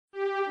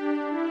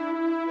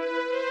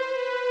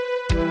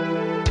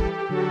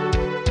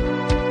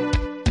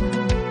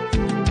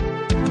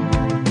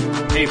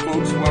Hey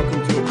folks,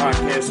 welcome to a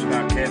podcast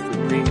about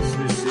Catholic things.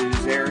 This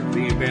is Eric,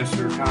 the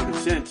ambassador of common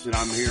sense, and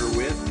I'm here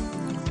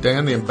with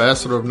Dan, the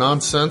ambassador of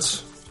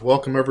nonsense.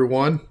 Welcome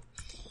everyone.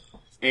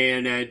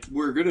 And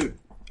we're gonna.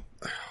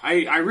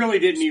 I really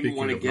didn't even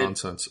want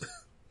to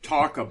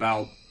talk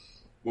about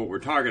what we're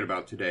talking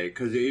about today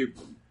because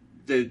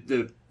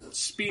the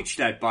speech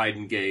that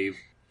Biden gave,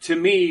 to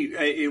me,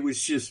 it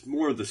was just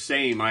more of the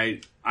same.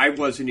 I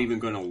wasn't even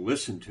going to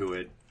listen to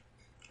it.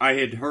 I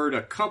had heard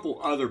a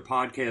couple other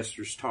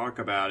podcasters talk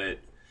about it,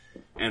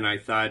 and I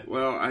thought,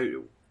 well,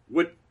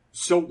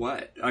 so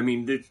what? I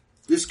mean,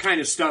 this kind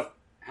of stuff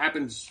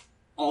happens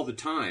all the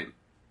time.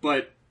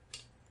 But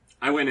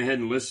I went ahead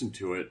and listened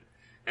to it,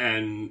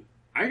 and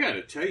I got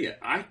to tell you,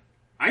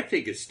 I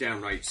think it's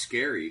downright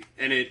scary,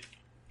 and it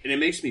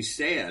makes me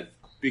sad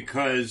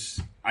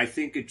because I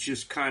think it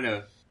just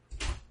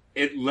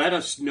it let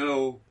us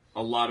know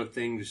a lot of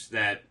things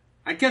that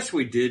I guess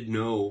we did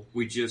know.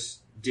 We just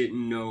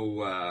didn't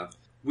know.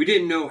 We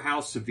didn't know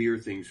how severe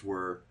things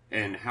were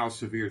and how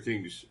severe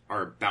things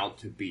are about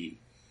to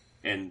be.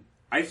 And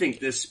I think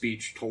this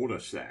speech told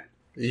us that.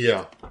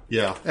 Yeah.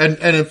 And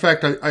in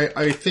fact,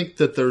 I think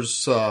that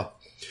there's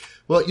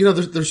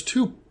there's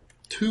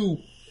two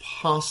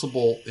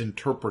possible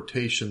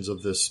interpretations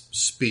of this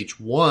speech.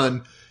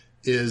 One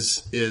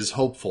is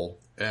hopeful,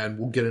 and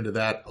we'll get into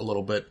that a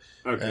little bit.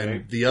 Okay.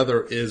 And the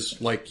other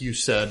is, like you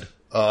said,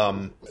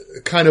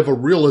 kind of a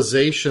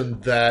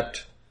realization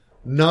that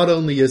not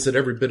only is it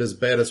every bit as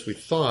bad as we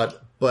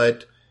thought,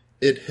 but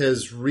it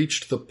has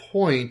reached the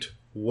point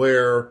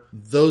where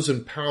those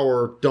in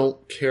power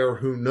don't care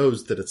who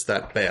knows that it's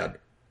that bad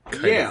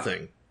kind of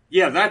thing.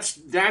 Yeah,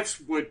 that's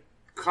what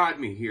caught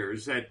me here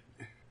is that,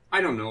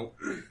 I don't know,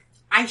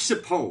 I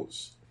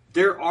suppose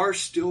there are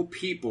still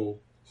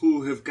people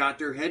who have got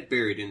their head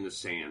buried in the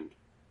sand.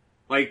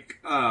 Like,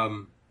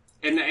 and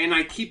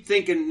I keep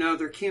thinking, no,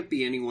 there can't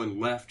be anyone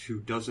left who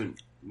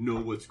doesn't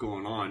know what's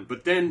going on.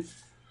 But then,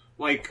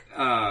 like,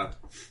 I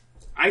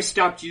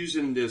stopped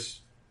using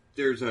this.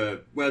 There's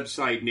a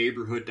website,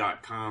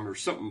 neighborhood.com or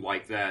something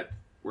like that,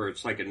 where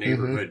it's like a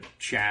neighborhood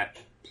chat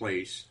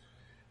place.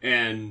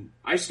 And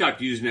I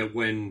stopped using it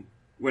when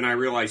I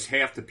realized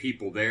half the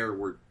people there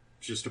were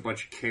just a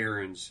bunch of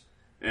Karens.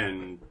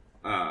 And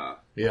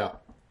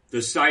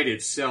the site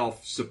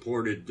itself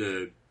supported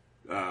the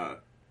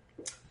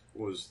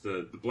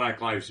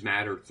Black Lives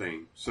Matter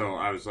thing. So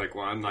I was like,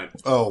 well, I'm not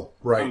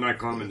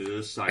coming to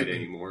this site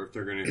anymore if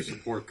they're going to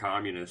support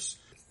communists.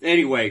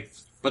 Anyway,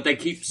 but they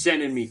keep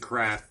sending me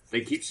crap.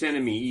 They keep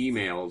sending me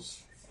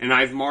emails, and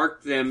I've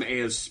marked them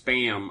as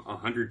spam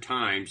 100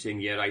 times,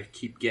 and yet I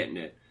keep getting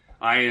it.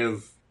 I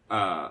have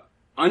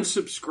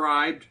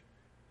unsubscribed,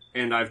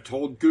 and I've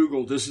told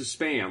Google this is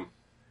spam,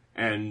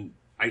 and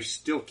I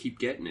still keep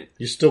getting it.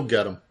 You still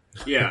get them.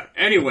 Yeah.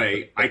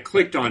 Anyway, I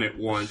clicked on it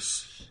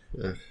once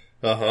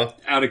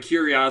out of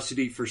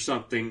curiosity for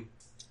something,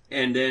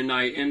 and then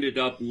I ended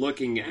up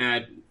looking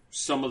at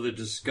some of the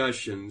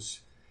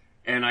discussions,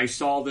 and I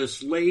saw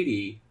this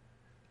lady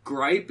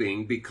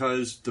griping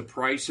because the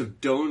price of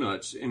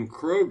donuts in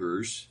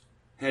Kroger's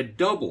had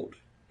doubled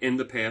in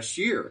the past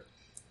year.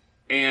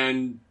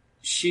 And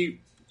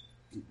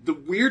the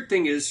weird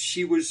thing is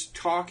she was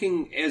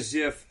talking as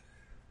if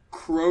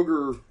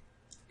Kroger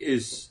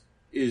is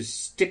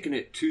sticking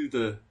it to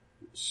the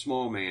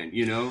small man,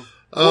 you know?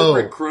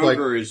 Corporate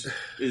Kroger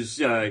is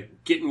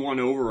getting one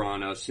over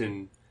on us,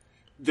 and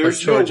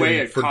there's no way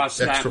it costs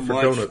that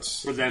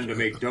much for them to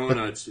make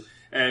donuts.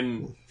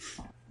 And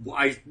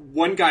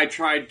one guy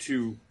tried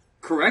to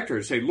correct her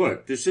and say,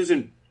 look,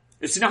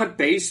 it's not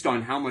based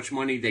on how much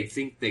money they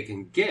think they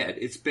can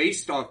get. It's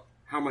based on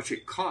how much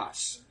it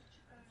costs.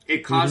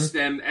 It costs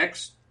them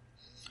X.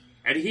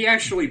 And he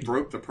actually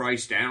broke the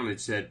price down and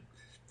said,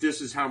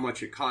 this is how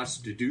much it costs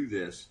to do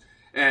this.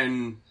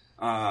 And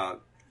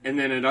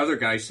then another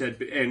guy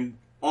said, and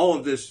all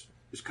of this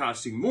is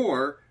costing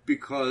more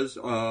because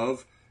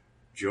of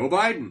Joe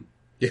Biden.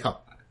 Yeah.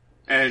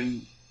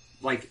 And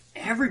like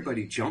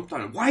everybody jumped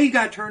on it. Why you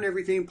got to turn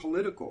everything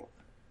political?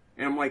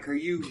 And I'm like,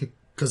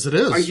 because it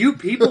is. Are you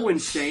people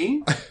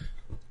insane?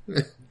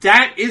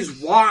 That is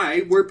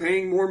why we're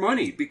paying more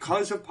money,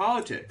 because of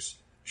politics.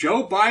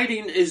 Joe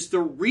Biden is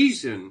the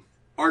reason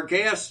our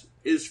gas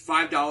is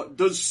 $5.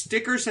 Those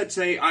stickers that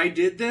say, I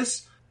did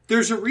this,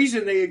 there's a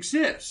reason they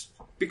exist.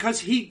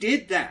 Because he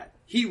did that.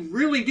 He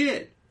really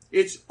did.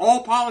 It's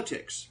all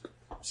politics.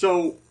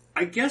 So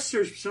I guess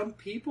there's some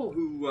people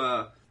who,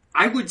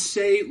 I would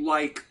say,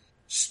 like,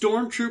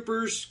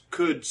 stormtroopers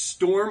could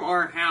storm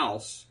our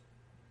house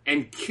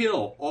and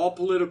kill all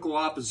political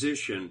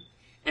opposition,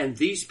 and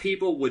these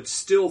people would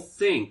still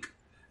think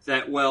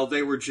that, well,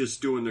 they were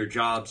just doing their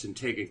jobs and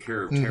taking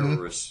care of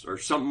terrorists or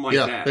something like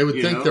that. Yeah, they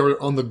would think they were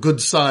on the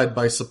good side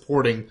by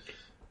supporting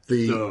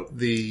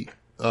the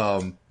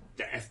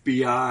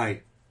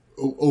FBI.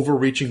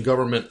 Overreaching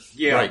government.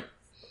 Yeah. Right.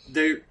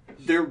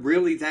 They're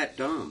really that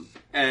dumb.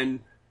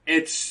 And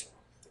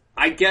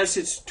I guess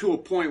it's to a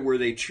point where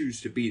they choose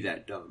to be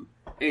that dumb.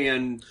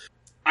 And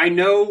I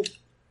know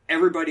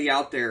everybody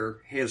out there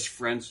has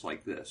friends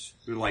like this.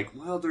 They're like,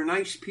 well, they're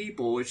nice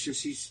people. It's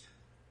just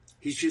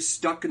he's just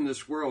stuck in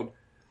this world.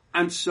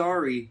 I'm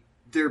sorry,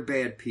 they're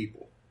bad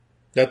people.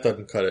 That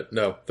doesn't cut it.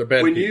 No, they're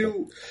bad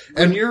people.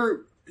 When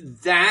you're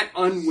that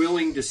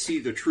unwilling to see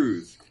the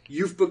truth,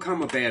 you've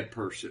become a bad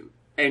person.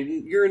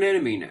 And you're an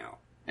enemy now.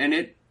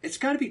 And it's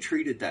got to be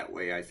treated that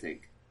way, I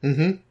think.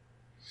 Mm-hmm.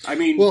 I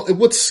mean... Well,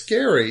 what's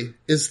scary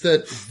is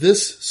that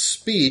this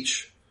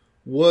speech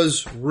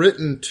was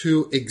written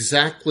to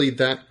exactly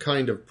that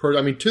kind of person.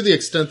 I mean, to the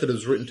extent that it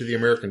was written to the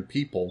American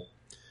people.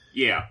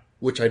 Yeah.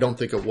 Which I don't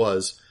think it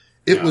was.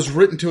 It was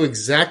written to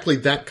exactly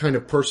that kind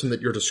of person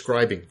that you're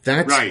describing.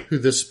 That's who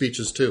this speech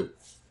is to.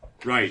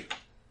 Right.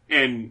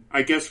 And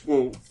I guess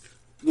we'll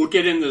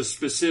get into the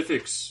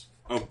specifics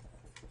of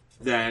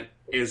that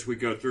as we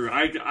go through.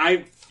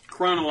 I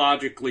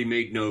chronologically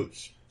made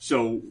notes.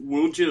 So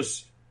we'll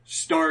just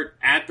start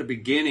at the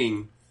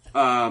beginning.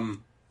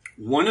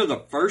 One of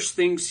the first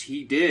things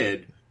he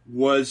did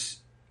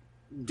was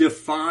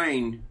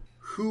define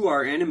who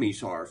our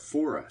enemies are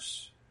for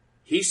us.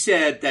 He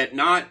said that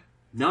not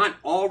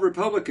all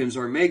Republicans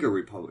are MAGA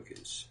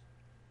Republicans.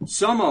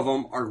 Some of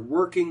them are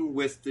working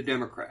with the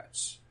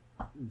Democrats.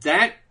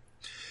 That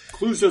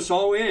clues us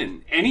all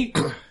in.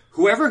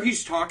 Whoever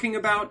he's talking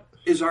about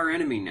is our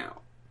enemy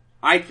now,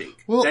 I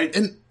think. Well,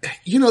 and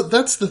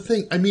that's the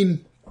thing. I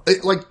mean,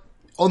 like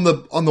on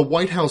the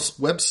White House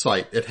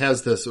website, it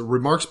has this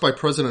remarks by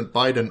President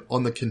Biden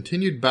on the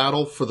continued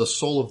battle for the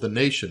soul of the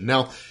nation.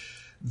 Now,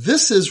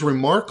 this is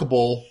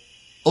remarkable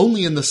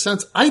only in the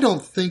sense, I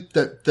don't think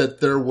that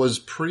there was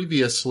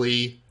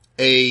previously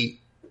ever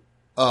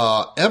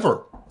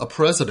a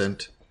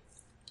president,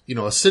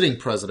 a sitting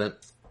president,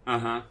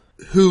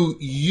 who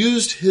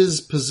used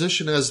his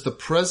position as the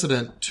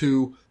president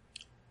to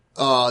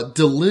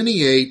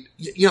delineate.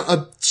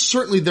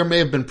 Certainly there may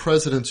have been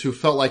presidents who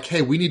felt like,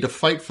 hey, we need to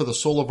fight for the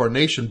soul of our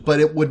nation, but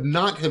it would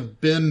not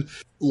have been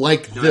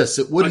like this.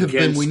 It would have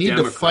been, we need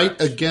to fight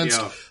against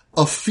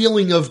a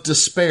feeling of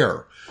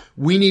despair.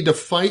 We need to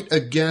fight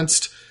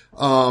against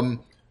the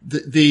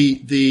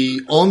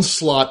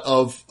onslaught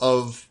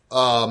of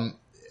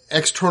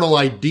external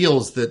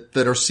ideals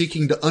that are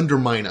seeking to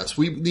undermine us.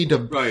 We need to.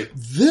 Right.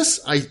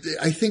 This I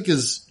think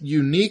is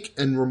unique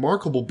and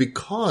remarkable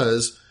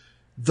because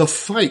the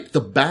fight,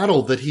 the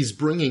battle that he's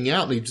bringing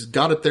out, and he's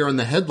got it there in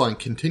the headline: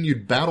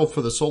 "Continued battle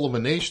for the soul of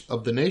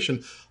the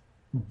nation."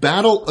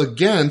 Battle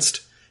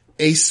against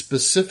a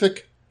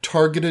specific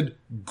targeted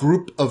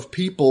group of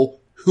people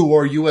who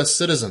are U.S.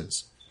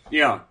 citizens.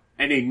 Yeah,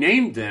 and he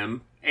named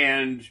them,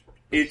 and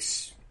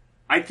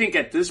I think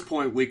at this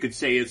point we could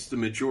say it's the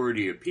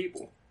majority of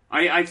people.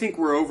 I think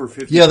we're over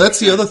 50%. Yeah, that's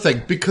the other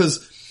thing, because,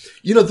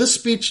 this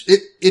speech,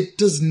 it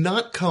does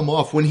not come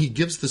off when he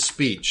gives the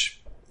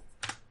speech.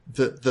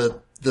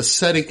 The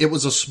setting, it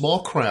was a small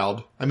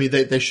crowd. I mean,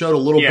 they showed a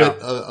little bit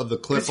of the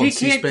clip on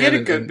C-SPAN. He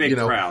can't get a big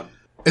crowd.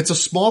 It's a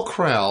small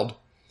crowd,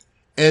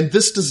 and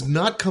this does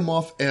not come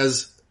off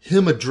as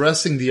him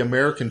addressing the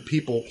American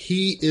people.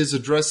 He is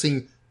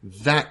addressing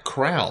that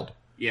crowd,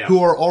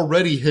 who are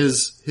already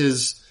his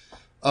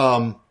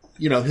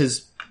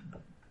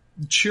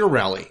cheer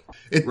rally.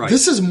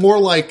 This is more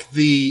like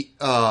the,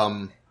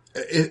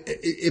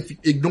 if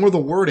ignore the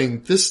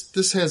wording,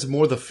 this has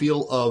more the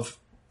feel of,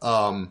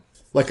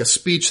 like a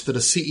speech that a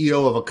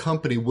CEO of a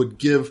company would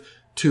give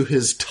to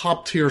his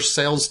top tier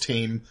sales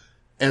team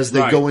as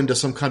they go into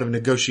some kind of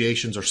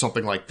negotiations or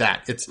something like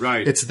that. It's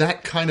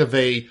that kind of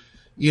a,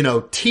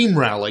 team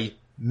rally,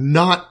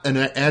 not an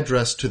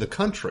address to the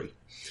country.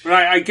 But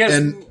I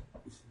guess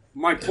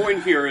my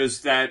point here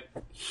is that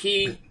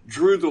he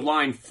drew the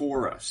line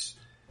for us.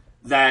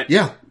 That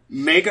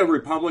MAGA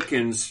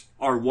Republicans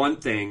are one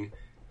thing,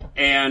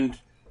 and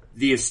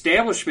the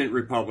establishment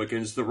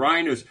Republicans, the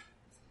rhinos,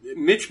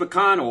 Mitch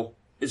McConnell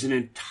is an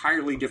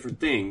entirely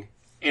different thing.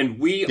 And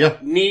we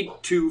need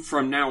to,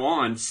 from now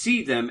on,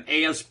 see them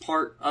as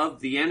part of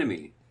the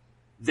enemy.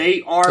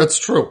 They are... That's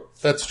true.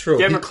 Democrats.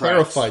 He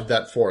clarified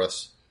that for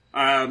us.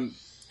 And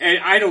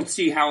I don't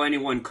see how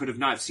anyone could have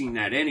not seen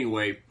that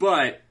anyway,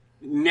 but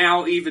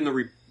now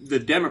even the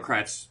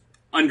Democrats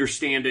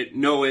understand it,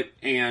 know it,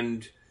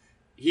 and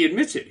he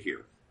admits it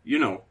here.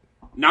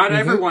 Not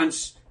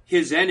everyone's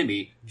his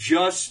enemy,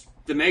 just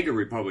the MAGA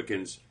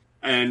Republicans.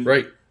 And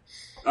we'll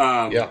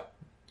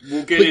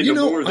get into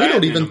more of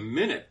that in a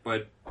minute,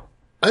 but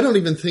I don't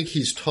even think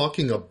he's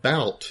talking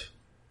about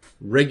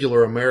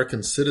regular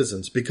American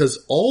citizens,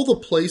 because all the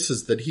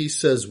places that he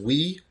says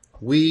we,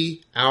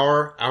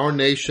 our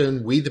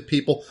nation, we the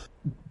people,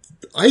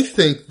 I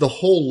think the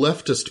whole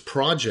leftist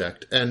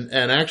project and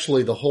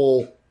actually the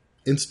whole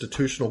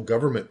institutional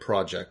government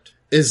project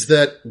is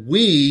that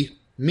we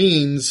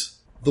means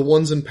the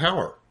ones in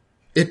power.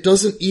 It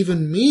doesn't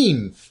even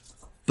mean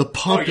the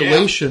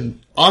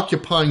population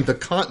occupying the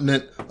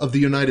continent of the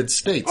United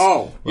States.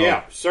 Oh,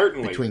 yeah,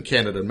 certainly. Between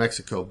Canada and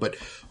Mexico. But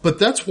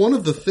that's one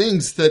of the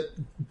things that,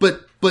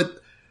 but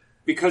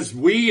because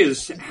we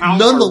is, how are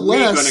we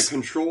going to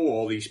control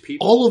all these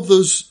people? All of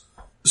those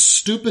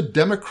stupid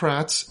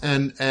Democrats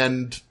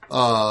and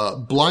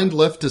blind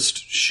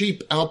leftist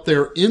sheep out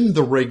there in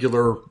the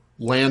regular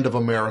land of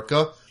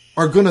America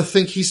are going to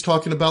think he's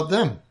talking about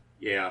them.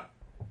 Yeah.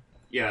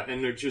 Yeah,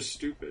 and they're just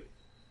stupid.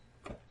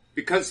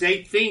 Because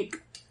they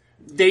think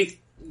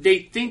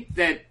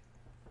that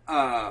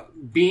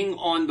being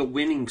on the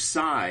winning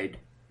side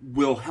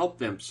will help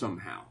them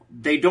somehow.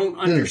 They don't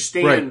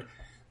understand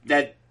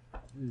that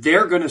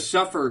they're going to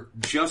suffer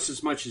just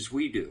as much as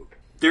we do.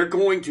 They're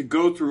going to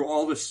go through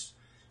all the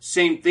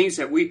same things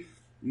that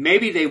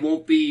maybe they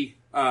won't be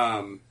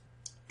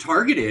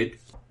targeted,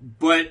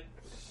 but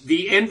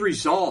the end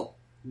result,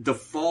 the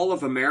fall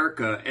of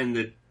America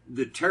and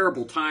the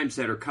terrible times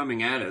that are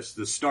coming at us,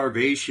 the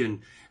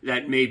starvation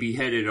that may be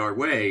headed our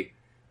way,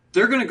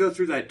 they're going to go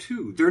through that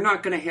too. They're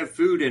not going to have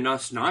food and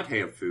us not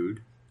have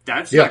food.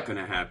 That's not going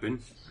to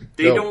happen.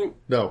 They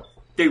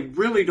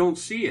really don't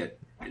see it.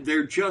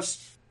 They're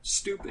just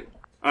stupid.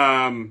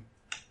 Another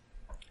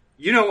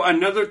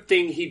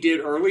thing he did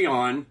early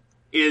on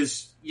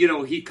is,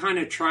 he kind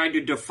of tried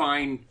to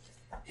define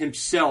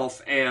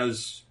himself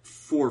as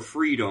for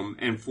freedom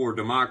and for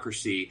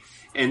democracy.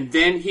 And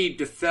then he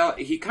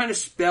kind of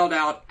spelled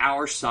out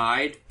our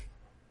side.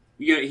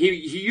 He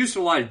used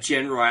a lot of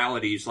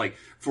generalities like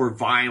for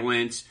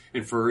violence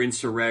and for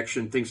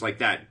insurrection, things like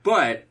that.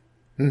 But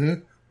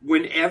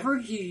whenever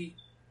he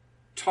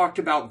talked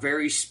about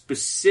very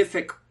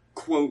specific,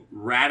 quote,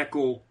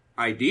 radical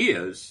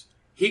ideas,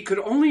 he could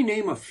only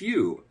name a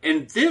few.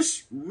 And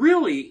this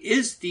really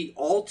is the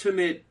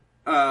ultimate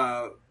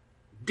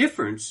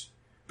difference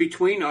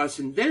between us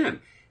and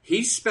them.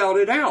 He spelled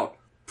it out.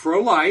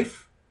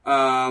 Pro-life.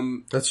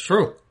 That's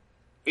true.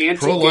 Anti-gay.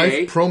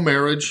 Pro-life,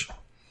 pro-marriage.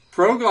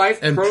 Pro-life,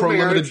 and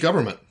pro-limited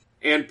government.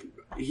 And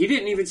he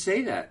didn't even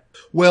say that.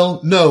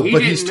 Well, no,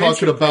 but he's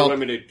talking about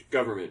pro-limited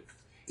government.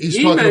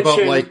 He's talking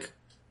about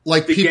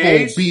like people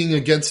gays? Being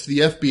against the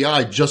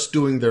FBI just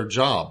doing their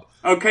job.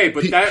 Okay,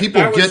 but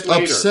people that was get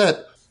later.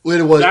 Upset.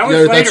 It was, that was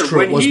later. That's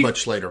true. It was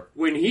much later.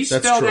 When he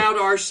spelled out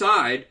our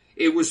side,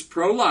 it was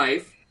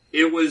pro-life.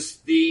 It was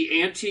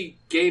the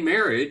anti-gay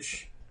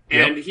marriage.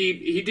 And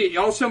he did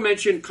also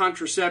mention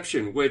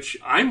contraception, which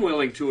I'm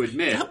willing to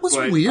admit. That was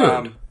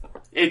weird.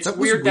 It's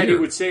weird that he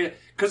would say that,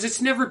 because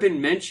it's never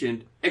been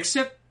mentioned,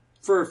 except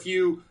for a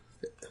few,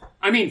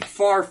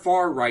 far,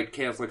 far right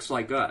Catholics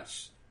like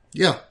us.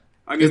 Yeah.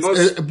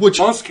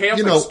 Most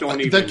Catholics don't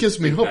even. That gives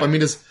me hope.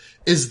 That.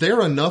 Is there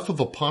enough of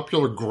a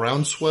popular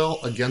groundswell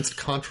against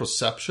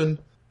contraception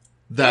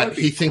that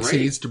he thinks he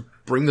needs to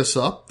bring this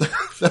up?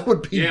 That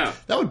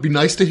would be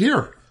nice to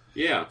hear.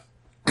 Yeah.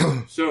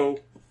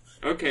 So,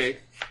 okay.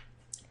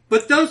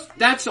 But that's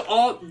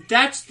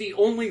the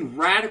only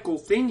radical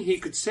thing he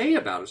could say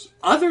about us.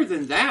 Other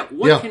than that,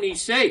 what can he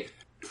say?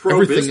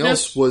 Pro-business? Everything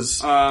else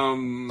was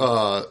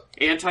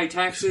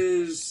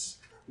anti-taxes.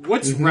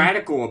 What's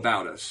radical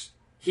about us?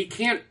 He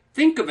can't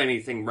think of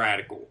anything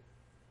radical.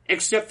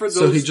 Except for those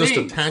things. So he just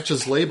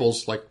attaches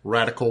labels like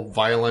radical,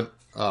 violent,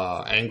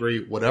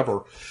 angry,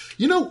 whatever.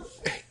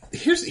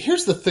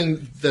 Here's the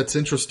thing that's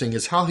interesting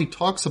is how he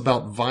talks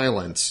about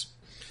violence.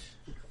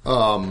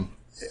 And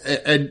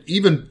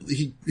even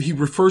he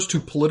refers to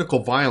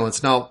political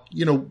violence. Now,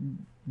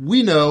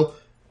 we know,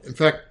 in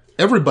fact,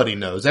 everybody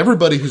knows,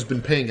 everybody who's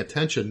been paying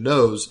attention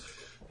knows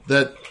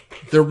that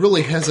there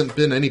really hasn't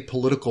been any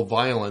political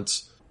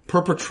violence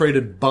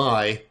perpetrated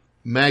by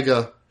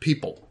MAGA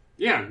people.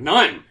 Yeah,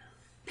 none.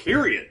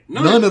 Period.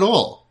 None at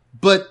all.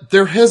 But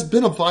there has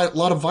been a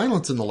lot of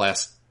violence in the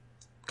last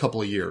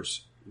couple of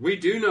years. We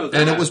do know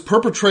that. And it was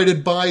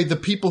perpetrated by the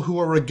people who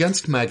are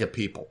against MAGA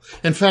people.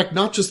 In fact,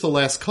 not just the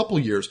last couple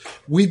of years.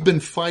 We've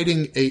been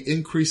fighting an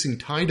increasing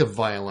tide of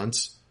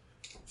violence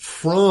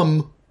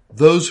from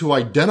those who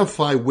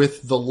identify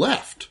with the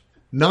left.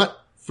 Not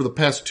for the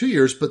past 2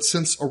 years, but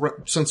since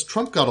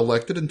Trump got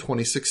elected in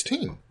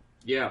 2016.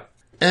 Yeah.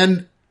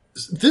 And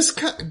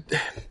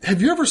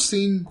have you ever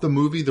seen the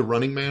movie The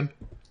Running Man?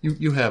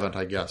 You haven't,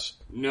 I guess.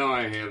 No,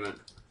 I haven't.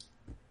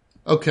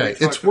 Okay,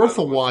 it's worth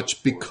a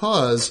watch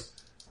because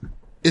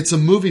it's a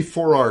movie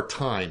for our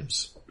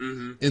times.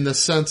 Mm-hmm. In the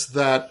sense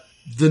that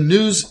the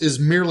news is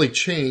merely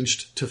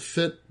changed to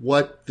fit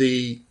what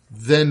the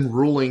then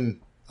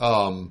ruling,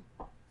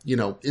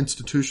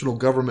 institutional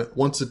government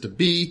wants it to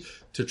be,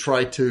 to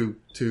try to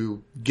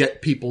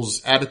get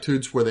people's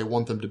attitudes where they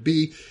want them to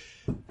be.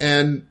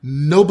 And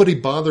nobody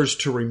bothers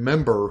to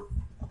remember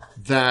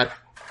that,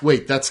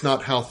 wait, that's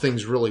not how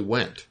things really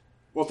went.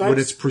 Well, when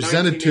it's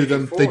presented to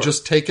them, they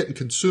just take it and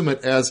consume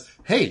it as,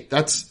 hey,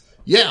 that's,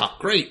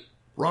 great,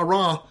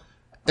 rah-rah.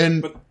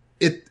 And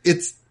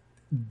it's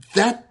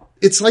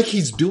like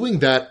he's doing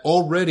that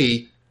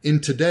already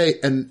in today,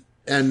 and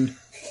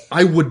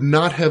I would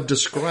not have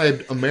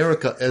described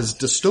America as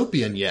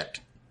dystopian yet.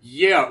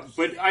 Yeah,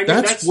 but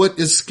that's what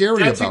is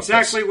scary about this. That's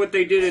exactly what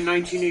they did in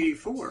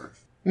 1984.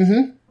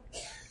 Mm-hmm.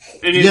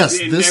 And this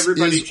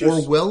is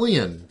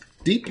Orwellian,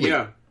 deeply.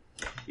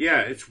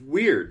 Yeah, it's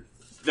weird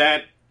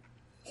that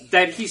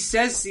he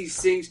says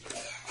these things.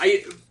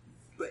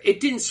 It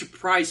didn't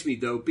surprise me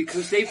though,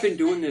 because they've been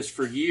doing this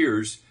for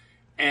years,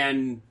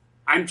 and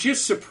I'm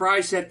just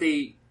surprised that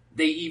they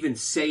they even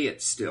say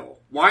it still?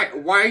 Why?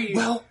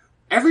 Well,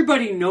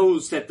 everybody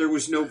knows that there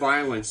was no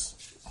violence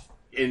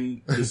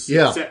in this,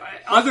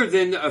 other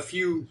than a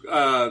few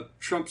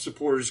Trump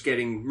supporters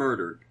getting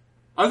murdered.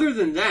 Other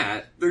than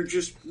that, there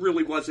just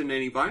really wasn't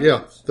any violence.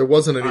 Yeah, there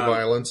wasn't any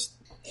violence.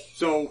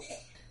 So,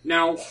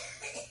 now,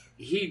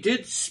 he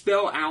did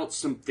spell out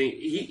some things.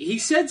 He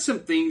said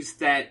some things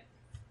that,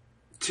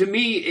 to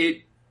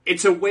me,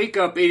 it's a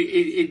wake-up.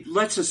 It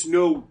lets us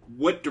know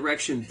what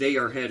direction they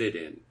are headed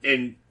in.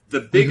 And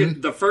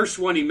the first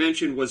one he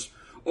mentioned was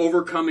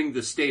overcoming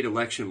the state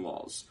election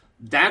laws.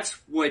 That's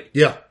what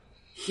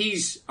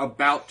he's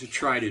about to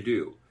try to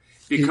do.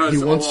 Because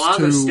he wants a lot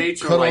to of the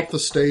states cut off the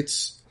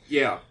states.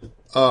 Yeah.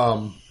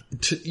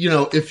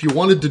 If you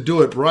wanted to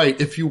do it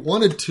right, if you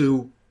wanted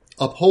to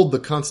uphold the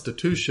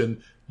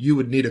Constitution, you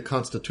would need a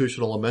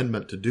constitutional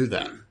amendment to do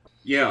that.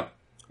 Yeah.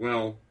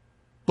 Well.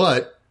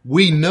 But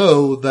we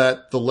know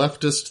that the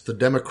leftists, the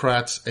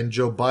Democrats, and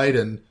Joe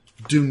Biden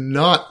do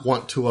not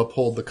want to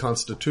uphold the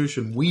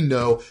Constitution. We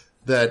know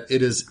that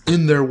it is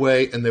in their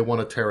way and they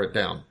want to tear it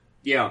down.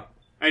 Yeah.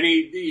 And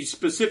he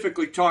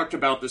specifically talked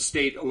about the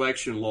state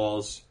election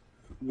laws,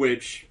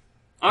 which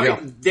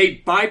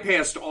they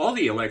bypassed all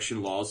the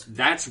election laws.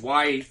 That's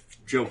why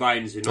Joe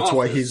Biden's in office. That's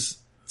why he's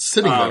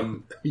sitting there.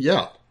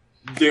 Yeah.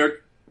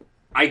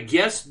 I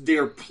guess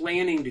they're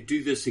planning to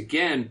do this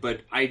again,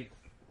 but I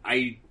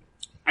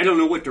don't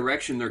know what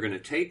direction they're going to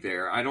take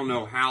there. I don't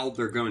know how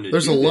they're going to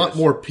There's do a this. lot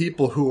more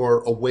people who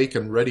are awake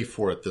and ready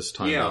for it this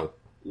time, though.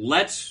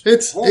 Let's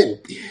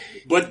hope.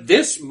 But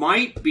this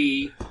might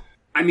be,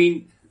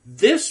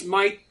 this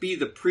might be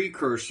the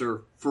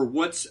precursor for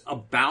what's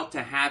about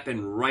to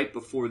happen right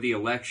before the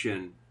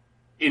election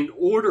in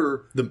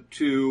order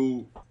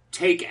to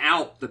take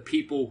out the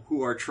people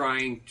who are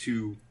trying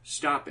to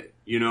stop it,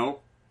 you know?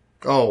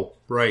 Oh,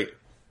 right.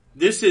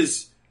 This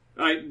is,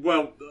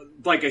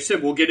 like I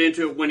said, we'll get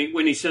into it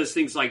when he says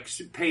things like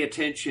pay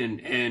attention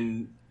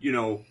and,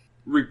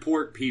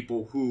 report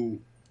people who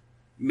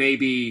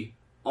maybe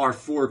are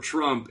for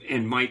Trump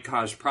and might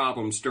cause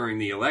problems during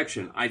the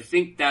election. I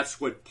think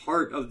that's what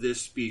part of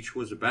this speech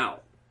was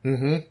about.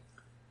 Mm-hmm.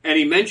 And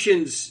he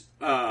mentions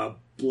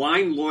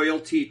blind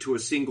loyalty to a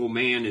single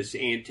man is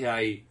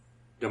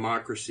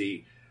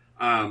anti-democracy.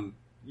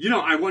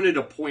 I wanted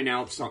to point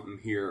out something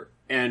here.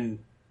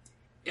 And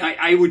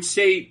I would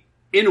say,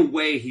 in a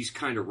way, he's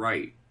kind of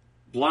right.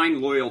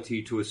 Blind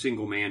loyalty to a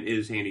single man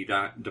is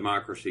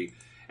anti-democracy.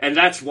 And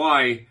that's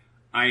why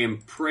I am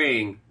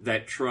praying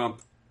that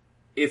Trump,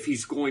 if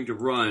he's going to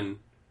run,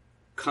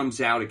 comes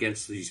out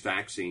against these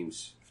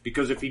vaccines.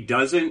 Because if he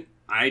doesn't,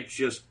 I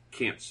just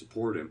can't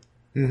support him.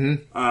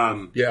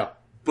 Mm-hmm.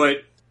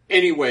 But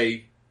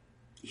anyway,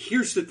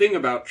 here's the thing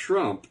about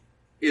Trump,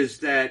 is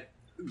that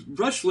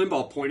Rush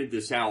Limbaugh pointed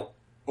this out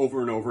over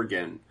and over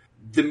again.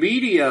 The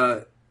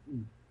media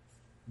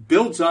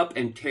builds up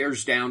and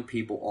tears down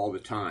people all the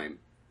time.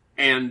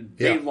 And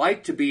they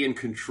like to be in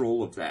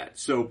control of that.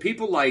 So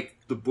people like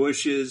the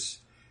Bushes,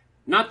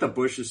 not the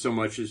Bushes so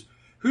much as,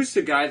 who's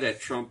the guy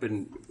that Trump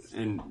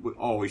and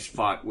always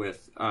fought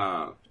with?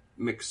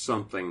 Mick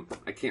something.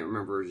 I can't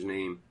remember his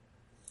name.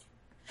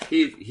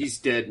 He's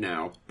dead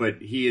now,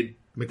 but he had...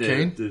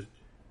 McCain?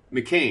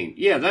 McCain.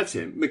 Yeah, that's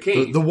him.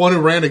 McCain. The one who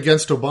ran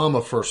against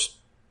Obama first.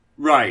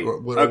 Right. Or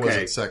was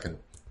it second?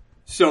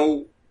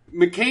 So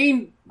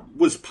McCain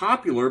was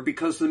popular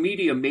because the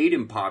media made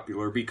him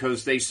popular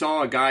because they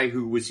saw a guy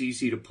who was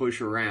easy to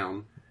push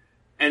around,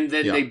 and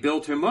then they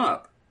built him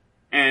up.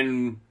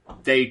 And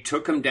they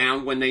took him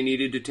down when they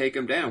needed to take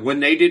him down. When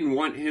they didn't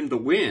want him to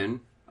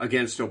win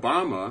against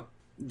Obama,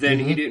 then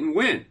he didn't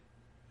win.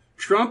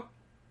 Trump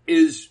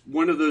is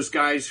one of those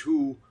guys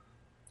who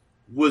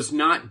was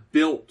not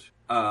built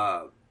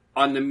on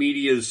the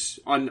media's,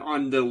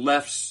 on the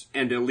left's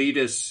and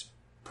elitists'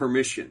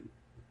 permission.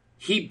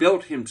 He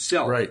built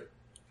himself. Right.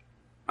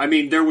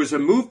 There was a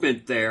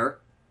movement there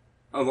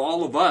of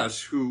all of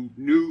us who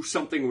knew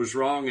something was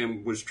wrong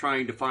and was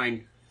trying to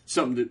find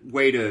some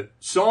way to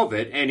solve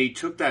it, and he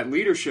took that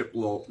leadership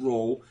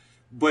role.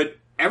 But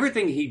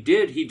everything he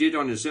did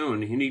on his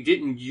own, and he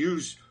didn't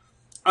use,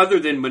 other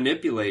than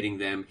manipulating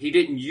them, he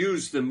didn't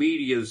use the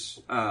media's.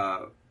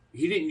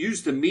 He didn't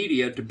use the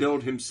media to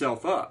build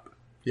himself up.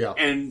 Yeah,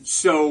 and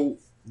so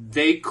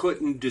they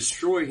couldn't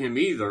destroy him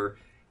either.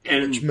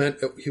 And which meant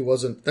he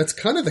wasn't. That's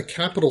kind of the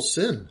capital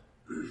sin,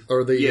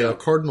 or the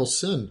cardinal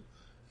sin,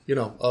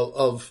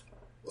 of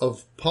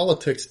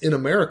politics in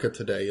America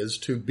today, is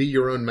to be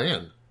your own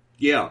man.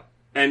 Yeah.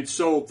 And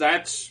so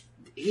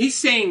he's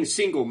saying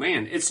single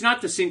man. It's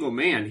not the single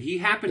man. He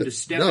happened to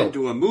step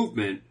into a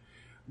movement,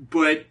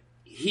 but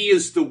he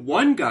is the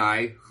one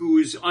guy who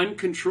is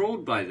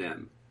uncontrolled by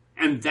them.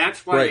 And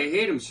that's why they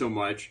hate him so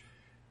much.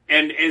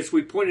 And as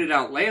we pointed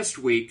out last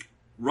week,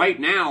 right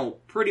now,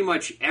 pretty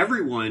much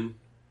everyone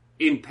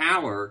in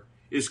power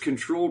is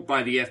controlled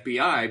by the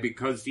FBI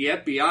because the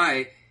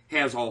FBI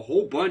has a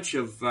whole bunch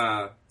of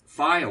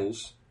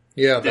files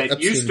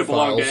that used to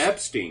belong to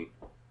Epstein.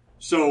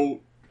 So,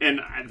 and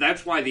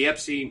that's why the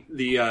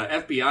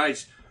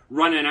FBI's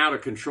running out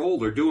of control.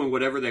 They're doing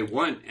whatever they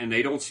want, and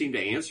they don't seem to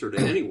answer to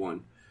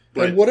anyone.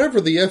 But, and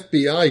whatever the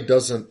FBI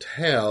doesn't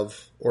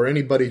have, or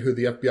anybody who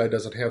the FBI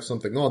doesn't have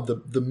something on,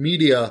 the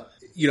media,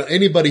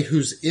 anybody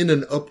who's in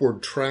an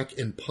upward track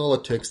in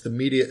politics, the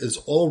media is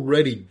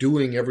already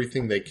doing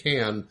everything they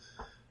can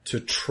to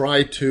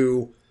try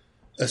to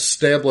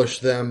establish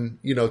them,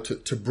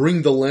 to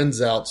bring the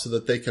lens out so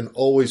that they can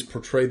always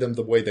portray them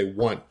the way they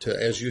want to,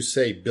 as you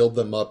say, build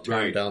them up,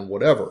 tear them down,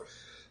 whatever.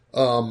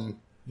 Trump,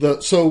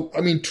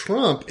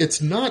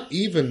 it's not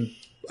even,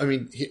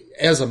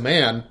 as a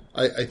man,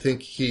 I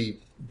think he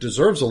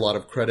deserves a lot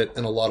of credit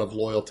and a lot of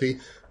loyalty,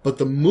 but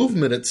the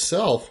movement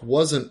itself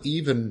wasn't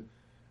even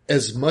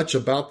as much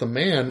about the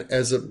man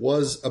as it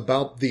was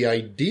about the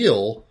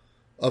ideal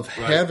of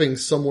having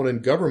someone in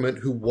government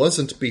who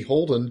wasn't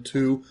beholden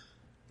to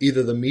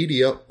either the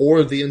media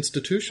or the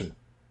institution.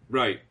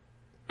 Right.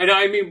 And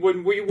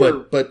when we were...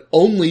 But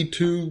only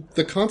to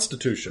the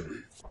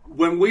Constitution.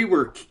 When we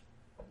were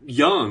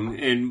young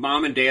and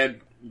Mom and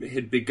Dad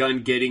had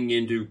begun getting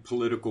into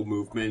political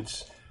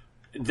movements,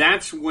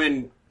 that's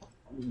when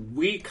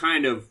we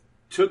kind of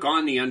took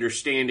on the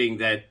understanding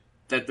that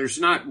there's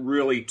not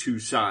really two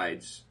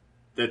sides,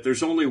 that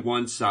there's only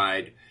one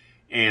side,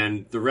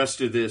 and the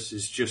rest of this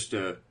is just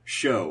a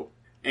show.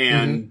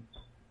 And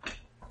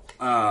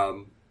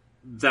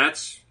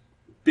that's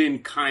been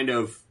kind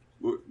of...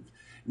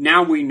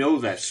 Now we know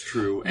that's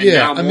true, and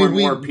now more and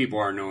more people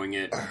are knowing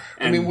it.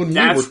 And when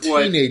that's we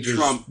were teenagers,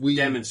 what Trump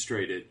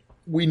demonstrated.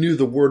 We knew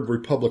the word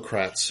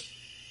Republicrats.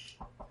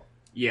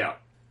 Yeah.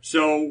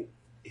 So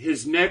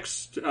his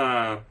next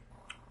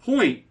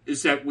point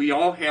is that we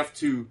all have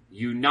to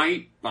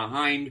unite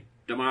behind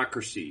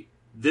democracy.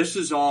 This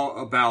is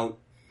all about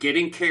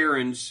getting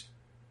Karens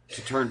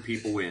to turn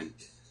people in.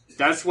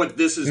 That's what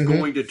this is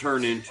going to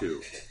turn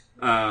into.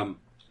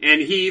 And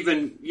he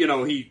even,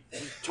 he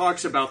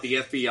talks about the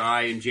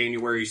FBI in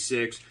January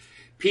 6th.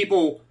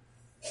 People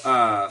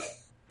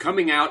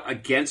coming out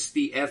against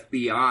the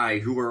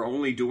FBI who are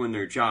only doing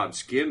their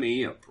jobs. Give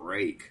me a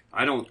break.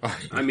 I know.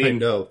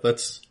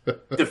 That's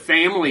the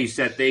families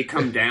that they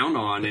come down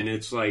on, and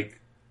it's like,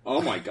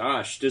 oh my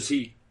gosh, does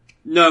he...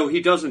 No, he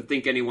doesn't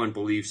think anyone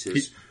believes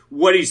this.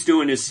 What he's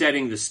doing is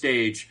setting the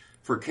stage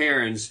for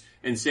Karens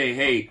and say,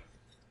 hey,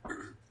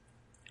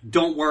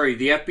 don't worry,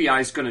 the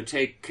FBI is going to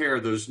take care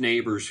of those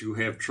neighbors who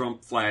have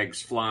Trump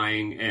flags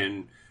flying,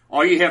 and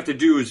all you have to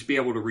do is be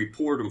able to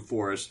report them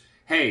for us.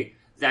 Hey,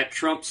 that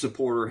Trump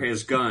supporter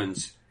has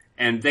guns,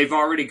 and they've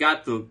already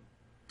got the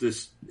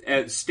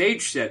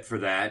stage set for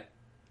that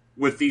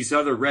with these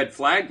other red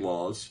flag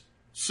laws,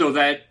 so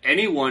that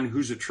anyone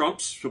who's a Trump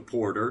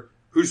supporter,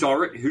 who's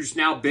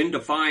now been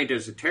defined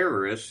as a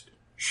terrorist,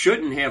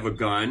 shouldn't have a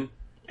gun,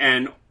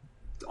 and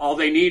all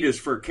they need is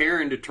for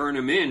Karen to turn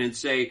him in and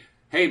say,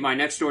 hey, my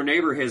next door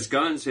neighbor has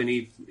guns and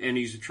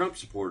he's a Trump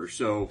supporter,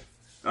 so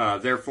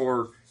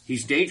therefore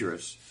he's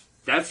dangerous.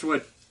 That's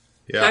what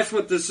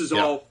this is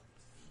all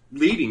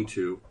leading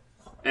to,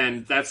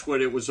 and that's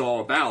what it was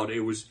all about.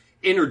 It was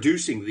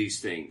introducing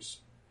these things,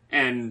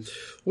 and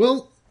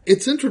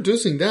it's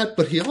introducing that,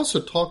 but he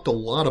also talked a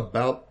lot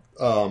about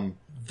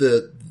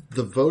the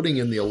voting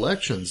in the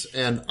elections,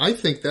 and I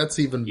think that's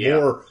even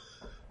more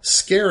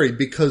scary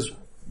because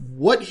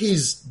what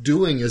he's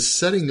doing is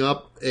setting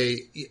up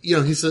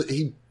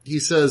he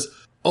says,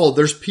 oh,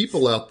 there's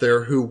people out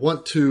there who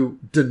want to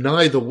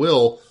deny the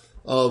will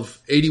of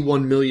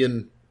 81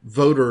 million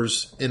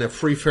voters in a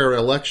free, fair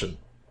election.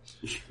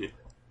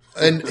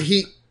 And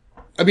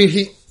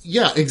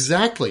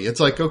exactly. It's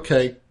like,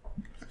 okay.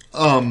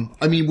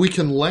 We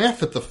can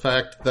laugh at the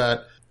fact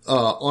that,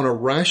 on a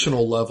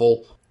rational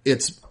level,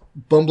 it's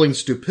bumbling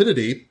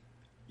stupidity.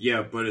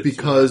 Yeah, but it's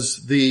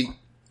because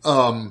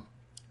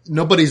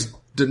nobody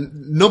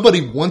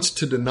wants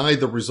to deny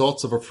the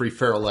results of a free,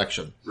 fair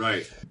election.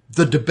 Right.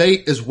 The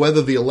debate is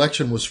whether the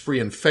election was free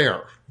and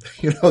fair.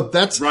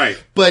 That's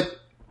right. But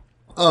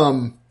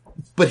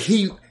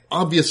he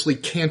obviously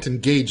can't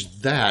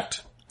engage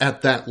that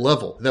at that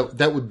level.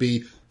 That would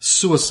be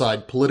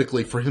suicide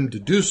politically for him to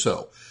do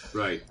so.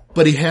 Right.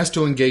 But he has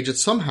to engage it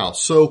somehow.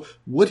 So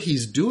what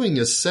he's doing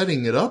is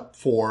setting it up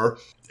for,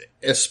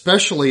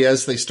 especially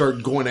as they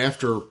start going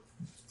after,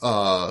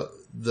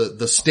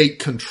 the state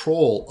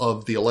control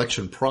of the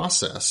election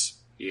process.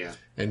 Yeah.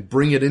 And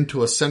bring it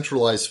into a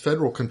centralized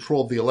federal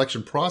control of the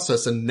election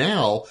process. And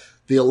now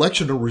the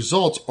election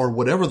results are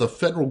whatever the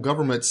federal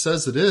government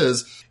says it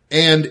is.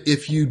 And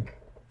if you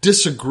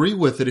disagree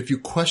with it, if you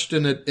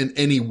question it in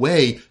any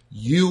way,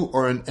 you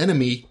are an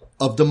enemy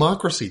of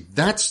democracy.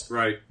 That's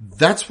right.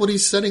 That's what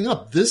he's setting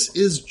up. This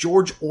is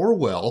George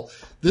Orwell.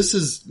 This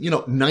is,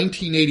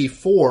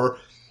 1984,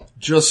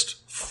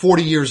 just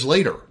 40 years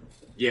later.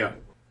 Yeah.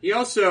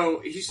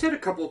 He said a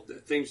couple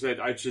things that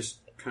I just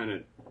kind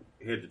of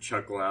had to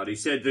chuckle out. He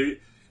said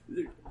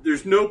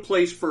there's no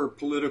place for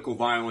political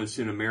violence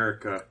in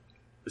America,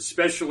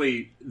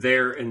 especially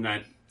there in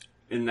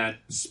that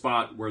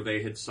spot where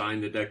they had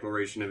signed the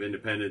Declaration of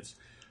Independence.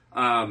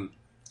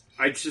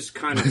 I just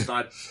kind of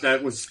thought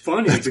that was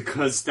funny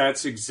because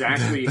that's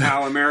exactly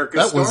how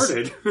America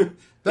started.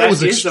 That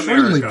was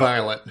extremely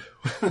violent.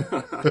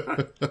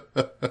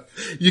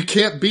 You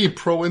can't be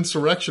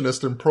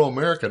pro-insurrectionist and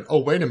pro-American. Oh,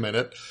 wait a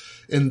minute.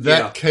 In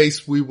that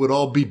case, we would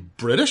all be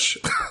British?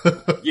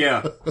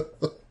 Yeah.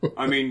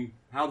 I mean,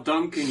 how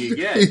dumb can you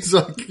get? He's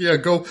like, yeah,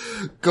 go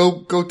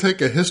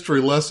take a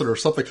history lesson or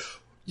something.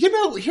 You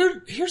know,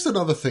 here's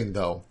another thing,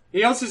 though.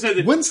 He also said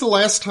that... When's the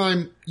last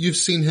time you've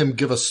seen him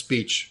give a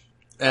speech?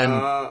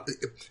 And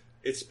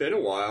it's been a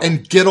while.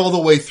 And get all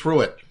the way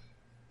through it.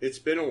 It's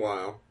been a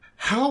while.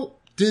 How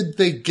did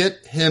they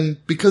get him?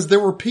 Because there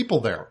were people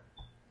there.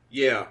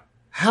 Yeah.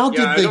 How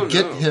did they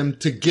get him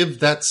to give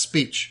that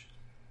speech?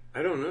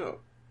 I don't know.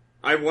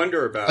 I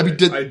wonder about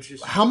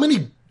it. How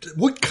many...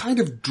 What kind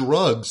of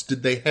drugs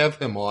did they have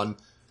him on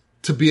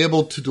to be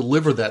able to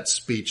deliver that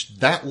speech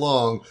that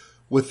long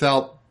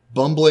without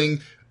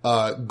bumbling,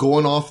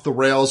 going off the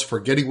rails,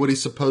 forgetting what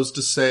he's supposed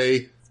to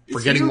say,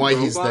 forgetting why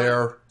he's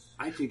there?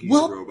 I think he's a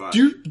robot.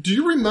 Do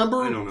you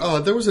remember? I don't know.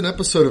 There was an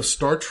episode of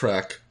Star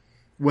Trek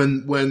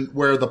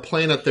where the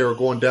planet they were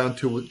going down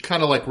to,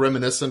 kind of like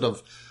reminiscent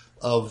of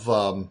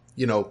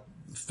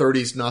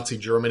 30s Nazi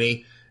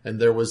Germany, and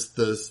there was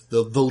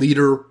the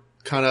leader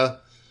kind of.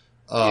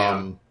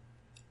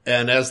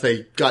 And as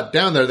they got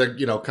down there, they're,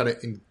 kind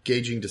of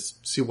engaging to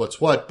see what's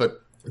what,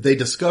 but they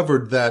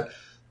discovered that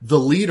the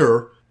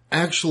leader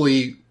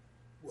actually,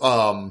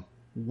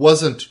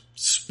 wasn't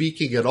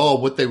speaking at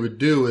all. What they would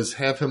do is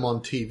have him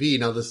on TV.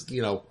 Now this,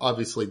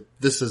 obviously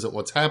this isn't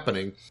what's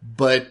happening,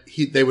 but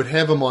they would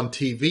have him on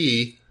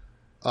TV,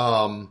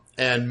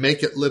 and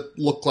make it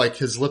look like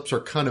his lips are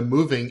kind of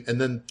moving,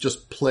 and then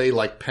just play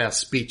like past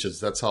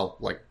speeches. That's how,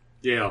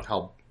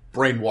 how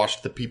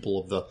brainwashed the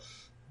people of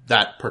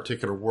that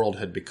particular world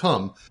had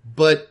become.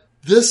 But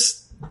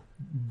this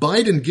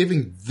Biden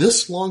giving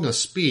this long a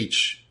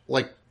speech,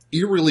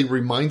 eerily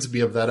reminds me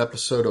of that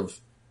episode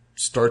of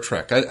Star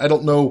Trek. I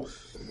don't know.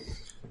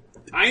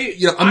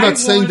 I'm not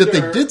saying that they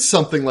did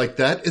something like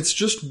that. It's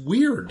just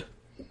weird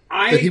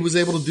that he was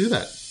able to do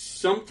that.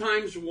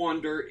 Sometimes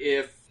wonder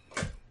if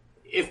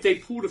they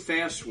pulled a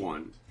fast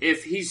one.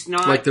 If he's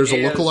not there's a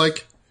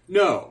lookalike?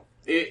 No.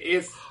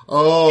 If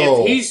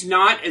he's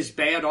not as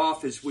bad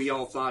off as we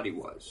all thought he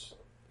was.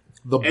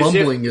 The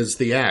bumbling is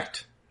the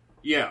act.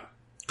 Yeah.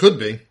 Could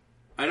be.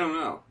 I don't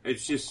know.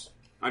 It's just,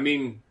 I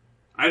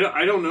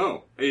don't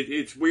know.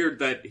 It's weird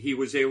that he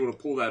was able to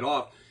pull that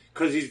off,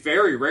 because he's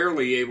very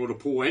rarely able to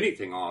pull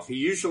anything off. He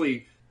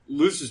usually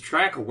loses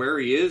track of where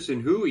he is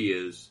and who he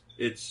is.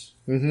 It's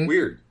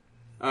weird.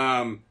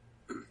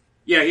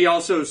 He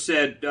also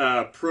said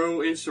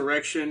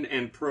pro-insurrection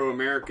and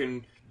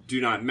pro-American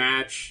do not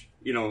match.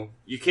 You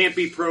can't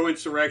be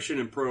pro-insurrection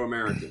and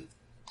pro-American.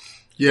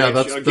 Yeah,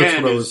 that's what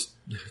I was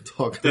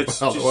talking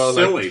that's about. Just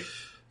silly.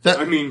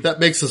 That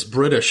makes us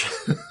British.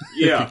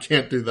 Yeah, you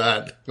can't do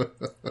that.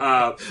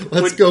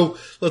 Let's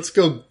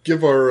go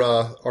give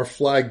our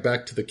flag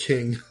back to the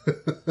king.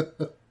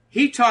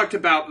 He talked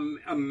about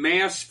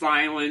mass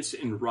violence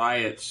and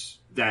riots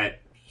that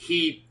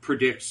he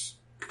predicts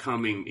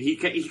coming.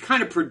 He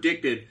kind of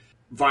predicted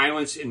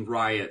violence and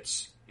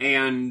riots,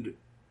 and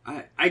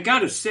I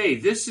gotta say,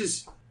 this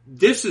is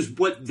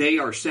what they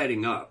are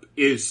setting up,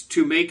 is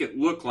to make it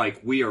look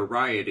like we are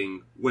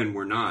rioting when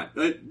we're not.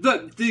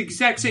 The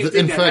exact same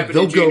thing that happened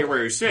on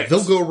January 6th.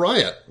 They'll go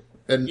riot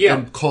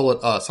and call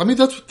it us. I mean,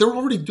 they're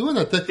already doing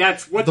that.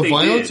 That's what the they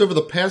violence did over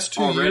the past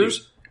 2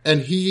 years,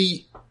 and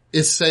he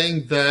is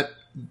saying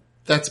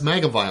that's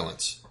MAGA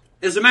violence.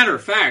 As a matter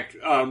of fact,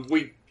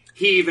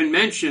 he even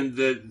mentioned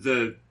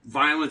the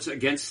violence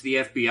against the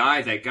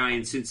FBI, that guy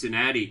in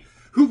Cincinnati,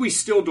 who we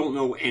still don't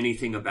know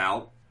anything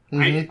about.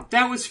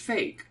 That was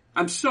fake.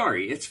 I'm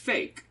sorry, it's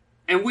fake.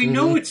 And we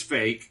know it's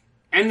fake,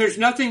 and there's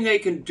nothing they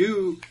can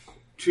do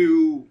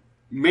to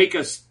make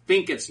us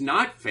think it's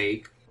not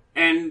fake.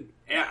 And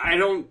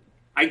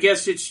I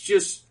guess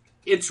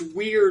it's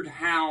weird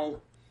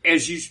how,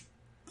 as you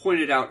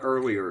pointed out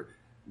earlier,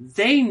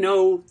 they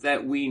know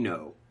that we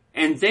know.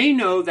 And they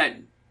know that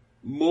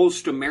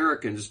most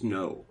Americans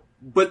know.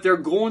 But they're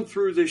going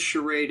through this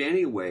charade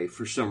anyway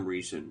for some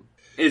reason.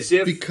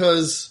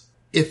 Because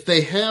if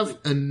they have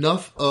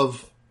enough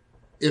of...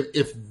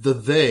 If the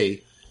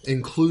they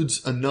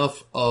includes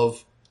enough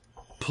of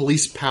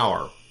police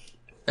power,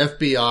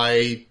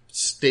 FBI,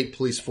 state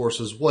police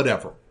forces,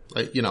 whatever,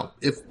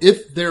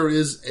 if there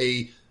is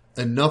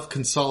enough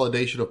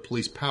consolidation of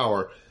police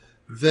power,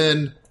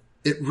 then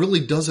it really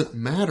doesn't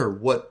matter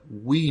what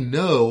we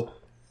know.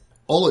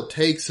 All it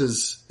takes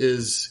is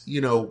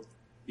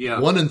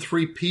 1 in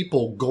 3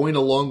 people going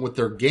along with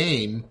their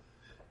game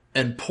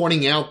and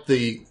pointing out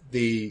the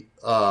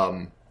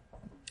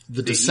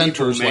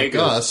dissenters like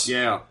us.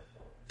 Yeah.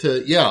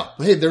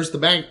 Hey, there's the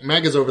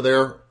MAGAs over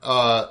there,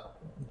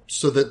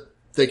 so that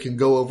they can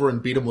go over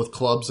and beat them with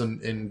clubs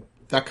and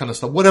that kind of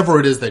stuff. Whatever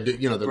it is they do,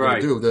 they're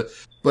going to do.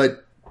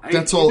 But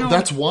that's all.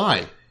 That's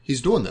why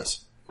he's doing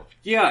this.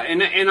 Yeah,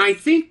 and I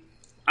think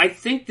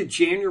the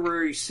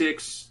January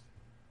 6th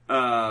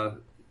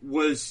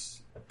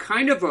was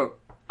kind of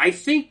I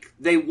think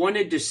they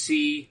wanted to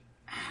see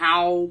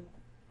how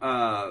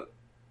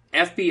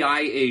FBI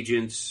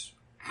agents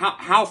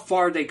how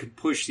far they could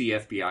push the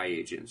FBI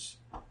agents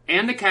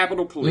and the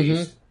Capitol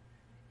Police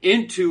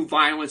into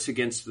violence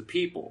against the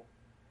people,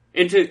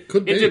 into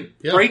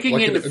breaking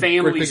into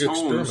families'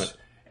 homes.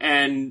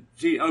 And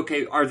see,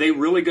 okay, are they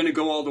really going to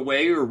go all the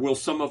way, or will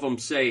some of them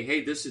say,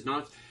 "Hey, this is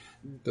not"?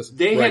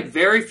 They had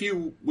very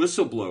few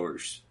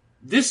whistleblowers.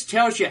 This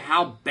tells you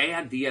how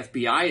bad the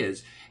FBI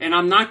is. And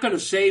I'm not going to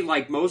say,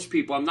 like most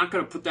people, I'm not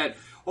going to put that,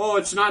 oh,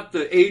 it's not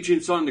the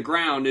agents on the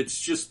ground, it's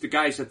just the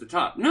guys at the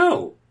top.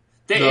 No.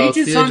 The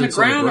agents on the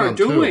ground are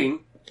doing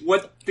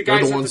what the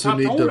guys at the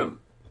top told them.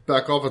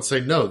 Back off and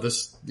say, no,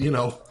 this,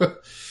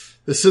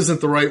 this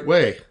isn't the right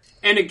way.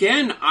 And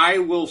again, I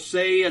will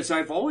say, as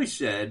I've always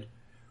said,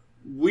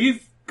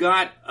 we've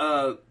got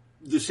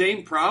the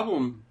same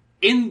problem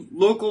in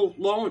local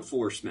law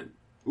enforcement.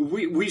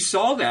 We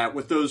saw that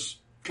with those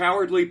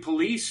cowardly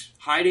police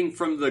hiding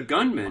from the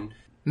gunmen.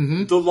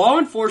 Mm-hmm. The law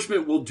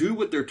enforcement will do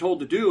what they're told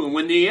to do. And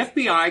when the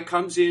FBI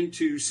comes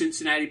into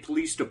Cincinnati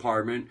Police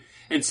Department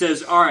and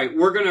says, all right,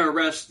 we're going to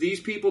arrest these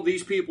people, and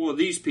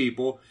these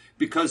people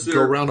because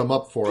they're round them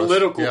up for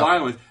political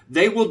violence,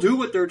 they will do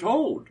what they're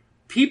told.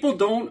 People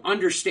don't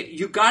understand.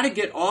 You got to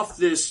get off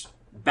this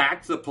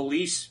back the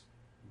police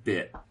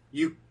bit.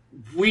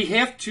 We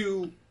have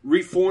to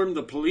reform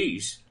the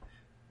police.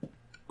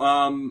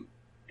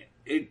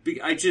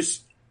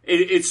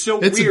 It's so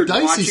weird a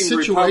dicey watching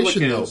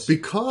situation Republicans, though,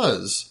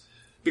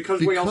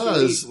 because we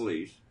also need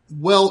police.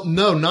 Well,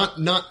 no, not.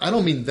 I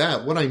don't mean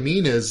that. What I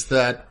mean is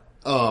that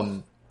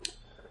the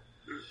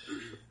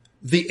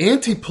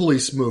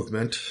anti-police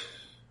movement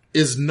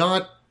is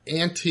not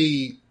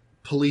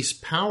anti-police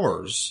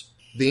powers.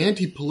 The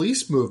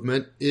anti-police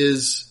movement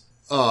is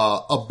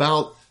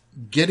about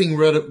getting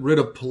rid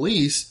of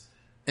police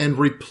and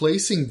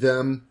replacing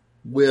them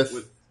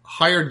with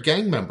hired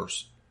gang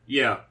members.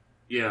 Yeah.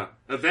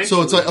 Eventually.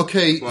 So it's like,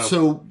 okay,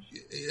 so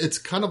it's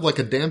kind of like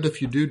a damned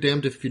if you do,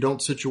 damned if you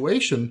don't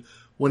situation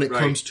when it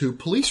comes to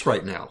police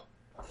right now.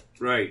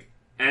 Right.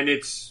 And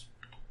it's,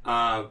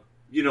 the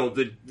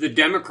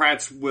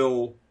Democrats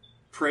will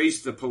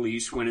praise the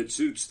police when it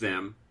suits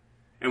them.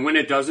 And when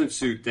it doesn't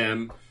suit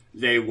them,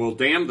 they will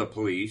damn the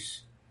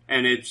police.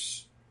 And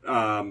it's,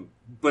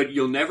 but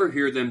you'll never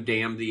hear them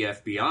damn the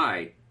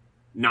FBI.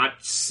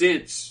 Not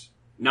since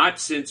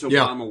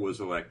Obama was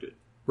elected.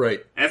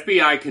 Right.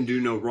 FBI can do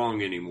no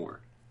wrong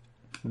anymore.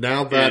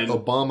 Now that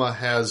Obama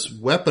has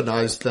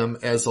weaponized them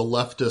as a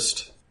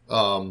leftist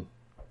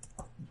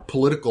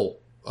political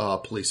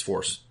police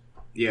force.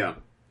 Yeah.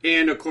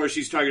 And, of course,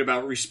 he's talking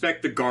about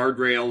respect the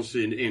guardrails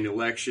in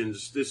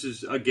elections. This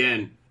is,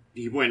 again,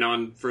 he went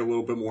on for a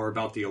little bit more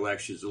about the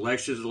elections.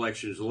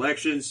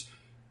 Elections.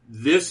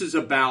 This is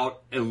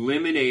about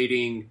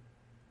eliminating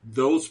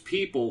those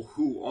people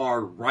who are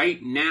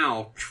right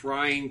now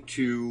trying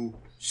to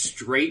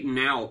straighten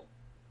out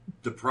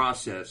the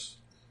process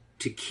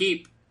to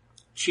keep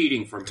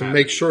cheating from happening. To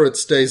make sure it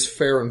stays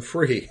fair and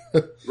free.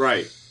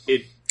 Right.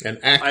 And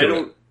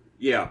accurate.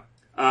 Yeah.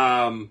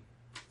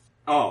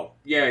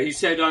 He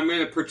said, I'm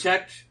going to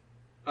protect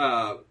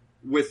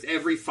with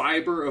every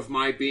fiber of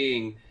my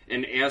being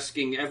and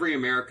asking every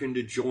American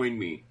to join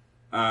me.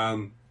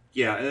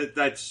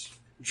 That's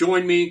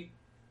join me,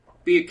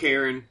 be a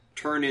Karen,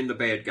 turn in the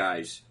bad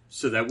guys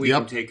so that we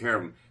can take care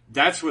of them.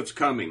 That's what's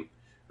coming.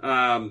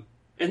 And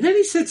then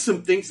he said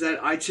some things that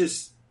I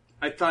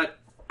thought,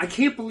 I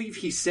can't believe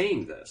he's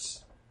saying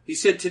this. He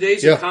said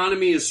today's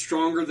economy is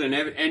stronger than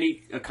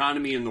any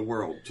economy in the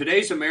world.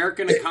 Today's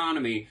American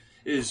economy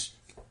is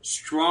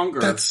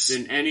stronger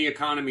than any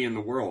economy in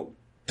the world.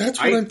 That's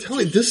what I'm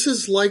telling you. This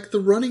is like the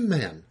Running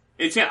Man.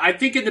 I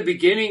think in the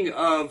beginning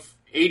of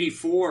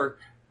 84,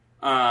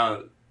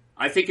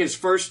 I think his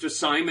first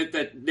assignment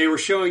that they were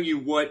showing you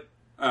what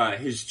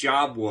his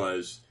job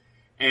was,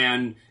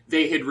 and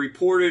they had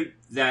reported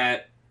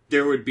that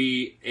there would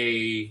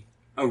be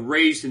a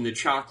raise in the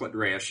chocolate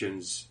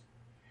rations,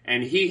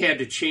 and he had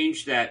to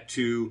change that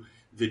to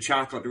the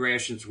chocolate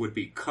rations would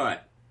be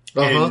cut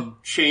and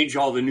change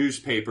all the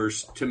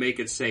newspapers to make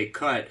it say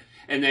cut,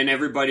 and then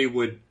everybody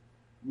would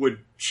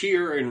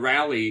cheer and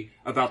rally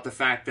about the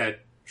fact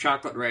that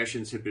chocolate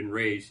rations had been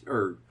raised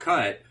or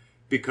cut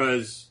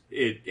because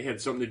it had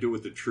something to do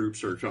with the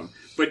troops or something.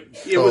 But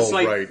it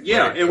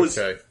was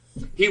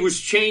he was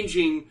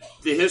changing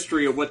the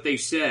history of what they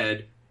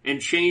said and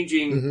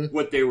changing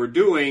what they were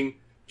doing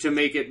to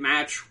make it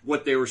match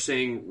what they were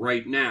saying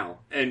right now.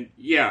 And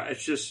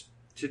it's just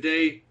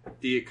today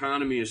the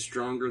economy is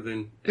stronger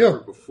than ever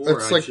before.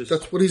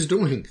 That's what he's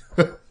doing.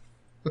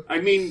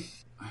 I mean,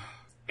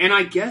 and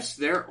I guess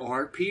there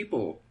are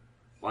people,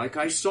 like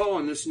I saw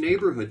on this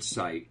neighborhood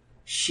site,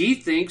 she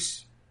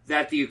thinks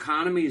that the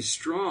economy is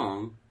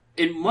strong.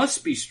 It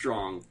must be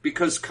strong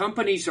because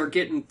companies are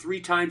getting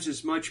 3 times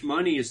as much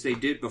money as they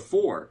did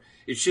before.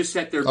 It's just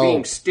that they're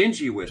being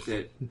stingy with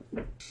it.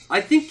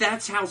 I think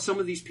that's how some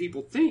of these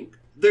people think.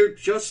 They're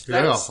just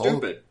that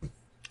stupid.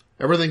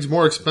 Everything's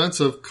more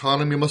expensive.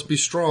 Economy must be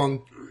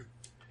strong.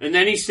 And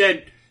then he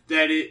said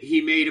that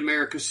he made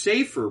America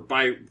safer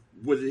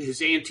with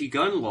his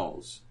anti-gun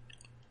laws.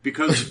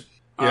 Because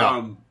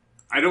I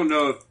don't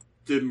know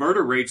the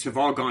murder rates have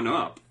all gone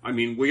up. I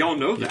mean, we all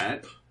know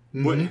that.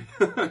 Mm-hmm.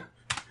 But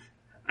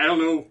I don't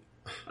know.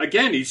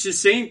 Again, he's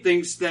just saying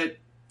things that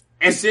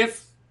as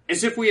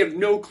if we have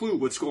no clue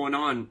what's going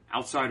on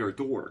outside our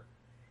door.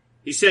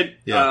 He said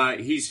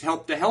he's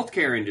helped the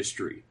healthcare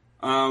industry,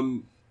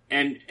 and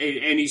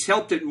he's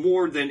helped it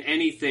more than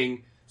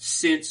anything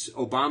since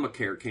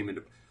Obamacare came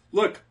into.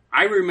 Look,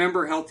 I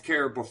remember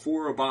healthcare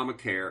before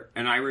Obamacare,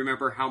 and I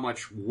remember how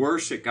much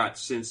worse it got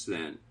since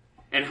then,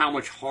 and how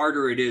much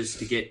harder it is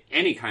to get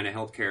any kind of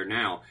healthcare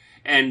now.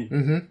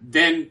 And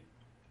then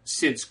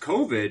since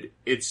COVID,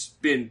 it's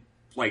been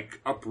like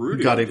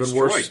uprooted. Got even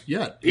worse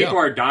yet. People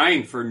are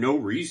dying for no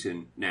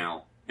reason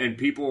now, and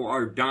people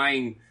are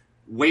dying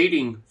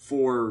waiting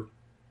for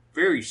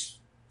very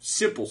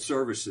simple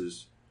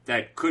services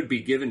that could be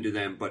given to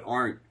them but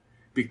aren't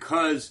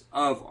because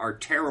of our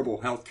terrible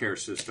healthcare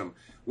system,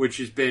 which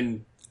has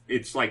been,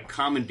 it's like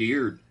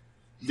commandeered.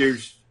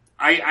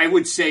 I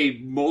would say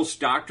most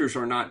doctors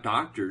are not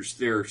doctors.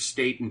 They're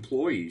state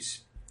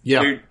employees.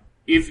 Yeah.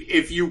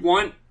 If you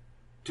want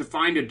to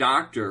find a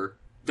doctor,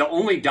 the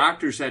only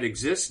doctors that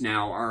exist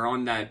now are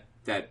on that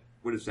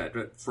what is that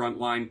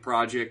Frontline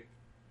Project,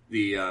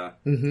 the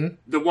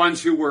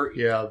ones who were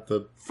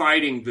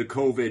fighting the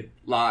COVID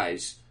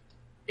lies.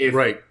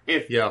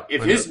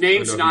 If his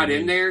name's not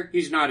in there,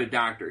 he's not a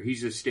doctor.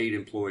 He's a state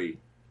employee.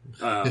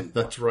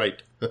 That's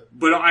right.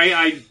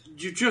 But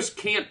you just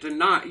can't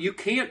deny. You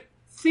can't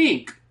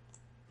think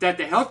that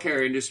the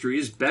healthcare industry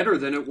is better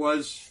than it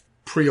was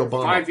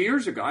pre-Obama 5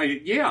 years ago.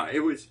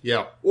 It was.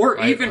 Yeah. Or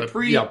even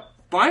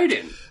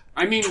pre-Biden.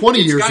 I mean,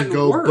 20 years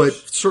ago, worse. but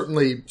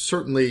certainly,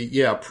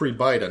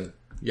 pre-Biden.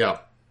 Yeah.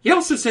 He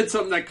also said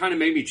something that kind of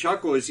made me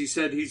chuckle. Is he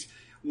said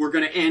we're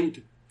going to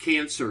end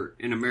cancer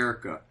in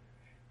America,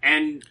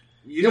 and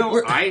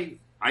I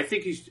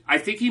think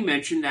he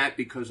mentioned that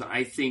because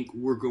I think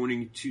we're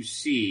going to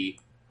see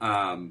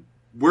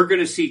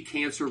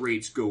cancer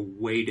rates go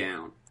way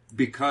down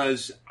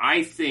because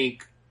I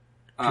think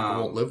people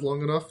won't live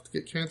long enough to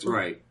get cancer.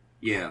 Right?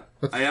 Yeah,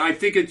 I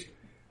think it's.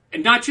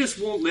 And not just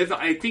won't live,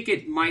 I think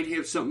it might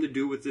have something to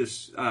do with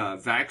this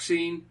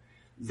vaccine,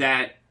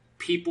 that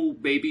people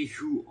maybe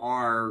who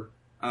are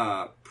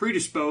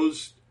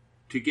predisposed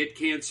to get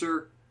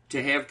cancer,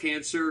 to have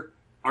cancer,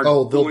 are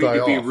going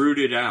to be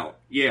rooted out.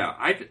 Yeah,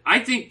 I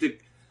think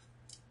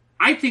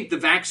the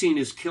vaccine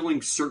is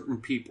killing certain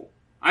people.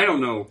 I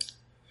don't know.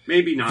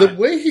 Maybe not. The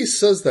way he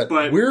says that,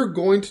 we're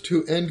going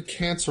to end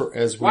cancer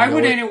as we know it. Why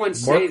would anyone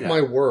say that?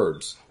 Mark my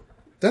words.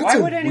 That's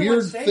a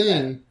weird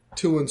thing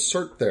to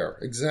insert there.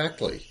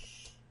 Exactly.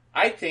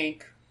 I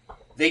think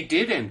they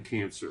did end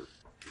cancer.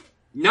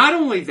 Not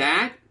only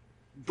that,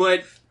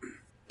 but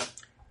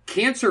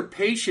cancer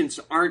patients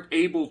aren't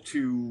able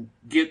to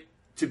get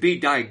to be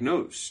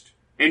diagnosed.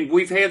 And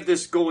we've had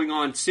this going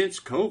on since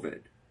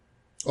COVID.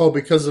 Oh,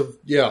 because of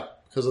the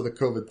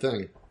COVID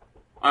thing.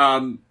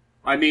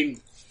 I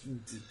mean,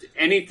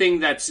 anything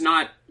that's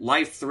not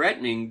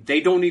life-threatening,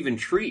 they don't even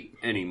treat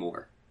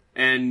anymore.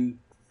 And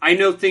I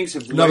know things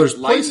have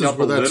lightened up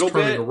a little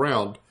bit.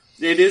 Around.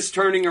 It is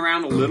turning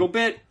around a little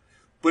bit,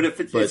 but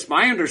it's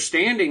my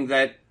understanding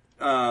that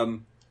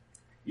when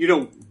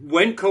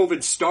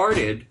COVID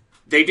started,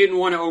 they didn't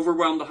want to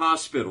overwhelm the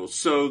hospitals,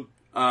 so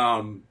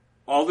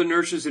all the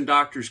nurses and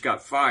doctors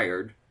got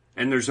fired,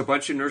 and there's a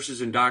bunch of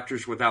nurses and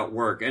doctors without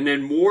work, and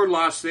then more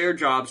lost their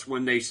jobs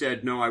when they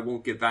said, "No, I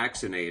won't get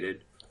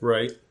vaccinated."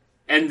 Right,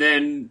 and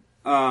then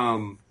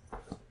I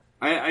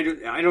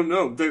don't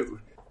know.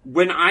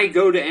 When I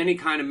go to any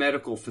kind of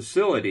medical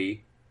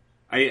facility,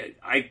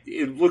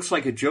 it looks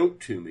like a joke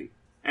to me.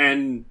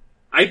 And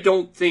I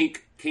don't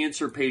think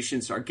cancer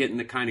patients are getting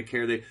the kind of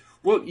care they...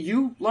 Well,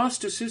 you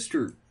lost a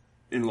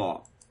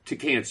sister-in-law to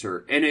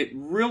cancer, and it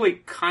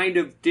really kind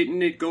of...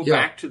 Didn't it go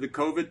back to the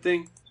COVID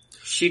thing?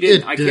 She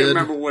didn't... I can't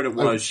remember what it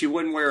was. She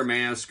wouldn't wear a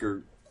mask,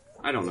 or...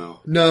 I don't know.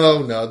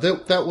 No.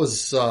 That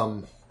was...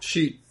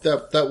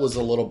 That was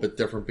a little bit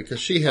different because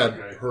she had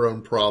her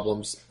own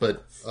problems,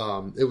 but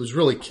it was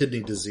really kidney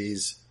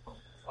disease.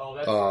 Oh,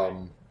 that's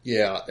right.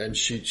 Yeah, and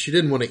she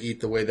didn't want to eat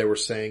the way they were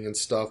saying and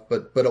stuff.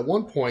 But at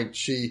one point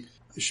she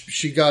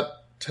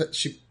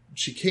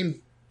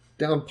came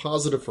down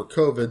positive for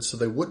COVID, so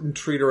they wouldn't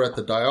treat her at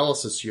the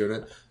dialysis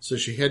unit. So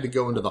she had to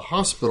go into the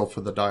hospital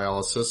for the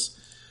dialysis.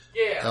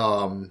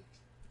 Yeah.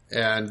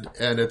 And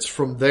it's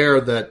from there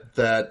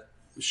that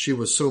she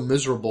was so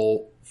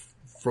miserable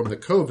from the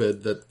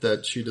COVID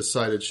that she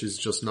decided she's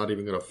just not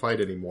even going to fight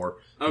anymore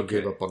and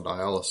gave up on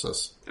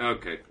dialysis.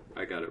 Okay.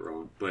 I got it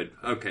wrong, but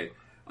okay.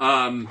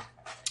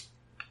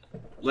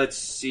 Let's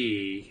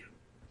see.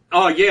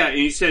 Oh, yeah, and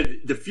he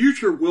said the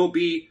future will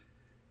be,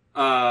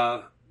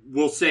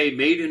 we'll say,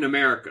 made in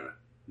America,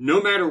 no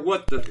matter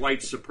what the white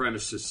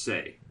supremacists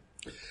say.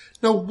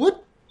 Now,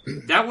 what?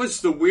 That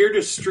was the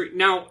weirdest street.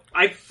 Now,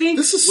 I think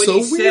this is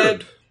so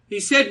weird. He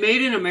said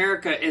made in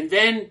America, and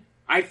then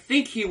I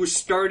think he was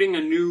starting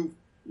a new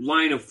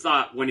line of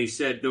thought when he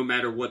said no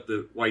matter what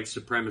the white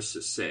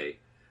supremacists say.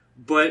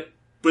 But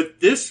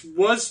this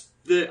was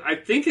I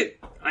think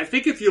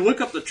if you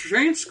look up the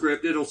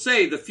transcript, it'll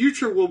say the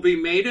future will be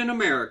made in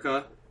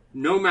America,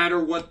 no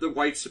matter what the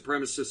white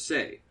supremacists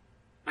say.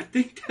 I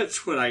think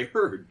that's what I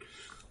heard.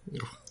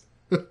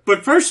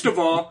 But first of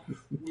all,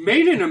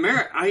 made in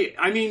America.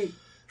 I mean,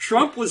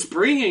 Trump was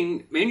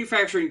bringing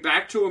manufacturing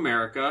back to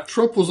America.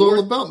 Trump was all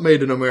about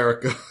made in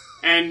America.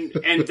 And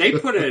they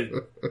put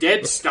a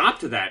dead stop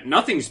to that.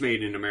 Nothing's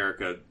made in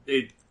America.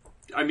 They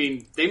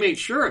made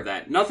sure of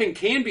that. Nothing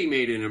can be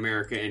made in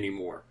America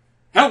anymore.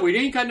 Hell, we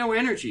ain't got no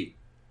energy.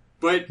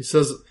 But he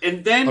says,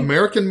 and then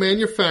American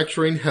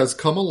manufacturing has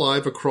come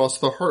alive across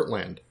the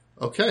heartland.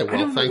 Okay,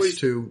 well, thanks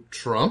to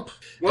Trump.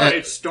 Well,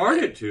 it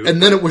started to.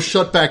 And then it was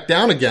shut back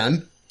down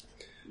again.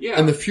 Yeah.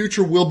 And the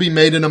future will be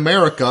made in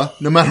America,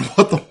 no matter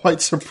what the white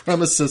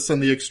supremacists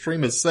and the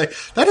extremists say.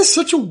 That is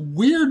such a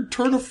weird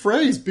turn of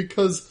phrase,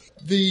 because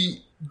the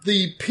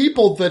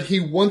people that he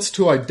wants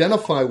to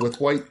identify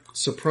with white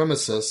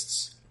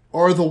supremacists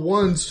are the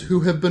ones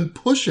who have been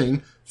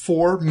pushing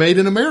for made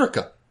in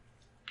America.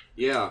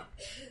 Yeah.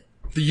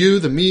 The you,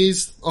 the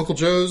me's, Uncle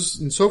Joe's,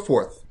 and so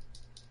forth.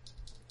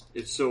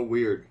 It's so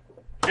weird.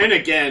 And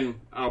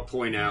again, I'll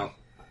point out,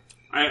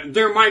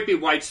 there might be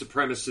white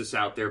supremacists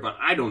out there, but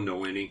I don't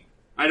know any.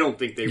 I don't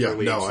think they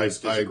really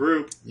exist as a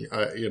group.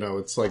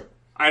 It's like...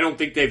 I don't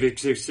think they've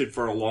existed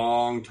for a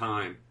long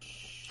time.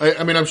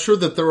 I mean, I'm sure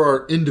that there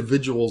are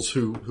individuals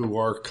who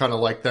are kind of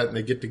like that, and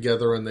they get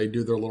together and they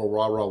do their little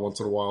rah-rah once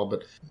in a while,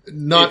 but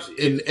not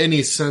in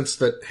any sense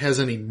that has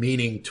any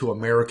meaning to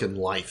American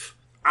life.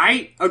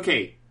 I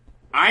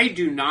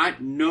do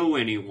not know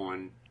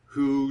anyone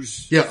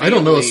whose I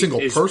don't know a single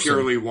person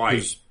purely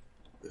white.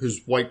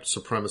 Who's white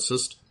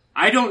supremacist.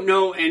 I don't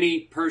know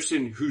any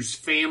person whose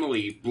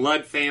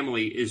blood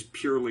family is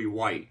purely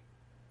white.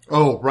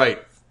 Oh, right.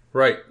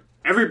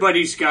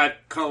 Everybody's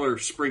got color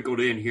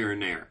sprinkled in here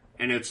and there.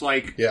 And it's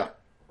like,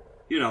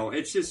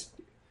 it's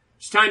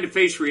time to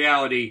face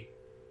reality.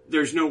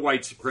 There's no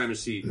white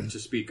supremacy to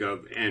speak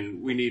of,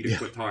 and we need to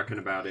quit talking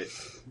about it.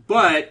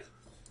 But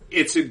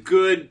it's a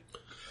good...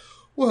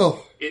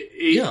 Well,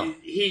 he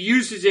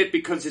uses it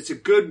because it's a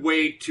good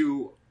way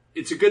to...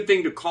 It's a good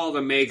thing to call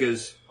the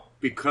megas,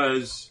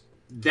 because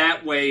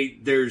that way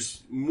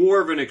there's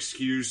more of an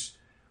excuse.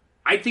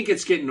 I think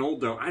it's getting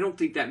old, though. I don't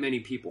think that many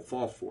people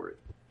fall for it.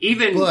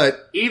 Even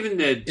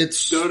the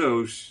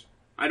dodos...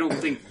 I don't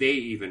think they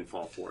even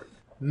fall for it.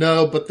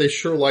 No, but they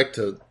sure like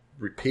to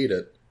repeat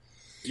it.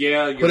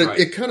 Yeah, you're right.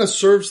 It kind of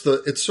serves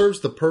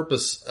the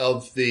purpose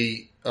of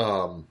the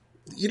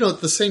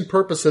the same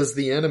purpose as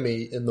the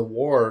enemy in the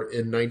war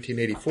in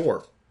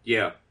 1984.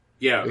 Yeah.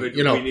 We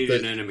need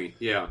an enemy.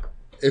 Yeah.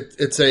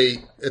 It's a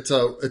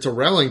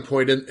rallying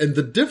point, and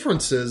the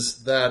difference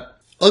is that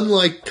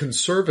unlike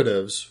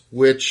conservatives,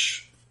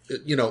 which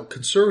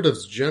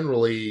conservatives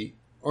generally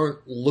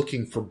aren't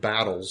looking for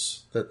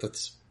battles.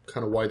 That's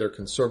kind of why they're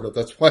conservative.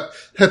 That's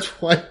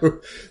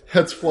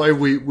why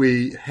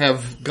we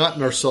have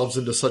gotten ourselves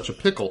into such a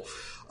pickle.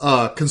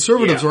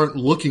 Conservatives aren't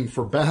looking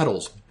for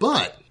battles,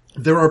 but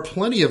there are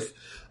plenty of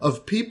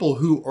people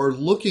who are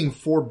looking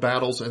for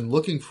battles and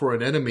looking for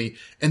an enemy,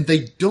 and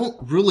they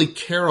don't really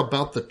care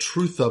about the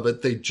truth of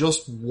it. They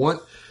just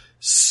want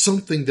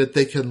something that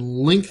they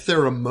can link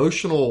their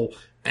emotional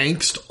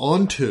angst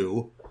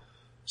onto,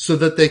 so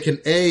that they can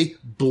A,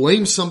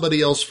 blame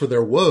somebody else for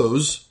their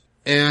woes,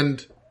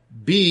 and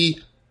B,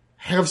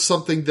 have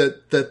something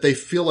that they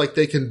feel like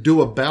they can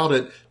do about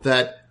it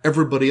that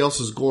everybody else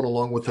is going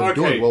along with them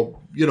doing.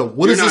 Well,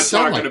 what does this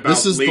sound like?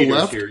 This is the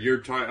left. Here.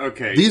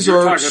 These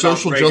are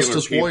social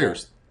justice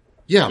warriors.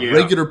 Yeah,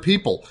 regular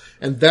people.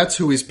 And that's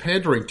who he's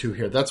pandering to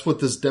here. That's what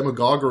this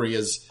demagoguery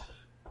is,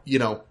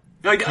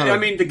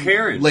 the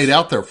Karens laid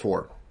out there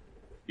for.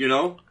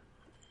 Who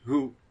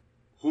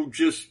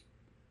just,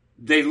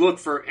 they look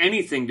for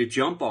anything to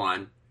jump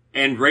on.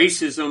 And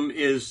racism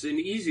is an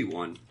easy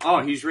one.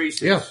 Oh, he's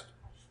racist. Yeah.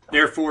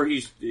 Therefore,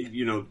 he's,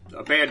 a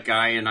bad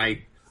guy, and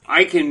I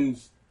can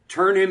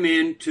turn him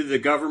into the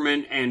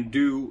government and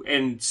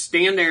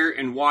stand there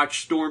and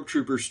watch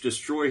stormtroopers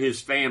destroy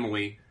his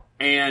family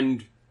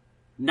and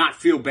not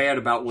feel bad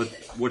about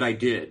what I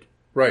did.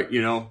 Right.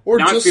 Or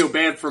not feel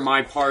bad for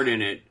my part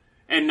in it,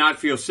 and not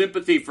feel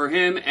sympathy for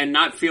him, and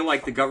not feel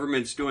like the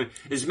government's doing...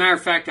 As a matter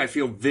of fact, I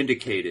feel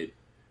vindicated.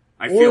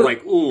 I feel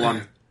like,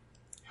 I'm...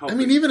 I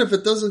mean, even if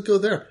it doesn't go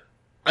there,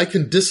 I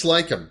can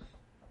dislike him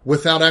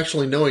without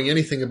actually knowing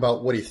anything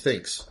about what he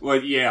thinks.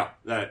 Well, yeah,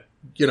 that...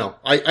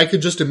 I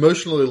could just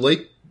emotionally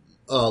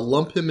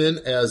lump him in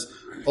as,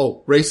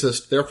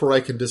 racist, therefore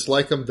I can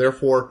dislike him,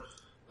 therefore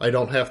I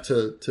don't have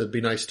to be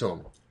nice to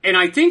him. And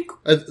I think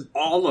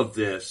all of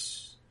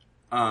this,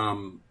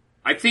 what's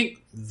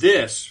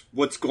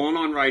going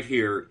on right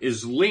here,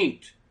 is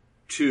linked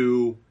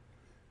to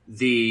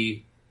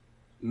the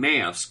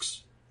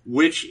masks,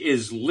 which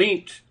is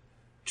linked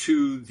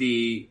to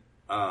the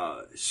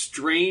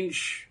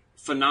strange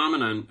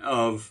phenomenon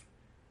of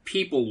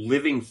people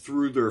living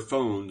through their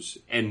phones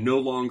and no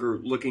longer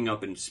looking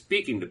up and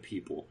speaking to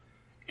people.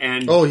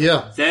 And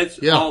that's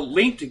all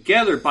linked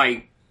together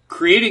by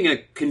creating a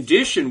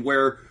condition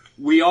where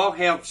we all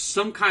have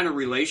some kind of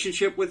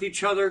relationship with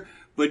each other,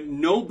 but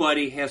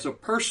nobody has a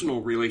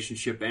personal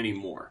relationship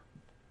anymore.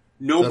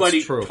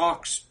 Nobody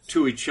talks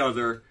to each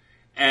other,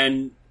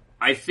 and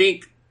I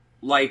think,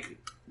 like,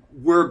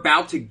 we're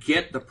about to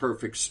get the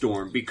perfect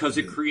storm because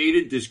it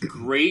created this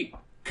great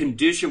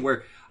condition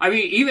where, I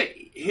mean, even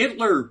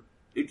Hitler,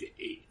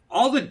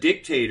 all the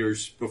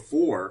dictators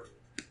before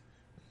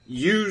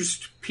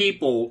used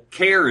people,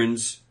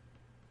 Karens,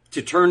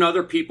 to turn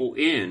other people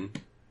in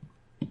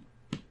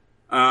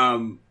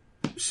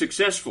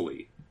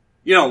successfully.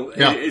 You know,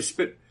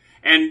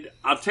 and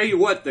I'll tell you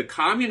what, the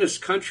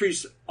communist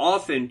countries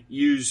often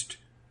used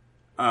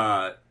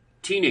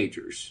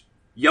teenagers,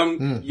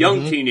 young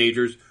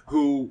teenagers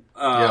who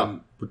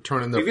would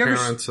turn in their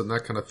parents and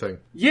that kind of thing.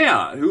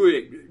 Yeah,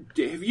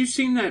 have you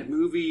seen that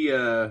movie,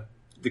 The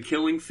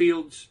Killing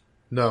Fields?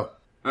 No.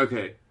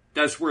 Okay,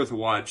 that's worth a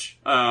watch.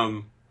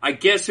 I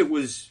guess it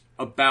was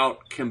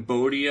about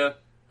Cambodia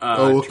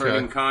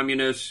turning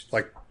communist,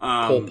 like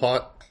Pol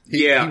Pot.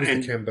 He was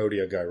the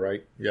Cambodia guy,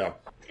 right? Yeah.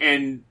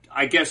 And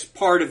I guess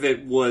part of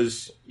it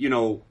was, you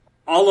know,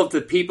 all of the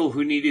people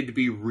who needed to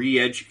be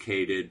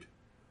re-educated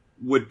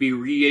would be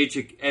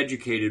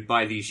re-educated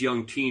by these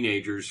young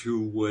teenagers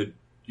who would,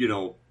 you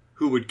know,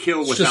 who would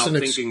kill without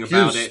thinking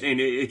about it. And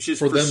it's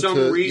just for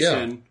some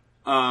reason...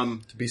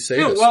 to be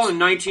sadist. You know, well, in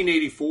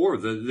 1984,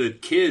 the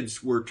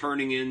kids were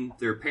turning in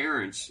their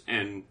parents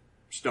and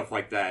stuff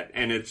like that.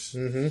 And it's...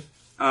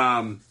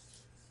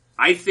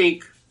 I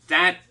think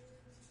that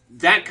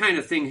kind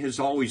of thing has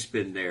always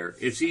been there.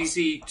 It's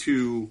easy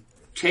to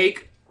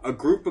take a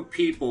group of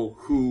people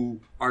who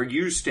are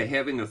used to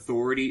having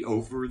authority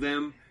over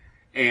them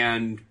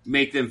and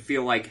make them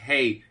feel like,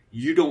 hey,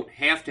 you don't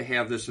have to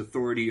have this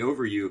authority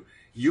over you.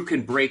 You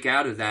can break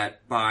out of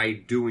that by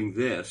doing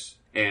this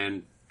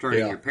and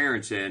turning your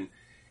parents in.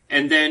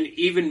 And then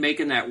even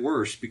making that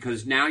worse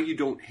because now you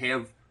don't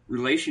have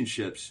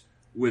relationships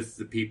with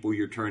the people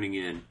you're turning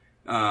in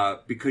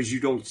because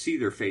you don't see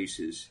their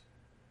faces.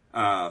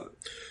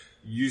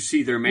 You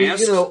see their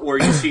masks or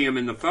you see them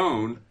in the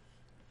phone,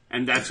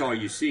 and that's all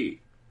you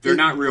see. They're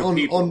not real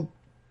people.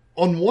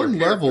 On one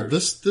level,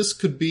 this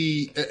could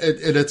be,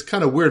 and it's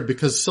kind of weird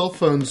because cell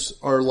phones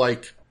are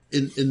like,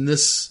 in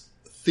this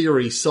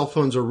theory, cell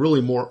phones are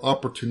really more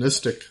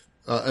opportunistic,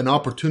 an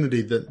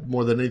opportunity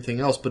more than anything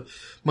else. But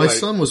my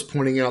son was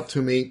pointing out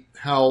to me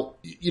how,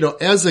 you know,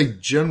 as a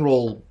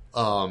general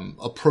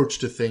approach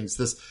to things,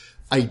 this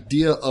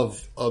idea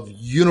of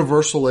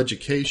universal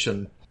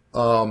education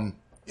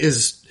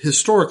is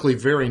historically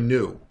very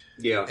new.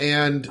 Yeah.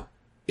 And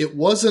it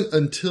wasn't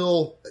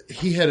until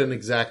he had an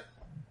exact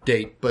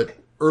date, but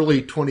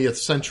early 20th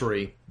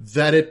century,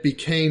 that it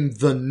became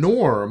the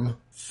norm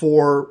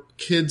for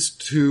kids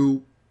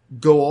to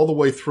go all the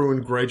way through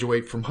and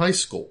graduate from high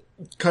school.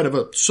 Kind of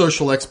a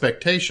social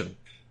expectation.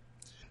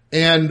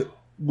 And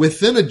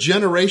within a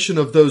generation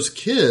of those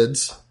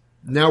kids,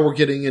 now we're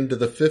getting into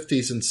the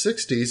 50s and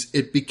 60s,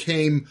 it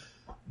became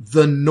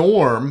the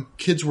norm.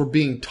 Kids were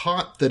being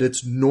taught that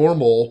it's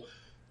normal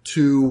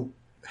to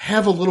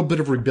have a little bit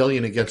of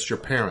rebellion against your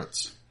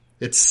parents.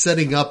 It's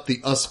setting up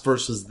the us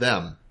versus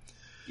them.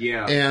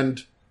 Yeah.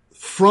 And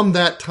from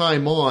that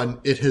time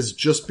on, it has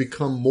just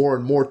become more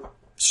and more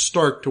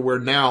stark to where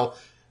now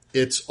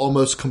it's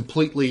almost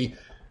completely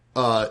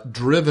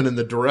driven in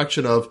the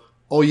direction of,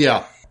 oh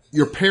yeah,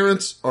 your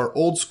parents are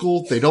old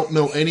school. They don't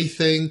know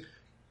anything.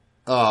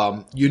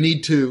 You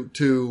need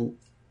to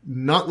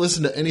not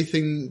listen to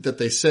anything that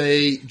they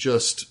say.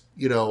 Just,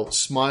 you know,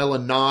 smile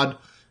and nod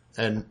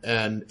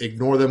and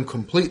ignore them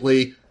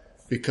completely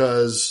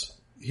because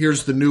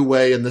here's the new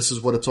way and this is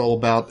what it's all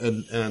about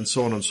and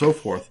so on and so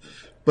forth.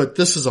 But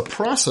this is a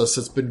process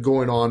that's been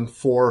going on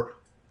for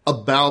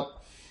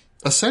about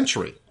a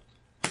century.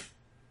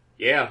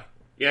 Yeah.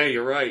 Yeah,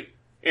 you're right.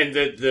 And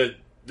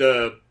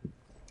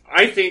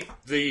I think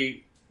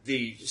the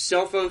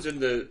cell phones and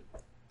the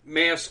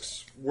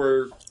masks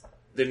were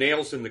the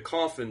nails in the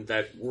coffin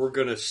that we're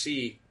going to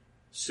see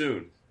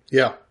soon.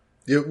 Yeah.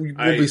 We'll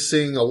be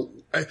seeing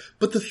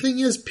but the thing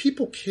is,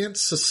 people can't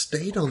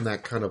sustain on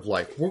that kind of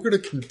life. We're going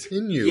to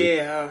continue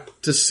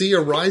to see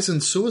a rise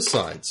in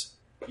suicides.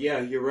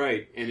 Yeah, you're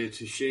right. And it's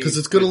a shame. Because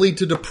it's going to lead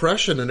to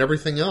depression and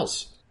everything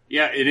else.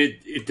 Yeah, and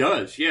it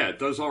does. Yeah, it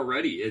does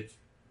already.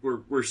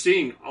 We're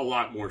seeing a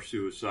lot more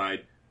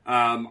suicide.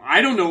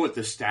 I don't know what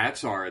the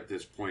stats are at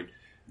this point.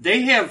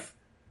 They have,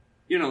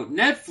 you know,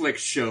 Netflix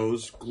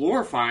shows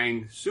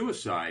glorifying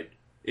suicide.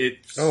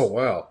 Oh,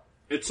 wow.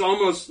 It's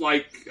almost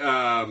like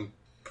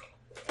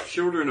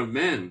Children of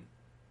Men.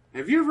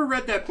 Have you ever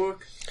read that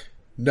book?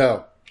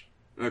 No.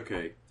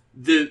 Okay.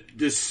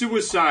 The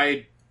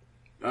suicide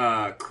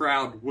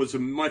crowd was a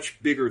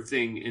much bigger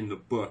thing in the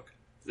book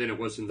than it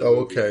was in the movie.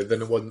 Oh, okay.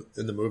 Than it was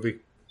in the movie.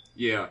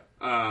 Yeah.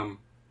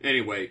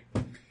 Anyway.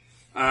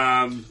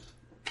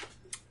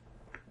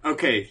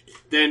 Okay.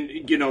 Then,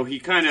 you know, he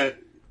kind of...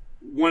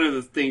 One of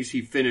the things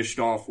he finished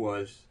off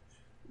was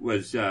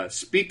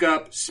speak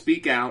up,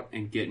 speak out,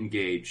 and get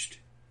engaged.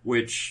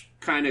 Which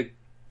kind of...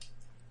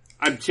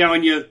 I'm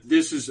telling you,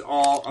 this is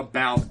all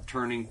about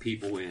turning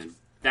people in.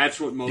 That's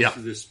what most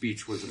of this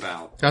speech was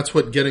about. That's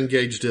what Get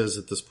Engaged is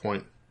at this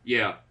point.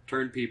 Yeah,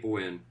 turn people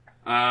in.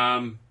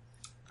 I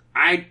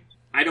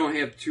don't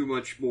have too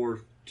much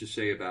more to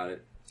say about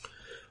it.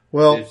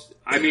 Well, it's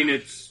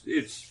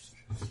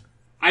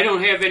I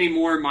don't have any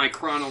more of my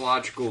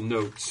chronological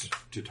notes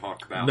to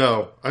talk about.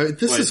 No,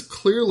 this is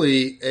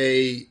clearly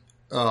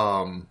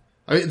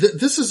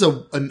this is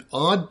an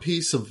odd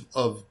piece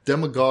of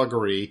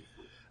demagoguery.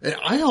 And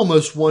I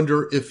almost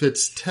wonder if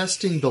it's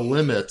testing the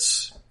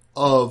limits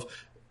of,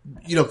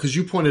 because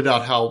you pointed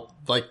out how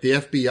like the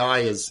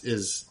FBI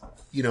is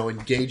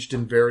engaged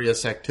in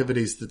various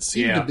activities that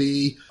seem to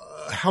be,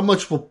 how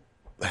much will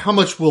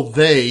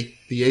they,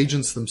 the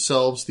agents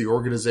themselves, the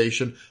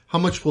organization, how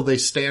much will they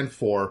stand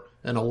for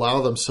and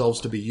allow themselves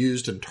to be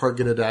used and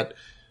targeted at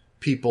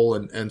people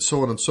and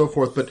so on and so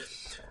forth. But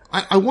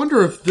I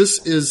wonder if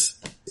this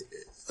is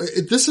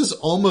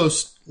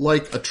almost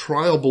like a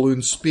trial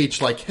balloon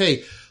speech, like,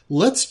 hey,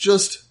 let's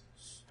just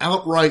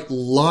outright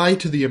lie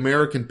to the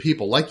American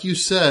people. Like you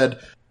said,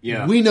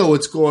 we know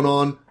what's going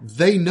on.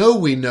 They know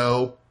we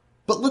know,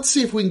 but let's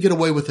see if we can get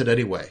away with it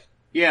anyway.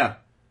 Yeah.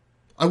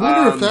 I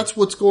wonder if that's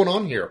what's going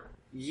on here.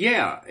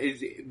 Yeah,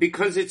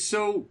 because it's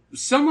so,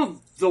 some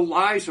of the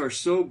lies are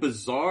so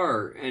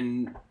bizarre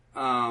and,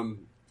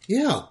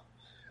 yeah.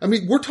 I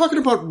mean, we're talking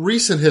about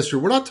recent history.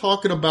 We're not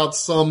talking about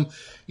some,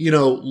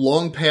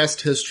 long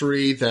past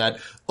history that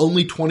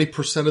only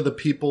 20% of the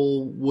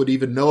people would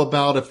even know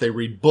about if they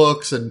read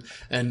books and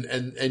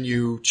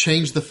you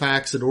change the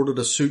facts in order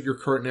to suit your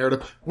current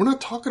narrative. We're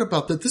not talking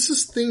about that.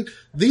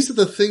 These are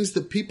the things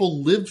that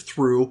people lived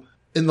through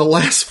in the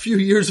last few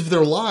years of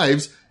their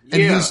lives,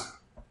 and he's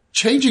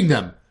changing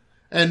them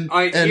and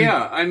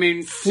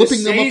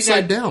flipping them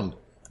upside down.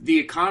 The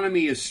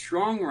economy is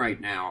strong right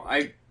now.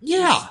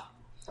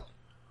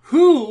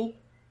 Who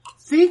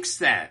thinks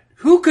that?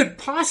 Who could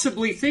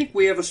possibly think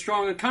we have a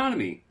strong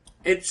economy?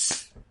 Maybe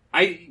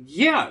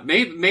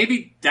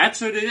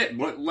that's what it is.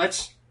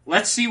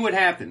 Let's see what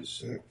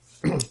happens.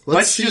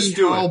 Let's see just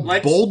do how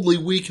boldly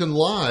we can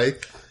lie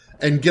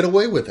and get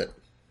away with it.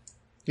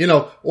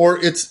 Or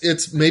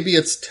maybe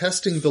it's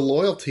testing the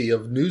loyalty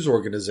of news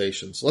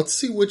organizations. Let's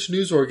see which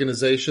news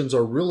organizations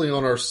are really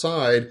on our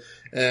side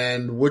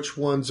and which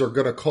ones are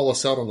going to call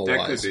us out on the lies.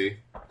 That could be.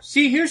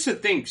 See, here's the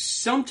thing.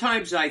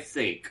 Sometimes I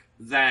think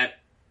that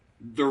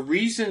the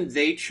reason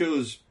they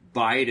chose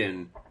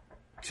Biden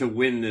to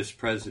win this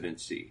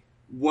presidency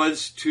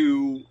was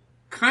to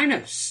kind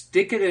of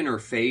stick it in her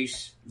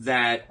face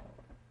that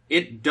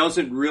it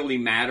doesn't really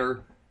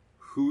matter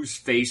whose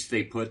face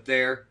they put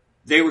there.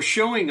 They were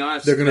showing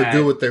us they're going to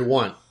do what they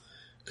want.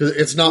 Because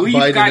it's not Biden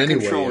anyway. We've got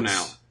control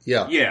now.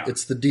 Yeah.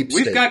 It's the deep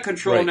state. We've got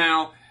control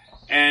now,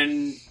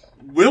 and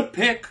we'll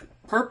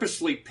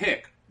purposely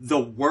pick the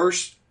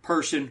worst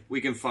person we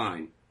can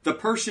find. The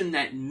person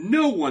that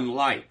no one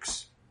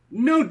likes.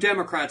 No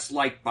Democrats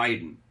like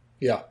Biden.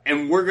 Yeah.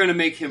 And we're going to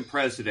make him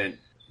president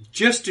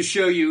just to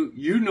show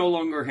you no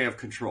longer have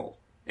control.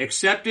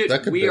 Accept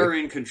it. We are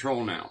in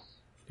control now.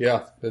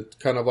 Yeah. It's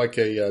kind of like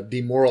a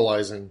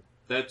demoralizing.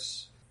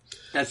 That's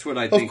what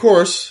I think. Of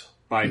course.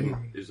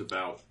 Biden is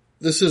about.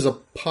 This is a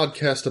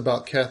podcast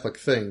about Catholic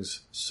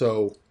things.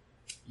 So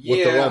what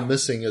they're all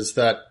missing is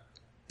that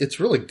it's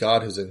really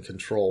God who's in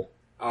control.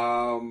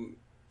 God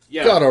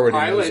already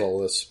knows all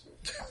this.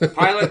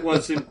 Pilate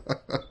wasn't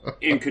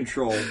in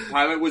control.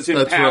 Pilate was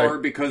in power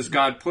because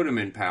God put him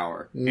in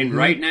power. Mm-hmm. And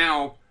right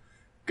now,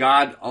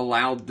 God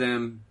allowed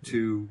them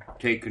to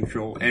take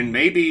control. And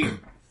maybe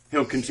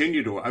he'll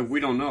continue to. We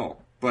don't know.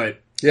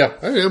 But yeah,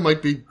 it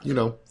might be,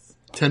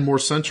 10 more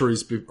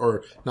centuries,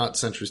 or not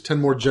centuries,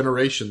 10 more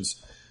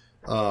generations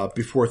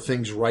before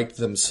things right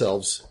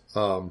themselves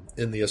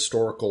in the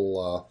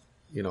historical,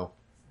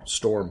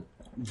 storm.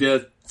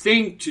 The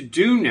thing to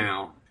do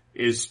now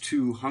is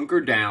to hunker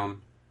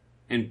down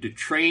and to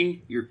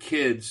train your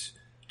kids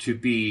to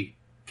be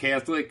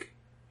Catholic,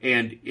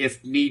 and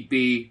if need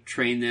be,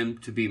 train them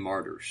to be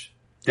martyrs.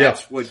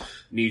 That's what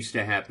needs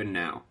to happen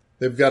now.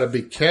 They've got to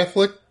be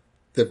Catholic.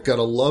 They've got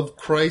to love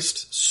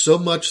Christ so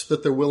much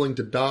that they're willing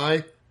to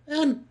die,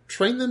 and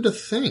train them to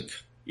think.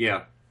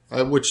 Yeah.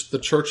 Which the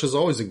church has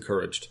always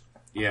encouraged.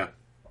 Yeah.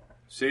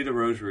 Say the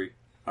rosary.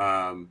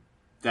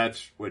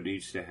 That's what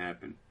needs to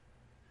happen.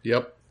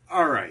 Yep.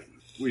 All right.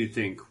 What do you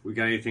think? We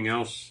got anything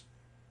else?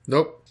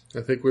 Nope. I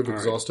think we've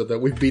exhausted that.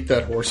 We've beat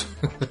that horse.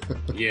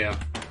 Yeah.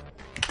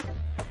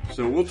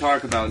 So we'll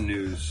talk about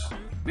news.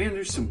 Man,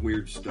 there's some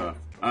weird stuff.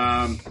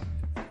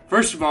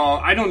 First of all,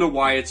 I don't know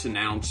why it's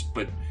announced,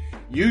 but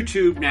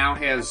YouTube now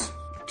has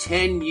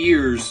 10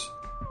 years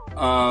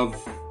of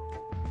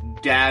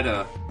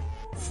data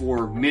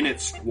for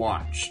minutes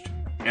watched,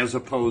 as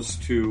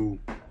opposed to,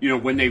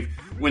 when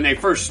they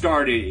first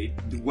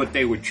started, what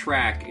they would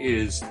track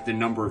is the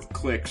number of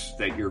clicks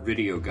that your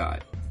video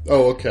got.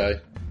 Oh, okay.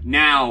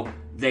 Now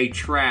they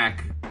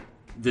track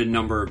the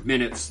number of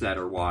minutes that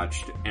are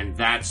watched, and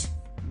that's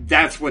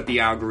what the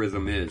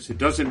algorithm is. It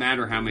doesn't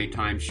matter how many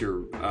times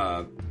your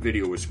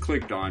video was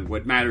clicked on.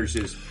 What matters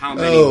is how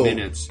many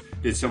minutes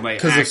did somebody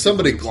actually watch the video. Because if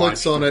somebody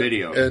clicks on it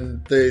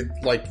and they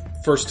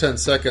first 10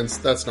 seconds,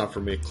 that's not for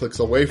me. Clicks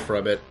away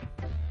from it.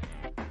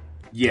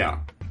 Yeah.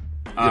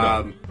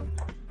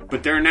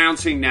 But they're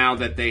announcing now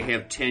that they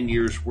have 10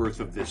 years worth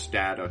of this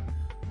data.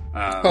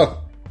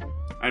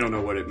 I don't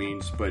know what it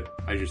means, but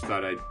I just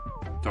thought I'd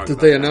talk about it. Did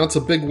they announce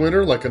a big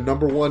winner, like a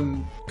number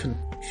one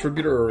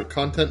contributor or a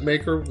content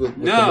maker with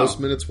the most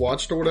minutes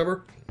watched or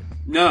whatever?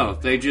 No,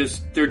 they're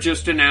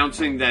just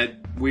announcing that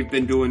we've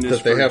been doing this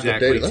for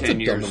exactly 10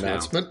 years now.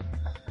 That's a dumb announcement.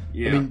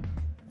 Yeah. I mean,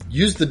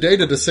 use the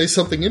data to say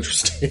something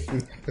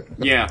interesting.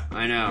 Yeah,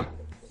 I know.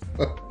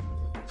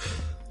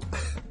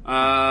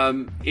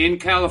 In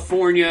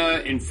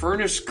California, in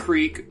Furnace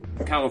Creek,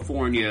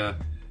 California,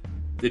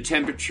 they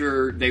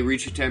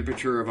reach a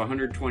temperature of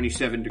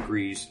 127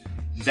 degrees.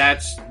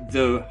 That's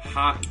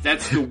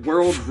the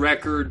world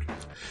record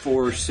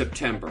for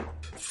September.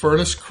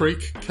 Furnace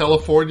Creek,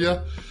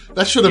 California?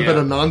 That should have been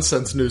a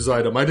nonsense news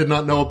item. I did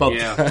not know about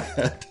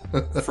that.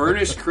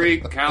 Furnace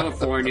Creek,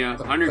 California,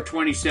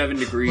 127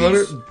 degrees.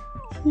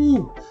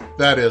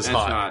 That is That's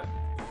hot.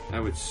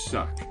 That would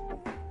suck.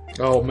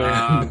 Oh,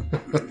 man.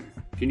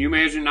 Can you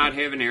imagine not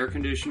having air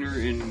conditioner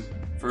in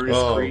Furnace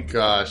Creek? Oh,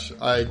 gosh.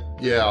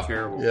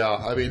 Terrible. Yeah,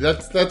 I mean,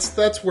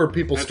 that's where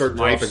people start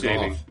dropping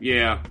off.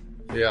 Yeah.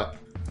 Yeah.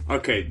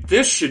 Okay,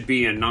 this should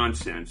be a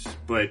nonsense,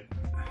 but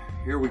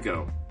here we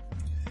go.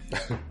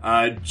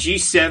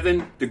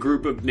 G7, the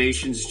group of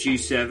nations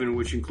G7,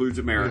 which includes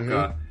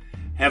America,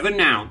 have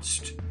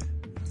announced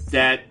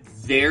that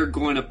they're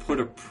going to put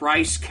a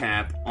price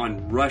cap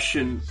on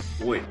Russian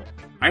oil.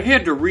 I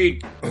had to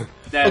read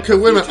that. Okay,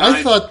 wait a minute.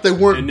 I thought they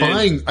weren't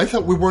buying. I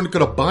thought we weren't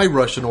going to buy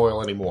Russian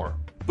oil anymore.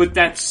 But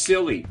that's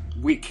silly.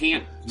 We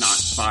can't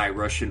not buy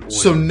Russian oil.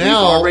 So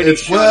now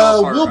it's,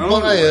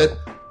 we'll buy it,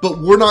 but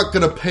we're not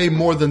going to pay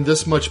more than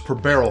this much per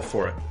barrel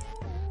for it.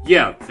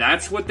 Yeah,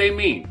 that's what they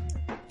mean.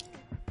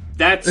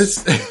 That's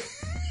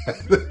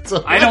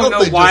so I don't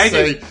know why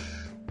they.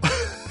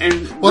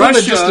 And why Russia, don't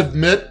they just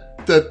admit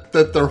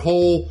that their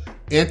whole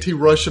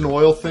anti-Russian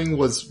oil thing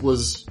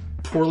was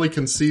poorly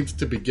conceived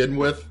to begin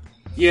with?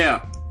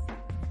 Yeah.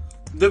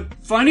 The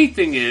funny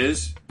thing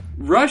is,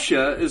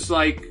 Russia is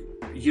like,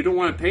 you don't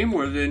want to pay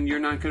more, then you're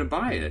not going to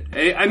buy it.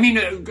 I mean,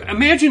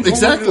 imagine going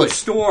to a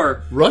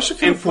store Russia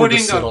can afford to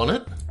sit on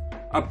it.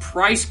 A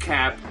price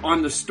cap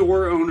on the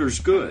store owner's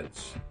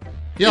goods.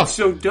 Yeah, it's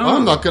so dumb.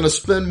 I'm not going to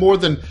spend more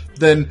than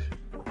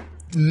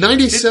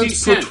 90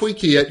 cents per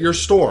Twinkie at your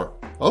store.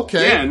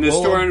 Okay. Yeah, and the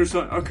store owner's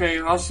like, okay,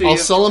 I'll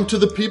sell them to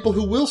the people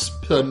who will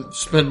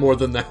spend more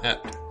than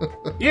that.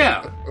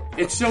 Yeah,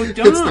 it's so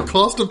dumb. It's the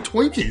cost of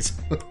Twinkies.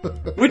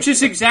 Which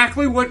is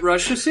exactly what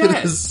Russia said.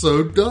 It is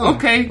so dumb.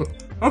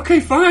 Okay,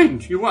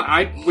 fine.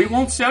 We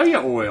won't sell you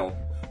oil.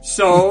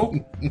 So,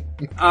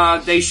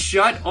 they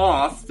shut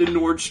off the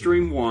Nord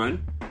Stream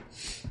 1,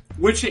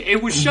 which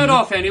it was shut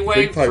off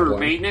anyway for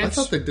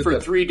maintenance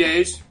for 3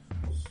 days.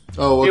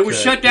 Oh, okay. It was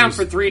shut down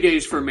for 3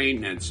 days for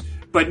maintenance.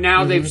 But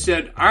now they've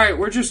said, all right,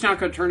 we're just not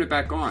going to turn it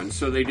back on.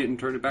 So they didn't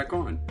turn it back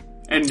on.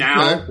 And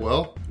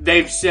now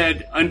they've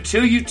said,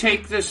 until you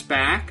take this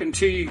back,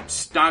 until you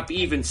stop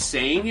even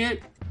saying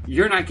it,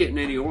 you're not getting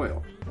any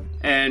oil.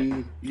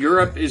 And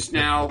Europe is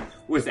now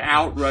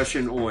without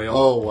Russian oil.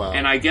 Oh, wow.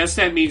 And I guess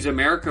that means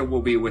America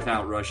will be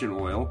without Russian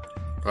oil.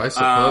 I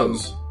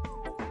suppose.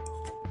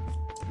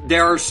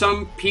 There are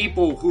some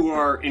people who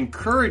are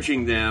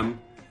encouraging them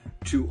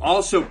to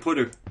also put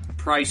a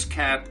price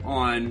cap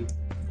on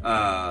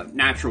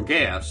natural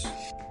gas.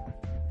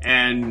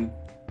 And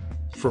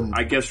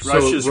I guess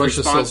Russia's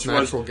response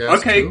was,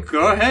 okay,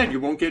 go ahead. You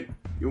won't get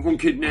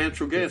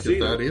natural gas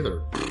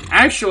either.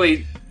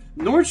 Actually,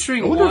 Nord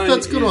Stream 1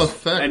 that's going to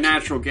affect a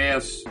natural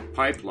gas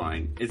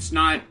pipeline. It's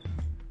not.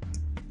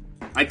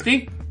 I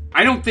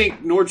don't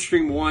think Nord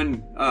Stream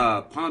 1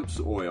 pumps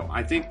oil.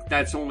 I think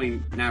that's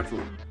only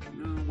natural.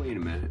 No, wait a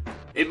minute.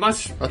 It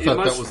must. I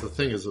thought that was the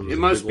thing. It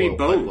must be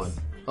both. Pipeline.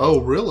 Oh,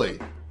 really?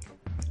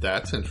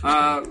 That's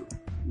interesting.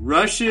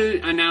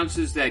 Russia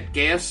announces that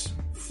gas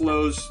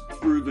flows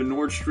through the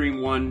Nord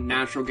Stream 1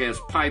 natural gas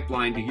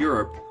pipeline to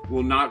Europe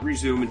will not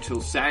resume until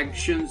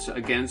sanctions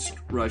against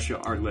Russia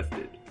are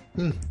lifted.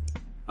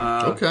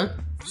 Okay.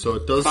 So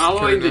it does.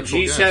 Following the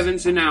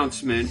G7's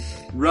announcement,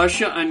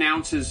 Russia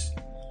announces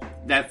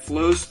that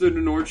flows through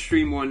the Nord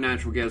Stream 1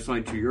 natural gas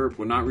line to Europe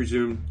will not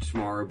resume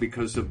tomorrow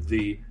because of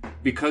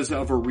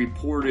a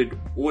reported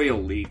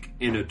oil leak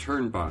in a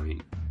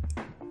turbine.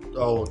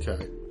 Oh,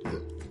 okay.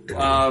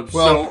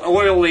 So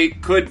oil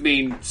leak could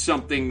mean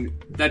something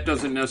that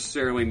doesn't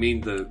necessarily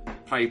mean the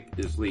pipe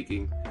is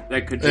leaking.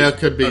 That could be. Yeah, it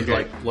could be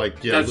okay.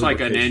 That's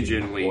like an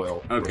engine leak,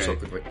 oil or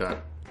something like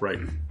that. Right.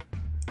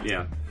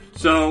 Yeah.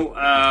 So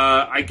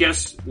I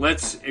guess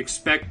let's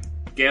expect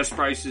gas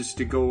prices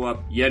to go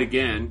up yet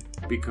again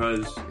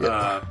because.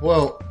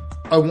 Well,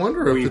 I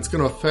wonder if it's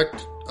going to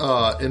affect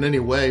in any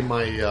way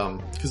my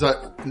because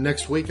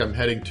next week I'm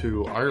heading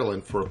to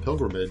Ireland for a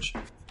pilgrimage.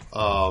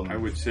 I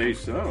would say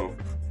so.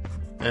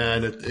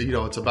 And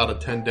it's about a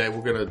 10-day.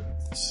 We're going to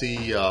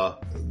see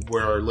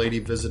where Our Lady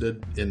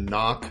visited in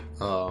Knock,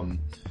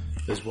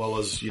 as well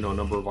as a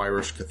number of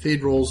Irish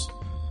cathedrals.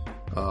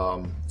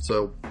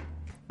 So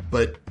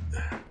But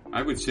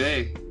I would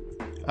say,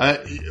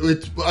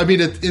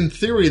 in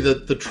theory,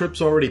 the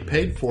trip's already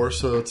paid for,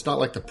 so it's not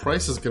like the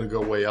price is going to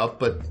go way up.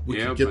 But we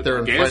can get there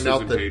and find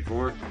out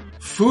that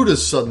food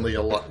is suddenly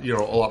a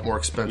lot more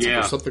expensive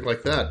or something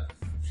like that.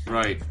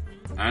 Right.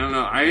 I don't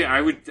know.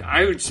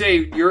 I would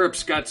say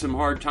Europe's got some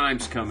hard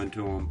times coming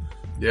to them.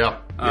 Yeah.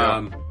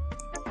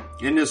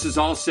 And this is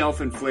all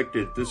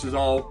self-inflicted. This is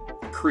all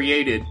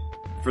created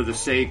for the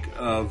sake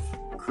of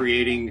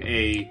creating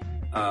a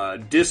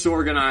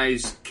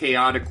disorganized,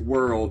 chaotic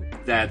world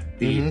that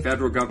the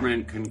federal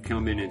government can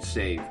come in and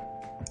save.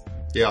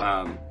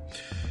 Yeah.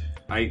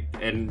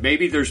 And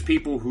maybe there's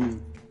people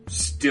who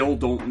still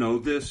don't know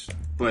this,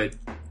 but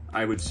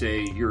I would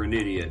say you're an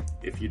idiot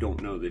if you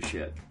don't know this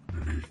yet.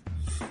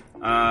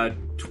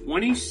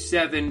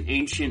 27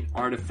 ancient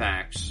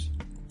artifacts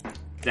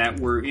that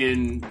were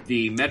in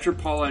the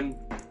Metropolitan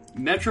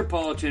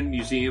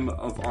Museum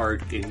of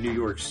Art in New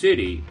York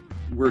City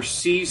were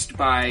seized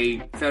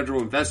by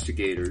federal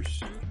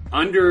investigators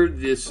under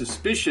the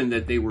suspicion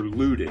that they were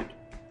looted.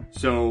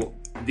 So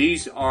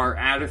these are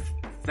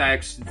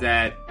artifacts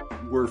that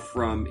were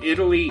from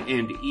Italy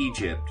and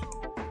Egypt.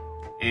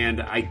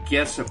 And I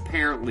guess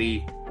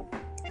apparently,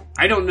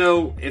 I don't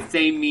know if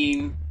they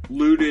mean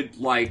looted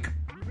like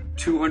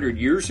 200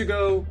 years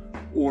ago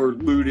or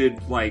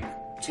looted like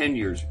 10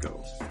 years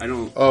ago. I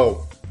don't...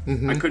 Oh.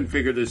 I couldn't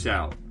figure this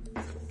out.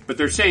 But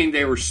they're saying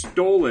they were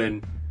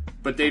stolen,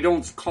 but they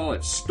don't call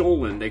it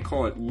stolen, they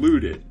call it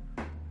looted.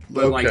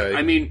 But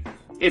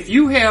if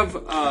you have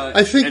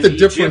I think the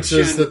difference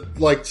is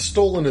that,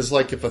 stolen is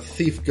like if a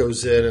thief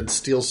goes in and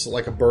steals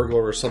like a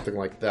burglar or something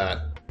like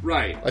that.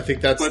 Right. I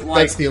think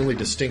that's the only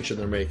distinction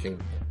they're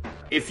making.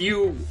 If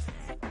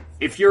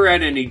you're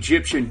at an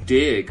Egyptian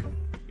dig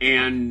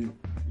and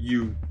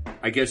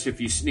I guess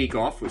if you sneak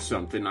off with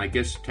something, I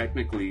guess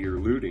technically you're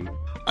looting.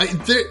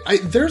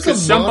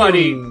 There's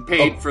somebody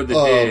paid for the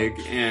dig,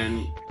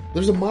 and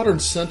there's a modern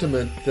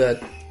sentiment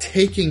that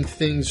taking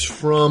things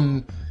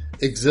from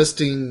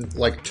existing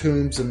like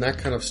tombs and that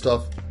kind of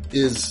stuff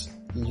is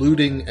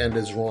looting and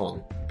is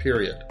wrong.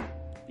 Period.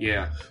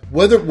 Yeah.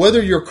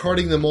 Whether you're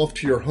carting them off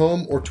to your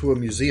home or to a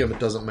museum, it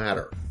doesn't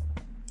matter.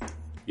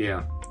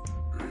 Yeah.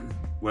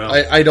 Well,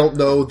 I don't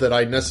know that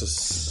I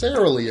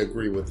necessarily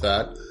agree with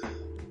that,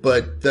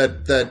 but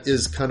that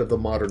is kind of the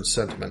modern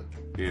sentiment.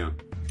 Yeah.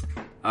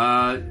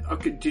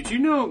 Okay. Did you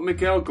know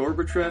Mikhail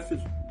Gorbachev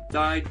has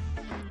died?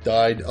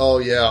 Died. Oh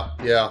yeah.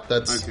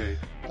 That's okay.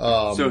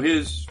 So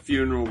his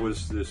funeral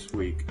was this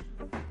week.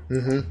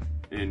 Mm-hmm.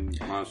 In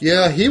Moscow.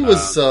 Yeah, he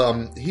was.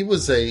 He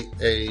was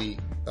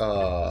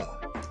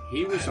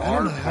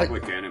our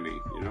public enemy.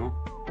 You know.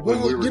 Well,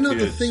 kids.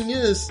 The thing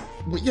is,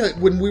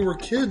 when we were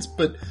kids,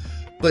 but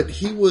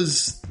he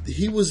was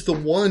the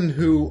one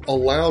who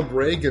allowed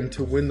Reagan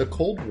to win the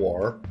Cold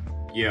War.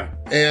 Yeah.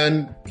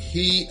 And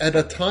he, at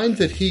a time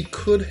that he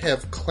could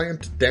have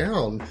clamped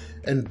down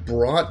and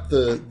brought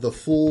the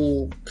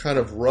full kind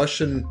of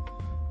Russian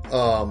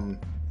imperial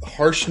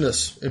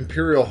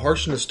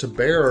harshness to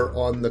bear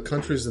on the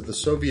countries of the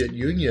Soviet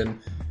Union,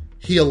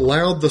 he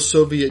allowed the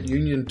Soviet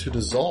Union to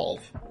dissolve.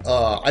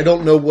 I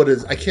don't know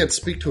I can't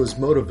speak to his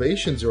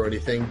motivations or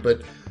anything,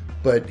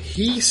 but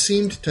he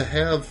seemed to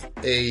have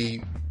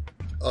a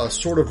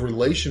sort of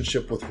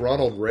relationship with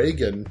Ronald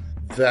Reagan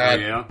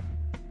that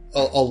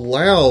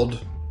allowed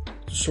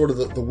sort of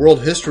the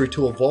world history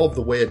to evolve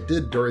the way it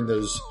did during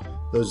those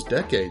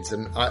decades.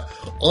 And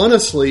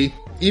honestly,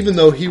 even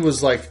though he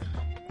was like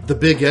the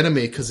big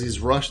enemy because he's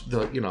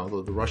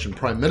the Russian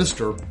prime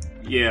minister.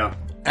 Yeah.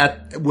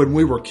 When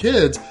we were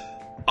kids,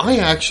 I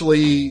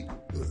actually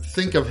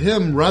think of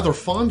him rather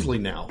fondly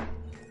now.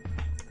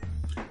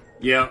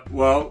 Yeah.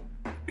 Well,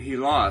 he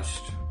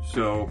lost,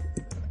 so.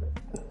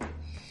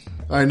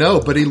 I know,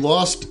 but he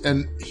lost,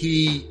 and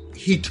he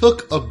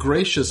took a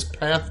gracious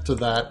path to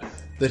that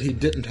he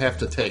didn't have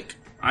to take.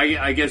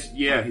 I guess,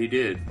 yeah, he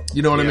did.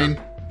 You know what I mean?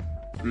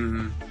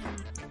 Mm-hmm.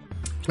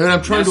 And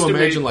I'm trying to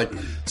imagine, like,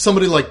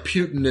 somebody like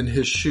Putin in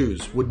his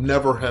shoes would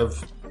never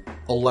have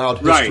allowed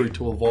history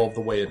to evolve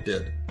the way it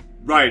did.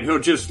 Right, he'll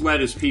just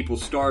let his people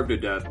starve to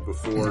death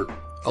before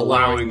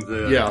allowing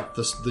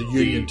the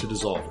Union to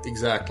dissolve.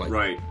 Exactly.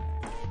 Right.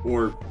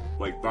 Or,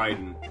 like,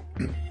 Biden.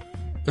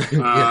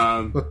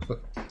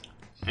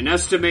 An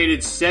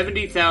estimated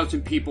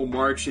 70,000 people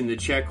marched in the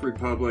Czech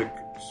Republic's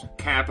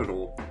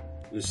capital,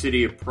 the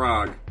city of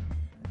Prague,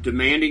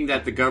 demanding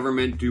that the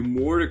government do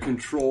more to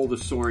control the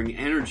soaring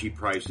energy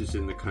prices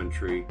in the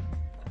country,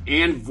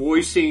 and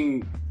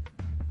voicing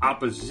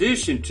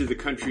opposition to the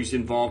country's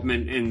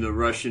involvement in the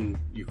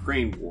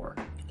Russian-Ukraine war.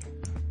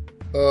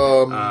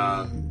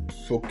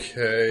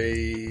 Okay.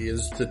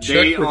 Is the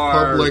Czech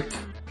Republic...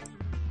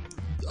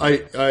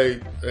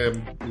 I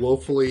am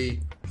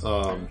woefully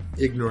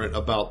ignorant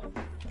about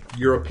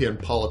European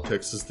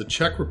politics. Is the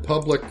Czech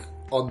Republic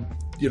on,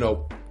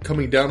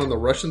 coming down on the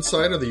Russian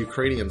side or the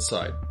Ukrainian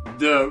side?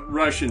 The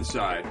Russian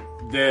side.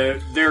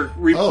 They're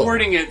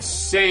reporting it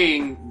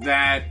saying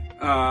that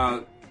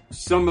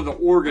some of the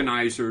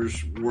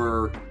organizers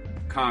were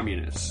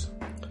communists.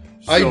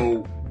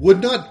 So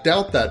would not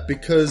doubt that,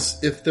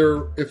 because if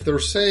they're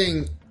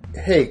saying,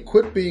 hey,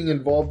 quit being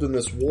involved in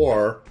this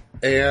war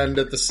and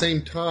at the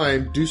same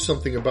time do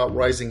something about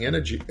rising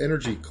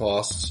energy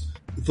costs,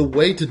 the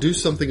way to do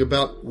something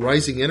about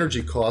rising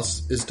energy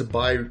costs is to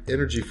buy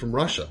energy from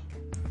Russia.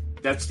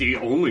 That's the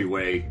only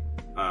way.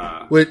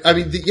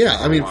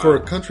 For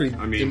a country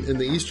in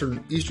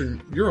the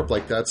Eastern Europe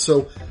like that.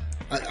 So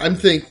I'm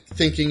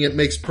thinking it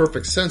makes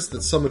perfect sense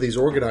that some of these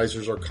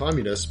organizers are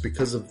communists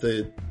because of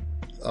the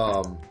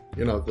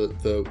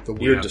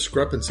weird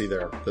discrepancy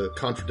there, the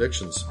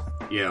contradictions.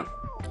 Yeah.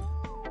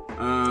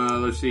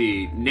 Let's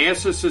see.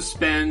 NASA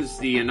suspends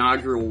the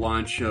inaugural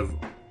launch of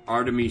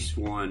Artemis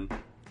 1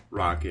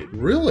 rocket.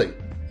 Really?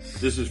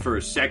 This is for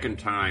a second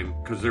time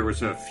because there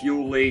was a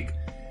fuel leak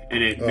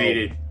and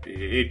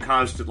it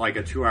caused like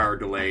a 2-hour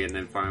delay, and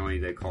then finally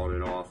they called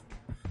it off.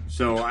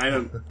 So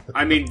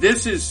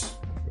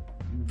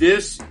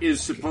this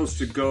is supposed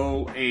to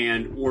go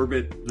and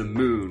orbit the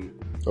moon.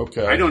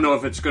 Okay. I don't know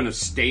if it's going to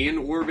stay in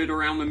orbit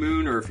around the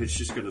moon or if it's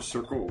just going to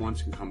circle it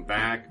once and come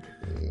back.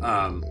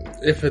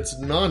 If it's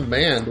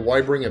non-manned,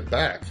 why bring it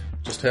back?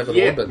 Just have it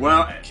orbit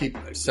and keep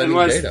sending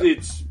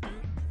data.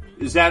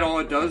 Is that all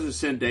it does, is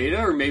send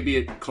data, or maybe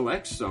it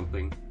collects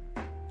something?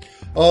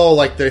 Oh,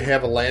 like they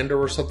have a lander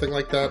or something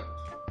like that?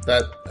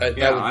 That would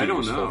be I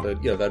don't useful. know.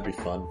 Yeah, that'd be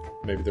fun.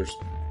 Maybe there's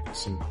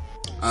some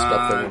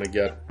stuff they want to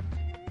get.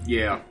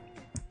 Yeah.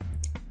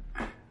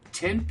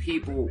 10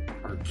 people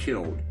are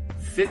killed,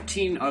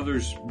 15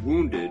 others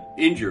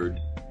injured,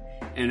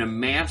 in a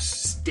mass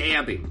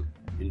stabbing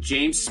in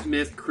James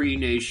Smith Cree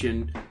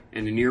Nation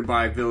and a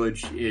nearby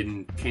village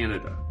in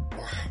Canada.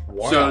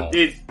 Wow. So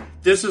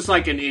this is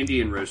like an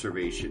Indian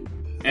reservation.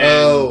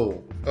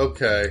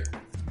 Okay.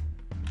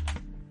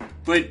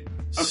 But,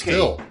 okay.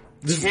 Still,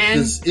 this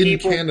 10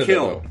 people in Canada,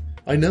 killed. Though.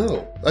 I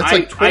know. That's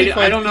like 25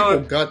 I don't people know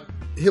got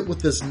hit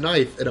with this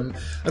knife. I'm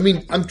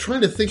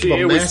trying to think of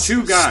a mass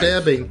 2 guys.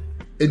 stabbing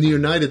in the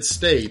United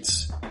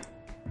States.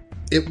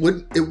 It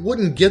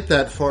wouldn't get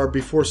that far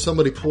before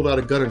somebody pulled out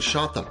a gun and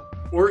shot them.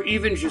 Or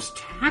even just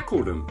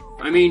tackled them.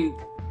 I mean...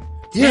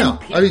 Yeah,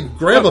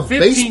 grab a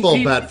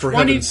baseball bat for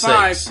heaven's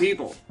sakes.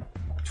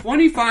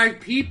 25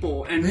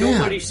 people, and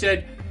nobody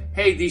said,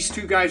 hey, these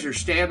 2 guys are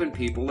stabbing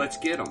people, let's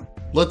get them.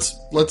 Let's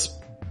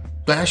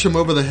bash them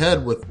over the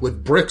head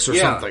with bricks or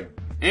something.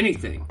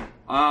 Anything.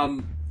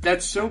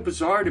 That's so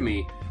bizarre to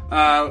me.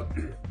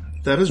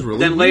 That is really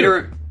then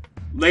weird.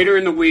 Later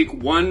in the week,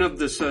 one of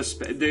the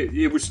suspects,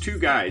 it was 2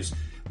 guys.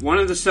 One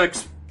of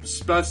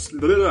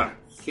the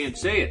can't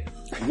say it.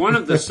 One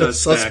of the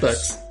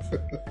suspects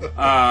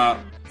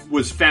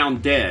was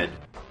found dead,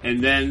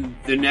 and then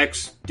the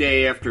next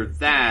day after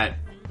that,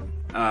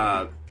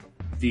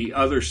 the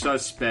other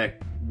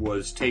suspect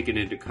was taken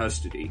into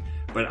custody.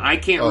 But I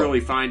can't really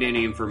find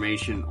any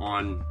information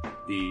on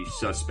the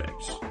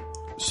suspects.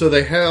 So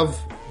they have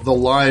a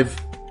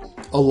live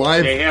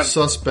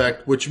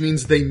suspect, which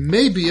means they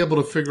may be able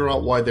to figure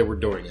out why they were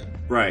doing it.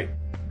 Right.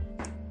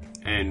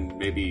 And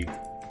maybe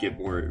get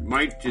more... It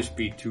might just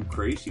be 2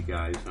 crazy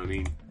guys. I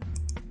mean,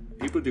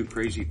 people do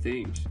crazy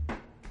things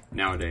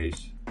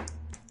nowadays.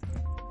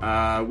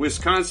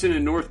 Wisconsin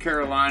and North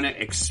Carolina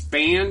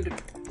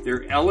expand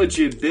their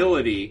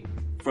eligibility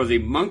for the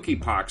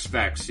monkeypox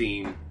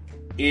vaccine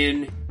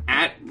in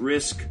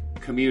at-risk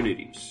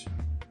communities.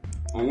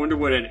 I wonder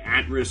what an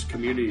at-risk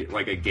community,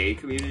 like a gay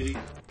community?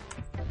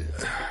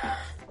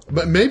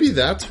 But maybe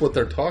that's what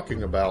they're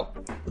talking about.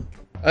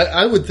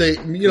 I would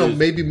think,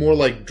 maybe more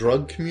like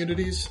drug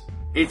communities.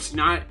 It's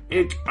not.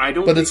 I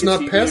don't. But think it's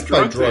not passed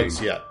by drugs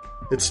thing. yet.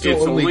 It's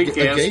still only a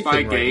gay by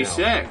thing gay right now.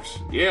 sex.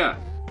 Yeah,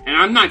 and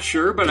I'm not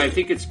sure, but I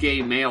think it's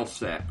gay male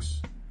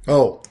sex.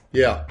 Oh,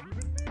 yeah.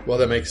 Well,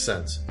 that makes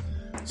sense.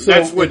 So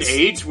that's what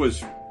AIDS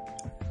was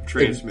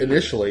transmitted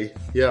initially.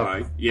 Yeah.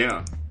 By.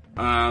 Yeah.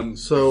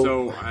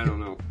 So I don't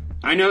know.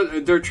 I know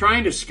they're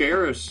trying to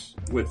scare us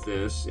with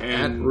this.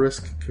 And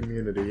at-risk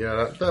community.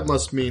 Yeah, that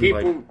must mean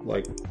people,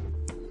 like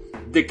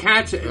the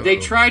cats. They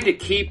tried to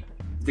keep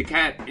the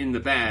cat in the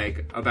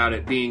bag about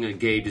it being a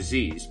gay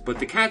disease, but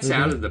the cat's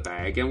out of the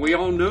bag, and we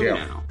all know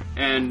now.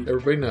 And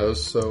everybody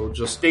knows, so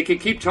just... They could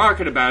keep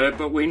talking about it,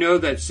 but we know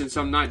that since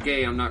I'm not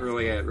gay, I'm not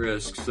really at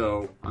risk,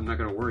 so I'm not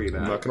going to worry about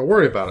it. I'm not going to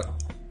worry about it.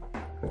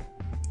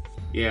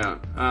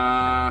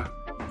 Yeah.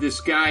 This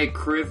guy,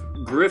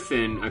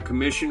 Griffin, a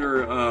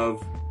commissioner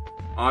of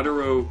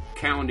Otero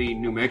County,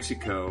 New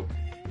Mexico,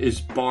 is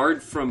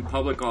barred from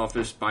public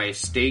office by a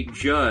state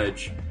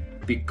judge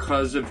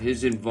because of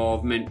his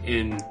involvement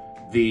in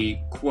the,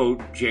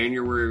 quote,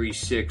 January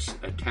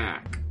 6th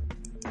attack.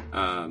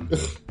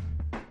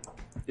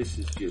 This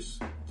is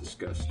just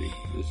disgusting.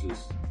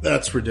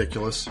 That's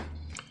ridiculous.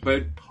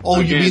 But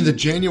again, you mean the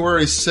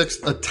January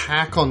 6th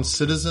attack on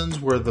citizens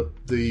where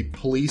the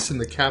police in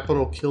the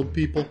Capitol killed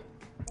people?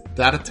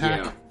 That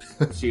attack? Yeah.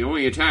 It's the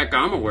only attack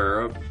I'm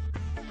aware of.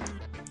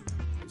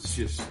 It's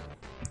just...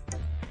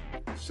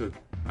 So,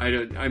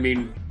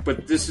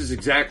 but this is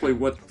exactly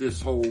what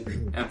this whole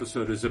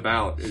episode is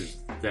about, is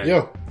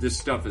that this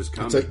stuff is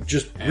coming. It's like,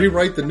 just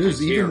rewrite the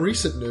news, even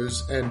recent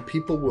news, and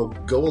people will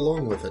go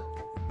along with it.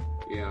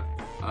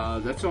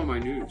 That's all my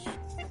news.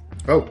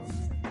 Oh,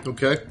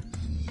 okay.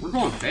 We're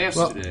going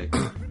fast today.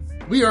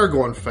 We are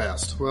going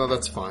fast. Well,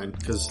 that's fine,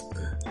 because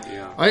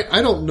yeah.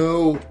 I don't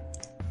know.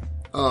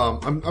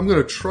 I'm going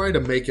to try to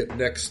make it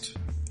next.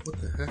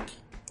 What the heck?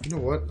 You know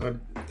what? I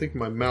think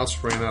my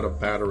mouse ran out of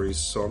batteries,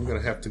 so I'm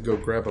going to have to go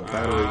grab a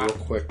battery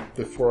real quick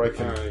before I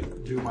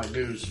can do my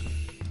news.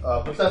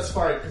 But that's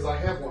fine, because I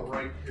have one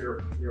right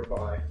here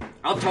nearby.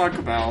 I'll talk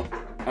about,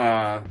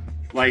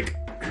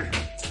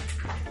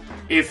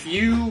 if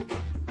you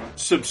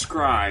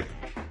subscribe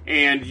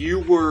and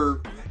you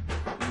were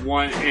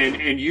one,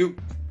 and you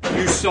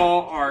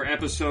saw our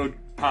episode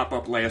pop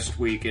up last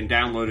week and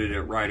downloaded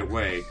it right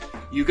away,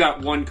 you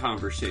got one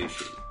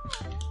conversation.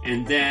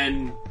 And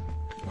then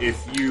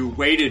if you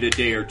waited a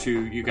day or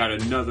two, you got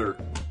another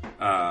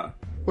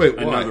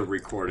another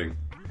recording.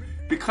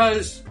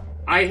 Because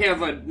I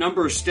have a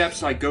number of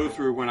steps I go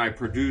through when I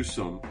produce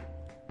them.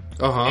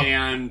 Uh-huh.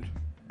 And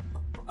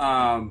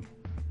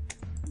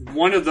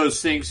one of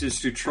those things is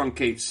to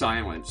truncate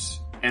silence.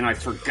 And I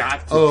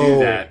forgot to do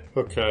that.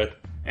 Okay.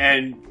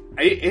 And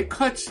it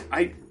cuts...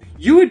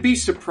 You would be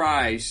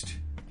surprised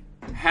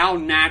how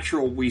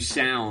natural we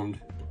sound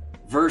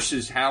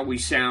versus how we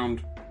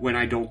sound when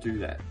I don't do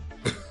that.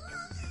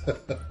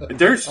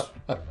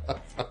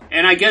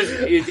 And I guess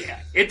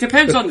it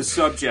depends on the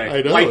subject.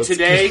 I know, like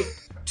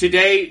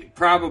today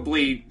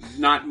probably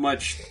not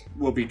much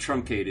will be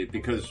truncated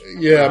because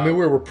we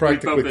were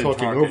practically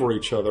talking over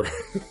each other.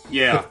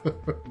 Yeah,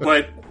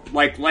 but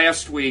like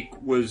last week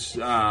we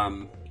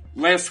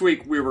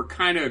were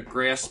kind of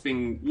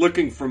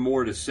looking for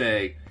more to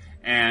say,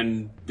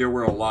 and there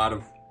were a lot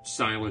of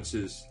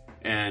silences,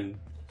 and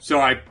so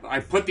I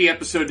put the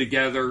episode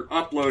together,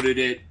 uploaded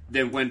it,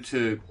 then went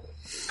to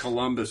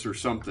Columbus or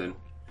something,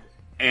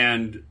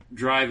 and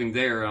driving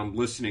there, I'm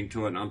listening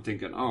to it, and I'm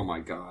thinking, oh my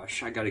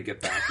gosh, I got to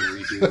get back and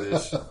redo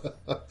this.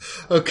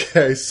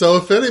 Okay, so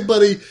if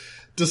anybody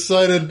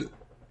decided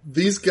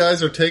these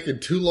guys are taking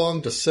too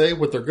long to say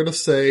what they're going to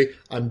say,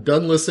 I'm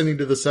done listening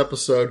to this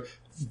episode,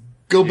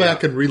 go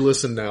back and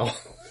re-listen now.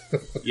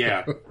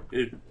 Yeah,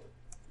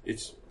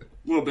 it's a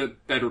little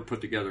bit better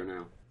put together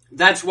now.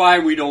 That's why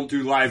we don't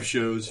do live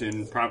shows,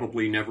 and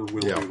probably never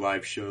will do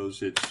live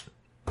shows.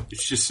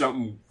 It's just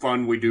something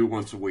fun we do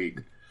once a week.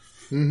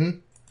 Mm-hmm.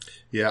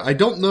 Yeah, I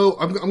don't know.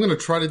 I'm going to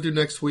try to do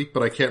next week,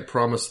 but I can't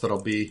promise that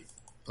I'll be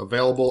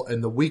available.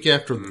 And the week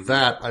after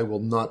that, I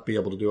will not be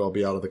able to do. I'll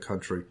be out of the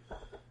country.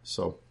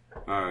 So.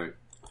 All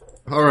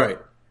right.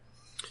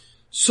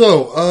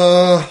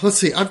 So, let's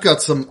see. I've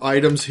got some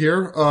items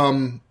here.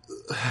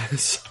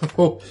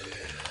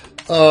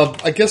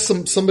 I guess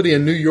somebody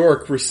in New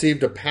York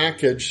received a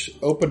package,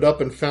 opened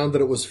up and found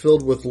that it was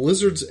filled with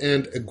lizards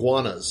and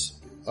iguanas.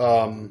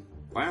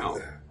 Wow.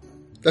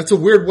 That's a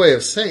weird way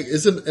of saying.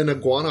 Isn't an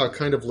iguana a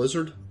kind of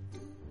lizard?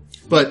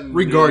 But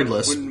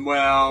regardless.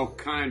 Well,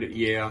 kind of,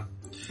 yeah.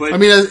 But I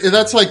mean,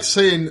 that's like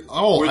saying,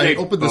 I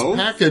opened both? this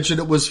package and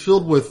it was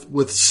filled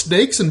with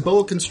snakes and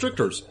boa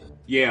constrictors.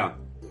 Yeah.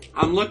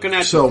 I'm looking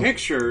at the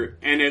picture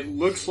and it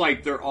looks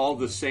like they're all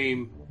the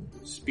same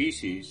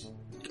species.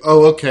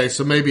 Oh, okay.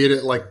 So maybe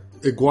it like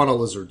iguana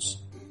lizards.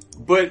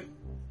 But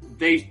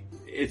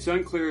it's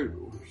unclear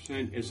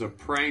it's a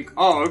prank.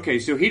 Oh, okay.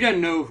 So he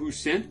doesn't know who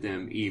sent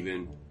them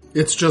even.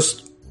 It's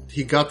just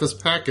he got this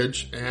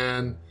package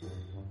and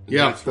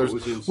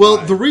there's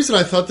well, the reason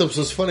I thought this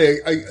was funny,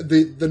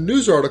 the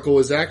news article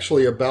is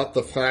actually about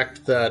the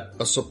fact that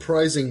a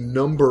surprising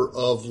number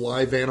of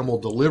live animal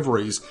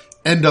deliveries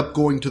end up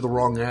going to the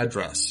wrong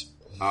address.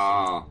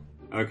 Ah,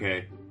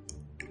 okay.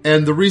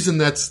 And the reason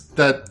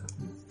that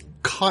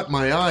caught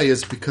my eye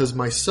is because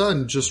my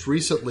son just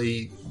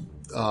recently,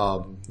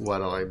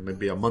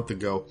 maybe a month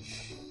ago,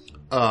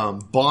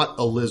 bought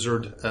a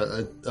lizard.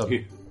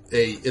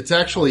 It's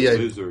actually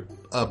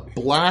a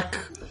black.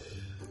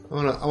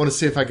 I want to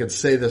see if I can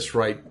say this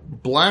right.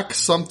 Black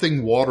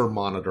something water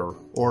monitor,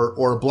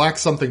 or black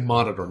something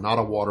monitor, not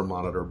a water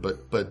monitor,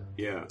 but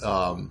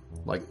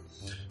like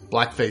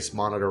blackface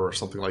monitor or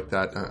something like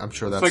that. I'm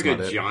sure that's like not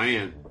a it.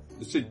 giant.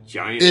 It's a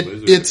giant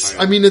lizard.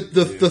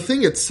 The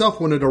thing itself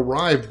when it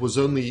arrived was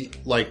only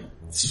like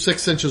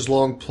 6 inches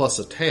long plus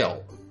a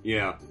tail.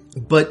 Yeah.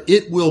 But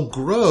it will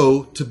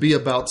grow to be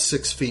about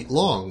 6 feet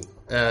long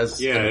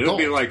as an it'll adult.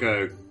 be like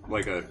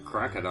a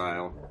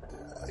crocodile.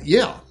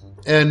 Yeah.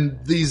 And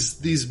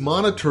these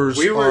monitors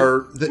we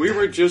were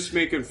just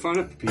making fun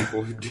of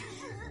people who do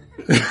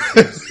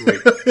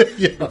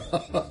yeah.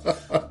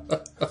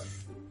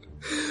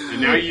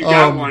 And now you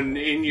got one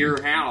in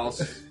your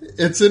house.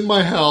 It's in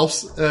my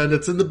house, and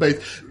it's in the base.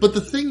 But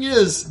the thing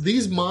is,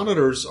 these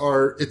monitors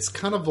it's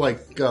kind of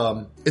like,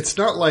 it's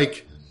not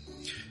like,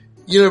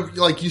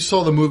 like you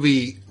saw the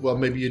movie, well,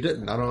 maybe you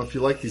didn't. I don't know if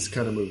you like these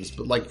kind of movies,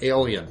 but like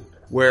Alien,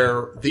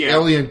 where the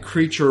alien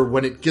creature,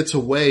 when it gets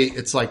away,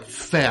 it's like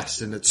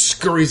fast, and it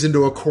scurries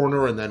into a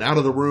corner and then out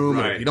of the room,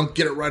 and if you don't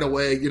get it right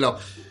away, they're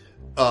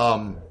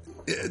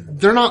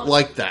not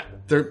like that.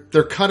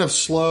 They're kind of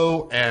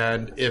slow,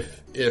 and if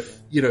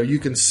you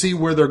can see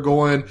where they're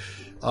going,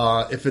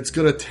 If it's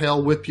going to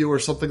tail whip you or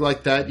something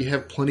like that, you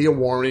have plenty of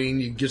warning.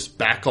 You just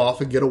back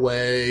off and get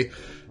away.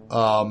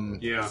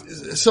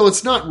 So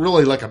it's not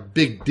really like a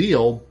big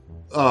deal.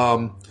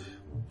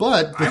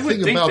 But the I would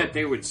thing think about that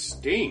they would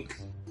stink.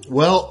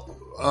 Well,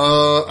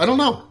 I don't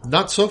know.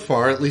 Not so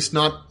far. At least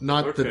not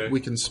Okay. that we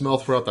can smell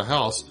throughout the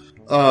house.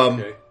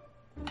 Okay.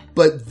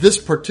 But this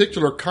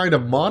particular kind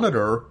of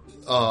monitor,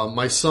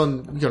 my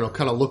son,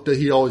 kind of looked at.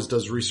 He always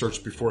does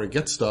research before he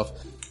gets stuff.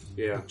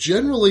 Yeah.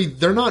 Generally,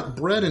 they're not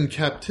bred in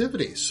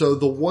captivity. So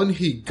the one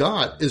he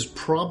got is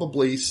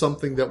probably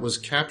something that was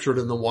captured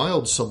in the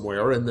wild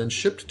somewhere and then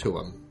shipped to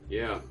him.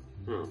 Yeah.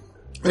 Huh.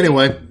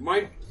 Anyway.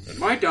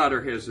 My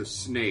daughter has a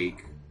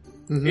snake.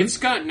 Mm-hmm. It's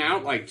gotten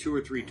out like 2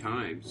 or 3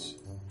 times.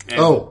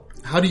 How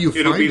do you find it?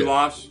 It'll be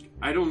lost.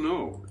 I don't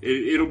know.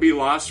 It'll be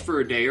lost for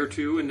a day or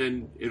two, and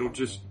then it'll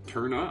just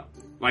turn up.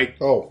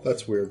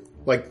 That's weird.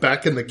 Like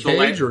back in the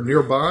cage or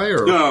nearby?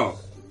 Or no.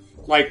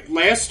 Like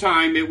last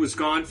time, it was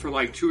gone for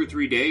like 2 or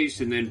 3 days,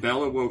 and then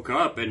Bella woke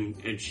up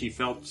and she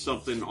felt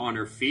something on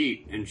her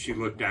feet, and she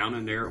looked down,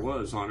 and there it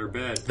was on her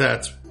bed.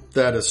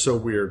 That is so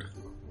weird.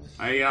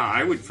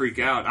 I would freak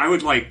out. I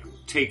would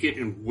take it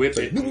and whip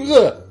it.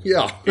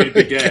 Yeah, it'd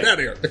be dead. Get out of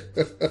here.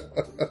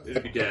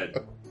 It'd be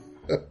dead.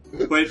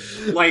 But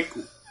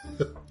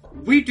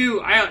we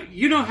do.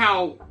 You know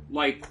how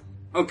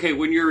okay,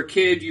 when you're a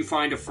kid, you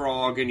find a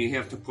frog and you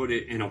have to put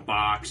it in a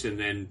box and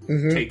then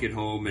take it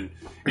home, and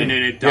then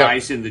it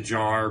dies in the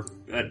jar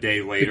a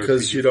day later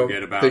because you don't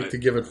forget about think it. to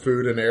give it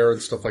food and air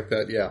and stuff like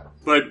that. Yeah,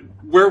 but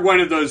we're one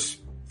of those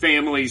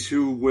families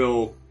who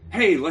will,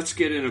 hey, let's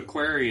get an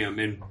aquarium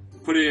and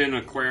put it in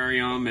an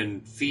aquarium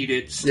and feed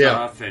it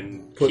stuff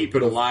and keep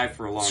it alive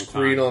for a long time.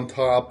 Screen on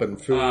top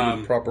and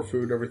food, proper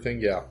food,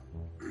 everything. Yeah.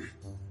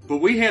 But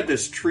we had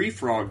this tree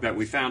frog that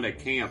we found at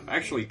camp.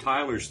 Actually,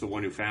 Tyler's the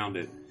one who found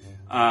it.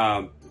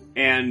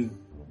 And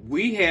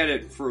we had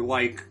it for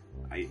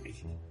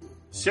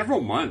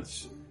several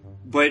months,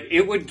 but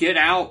it would get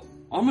out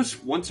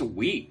almost once a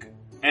week,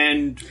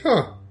 and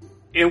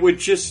it would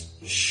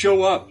just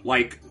show up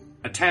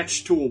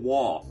attached to a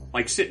wall,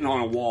 sitting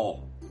on a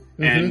wall,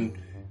 and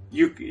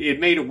it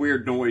made a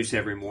weird noise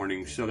every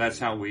morning. So that's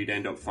how we'd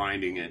end up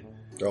finding it.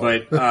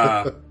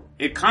 But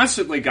it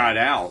constantly got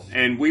out,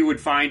 and we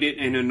would find it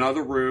in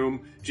another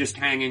room, just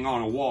hanging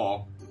on a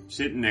wall,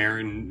 sitting there,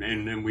 and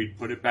then we'd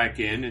put it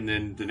back in, and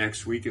then the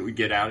next week it would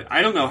get out.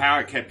 I don't know how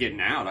it kept getting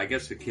out. I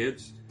guess the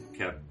kids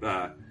kept,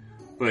 but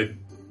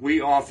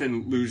we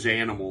often lose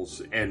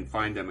animals and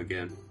find them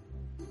again.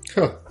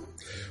 Huh.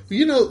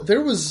 Well,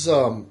 there was,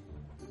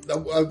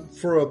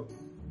 for a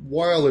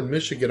while in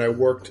Michigan, I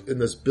worked in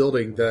this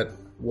building that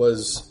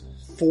was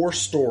 4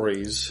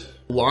 stories,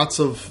 lots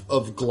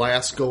of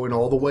glass going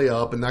all the way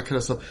up and that kind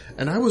of stuff.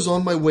 And I was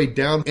on my way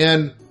down,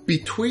 and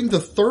between the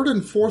 3rd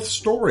and 4th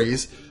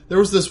stories, there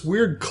was this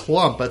weird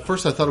clump. At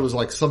first I thought it was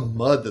like some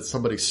mud that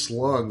somebody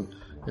slung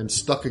and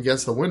stuck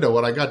against the window.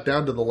 When I got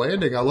down to the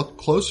landing, I looked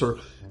closer.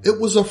 It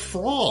was a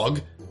frog.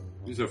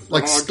 It was a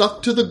frog?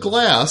 Stuck to the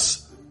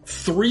glass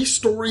 3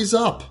 stories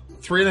up.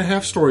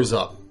 3.5 stories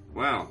up.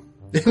 Wow.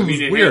 It was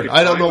weird.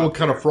 I don't know what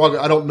kind of frog.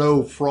 I don't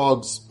know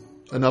frogs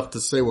enough to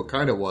say what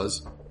kind it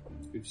was.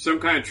 Some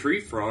kind of tree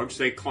frogs,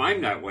 they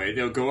climb that way.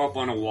 They'll go up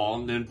on a wall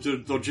and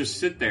then they'll just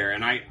sit there.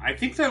 And I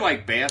think they're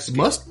basking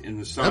in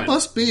the sun. That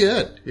must be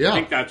it. Yeah. I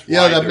think that's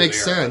why that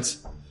makes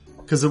sense.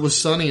 Because it was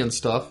sunny and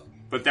stuff.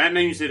 But that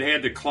means it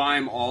had to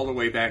climb all the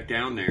way back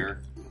down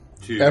there.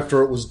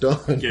 After it was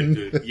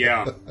done.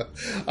 Yeah.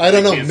 I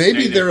don't know.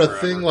 Maybe they're a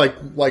thing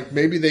like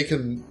maybe they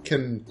can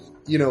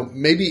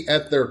maybe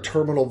at their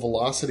terminal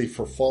velocity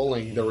for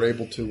falling, they're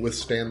able to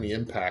withstand the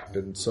impact,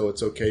 and so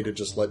it's okay to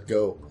just let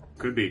go.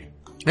 Could be.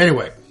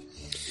 Anyway,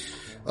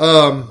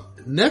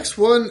 next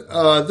one.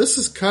 This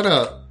is kind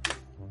of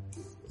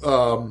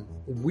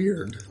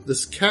weird.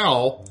 This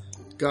cow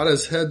got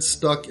his head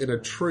stuck in a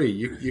tree.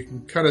 You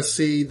can kind of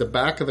see the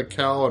back of the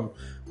cow and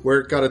where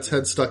it got its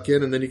head stuck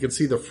in, and then you can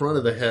see the front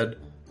of the head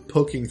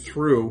poking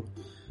through.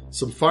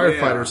 Some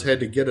firefighters had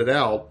to get it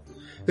out.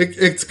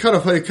 It's kind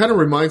of funny. It kind of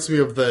reminds me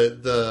of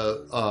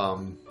the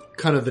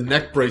kind of the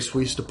neck brace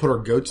we used to put our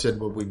goats in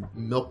when we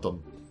milked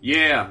them.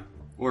 Yeah.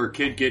 Or a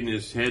kid getting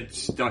his head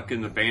stuck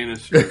in the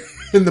banister.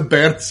 In the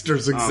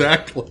banisters,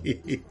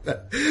 exactly.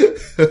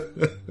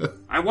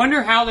 I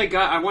wonder how they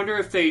got... I wonder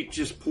if they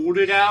just pulled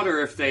it out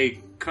or if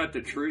they cut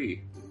the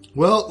tree.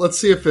 Well, let's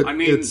see if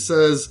it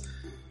says...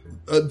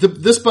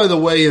 this, by the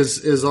way,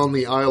 is on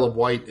the Isle of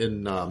Wight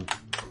in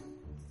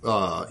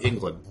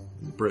England,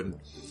 Britain.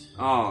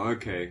 Oh,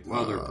 okay.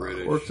 Well, they're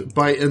British.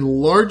 By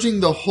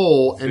enlarging the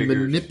hole and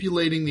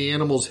manipulating the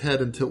animal's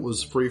head until it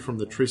was free from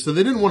the tree. So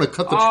they didn't want to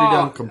cut the tree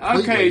down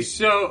completely. Okay,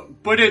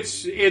 but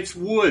it's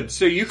wood,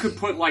 so you could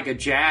put a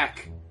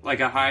jack,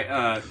 a high...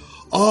 a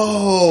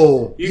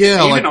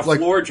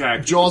floor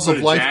jack. Jaws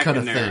of Life kind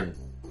of thing.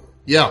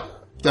 Yeah,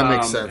 that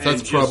makes sense.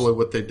 That's probably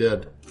what they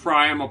did.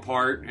 Pry them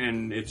apart,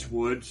 and it's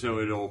wood, so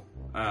it'll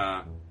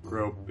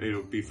grow.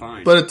 It'll be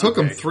fine. But it took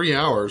them 3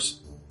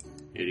 hours.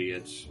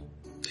 Idiots.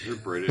 You're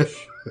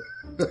British.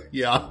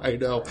 Yeah, I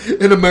know.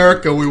 In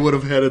America, we would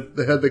have had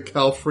the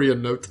cow free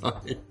in no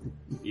time.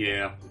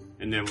 Yeah.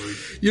 And then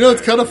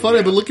it's kind of funny.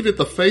 I've been looking at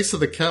the face of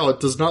the cow. It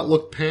does not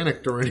look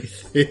panicked or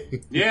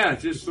anything. Yeah,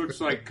 it just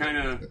looks like kind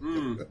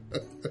of,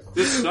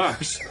 this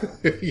sucks.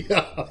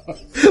 Yeah.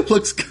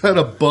 Looks kind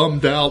of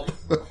bummed out.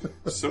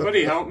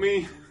 Somebody help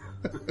me.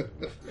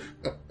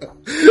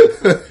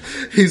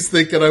 He's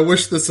thinking, I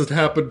wish this had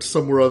happened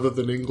somewhere other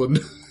than England.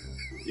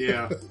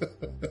 Yeah.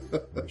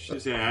 Wish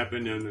this had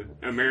happened on an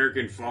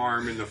American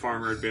farm, and the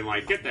farmer had been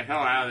like, get the hell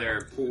out of there,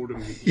 and pulled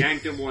him,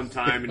 yanked him one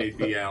time, and he'd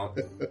be out.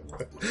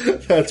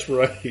 That's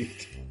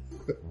right.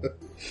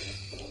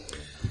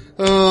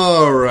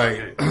 All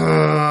right.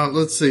 Okay.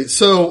 Let's see.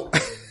 So,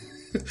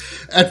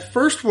 at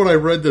first when I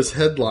read this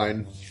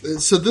headline,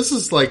 so this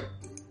is like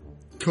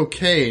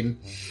cocaine.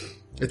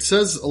 It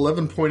says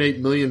 $11.8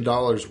 million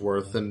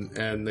worth,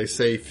 and they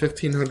say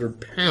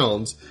 1,500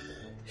 pounds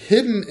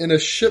hidden in a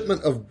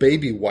shipment of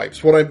baby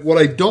wipes. What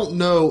I don't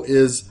know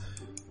is,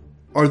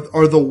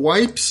 are the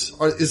wipes,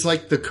 is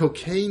like the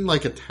cocaine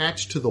like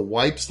attached to the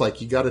wipes?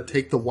 Like you got to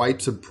take the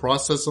wipes and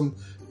process them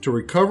to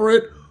recover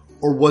it?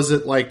 Or was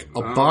it like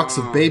a box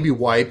of baby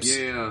wipes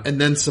and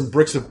then some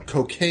bricks of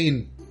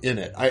cocaine in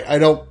it? I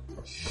don't...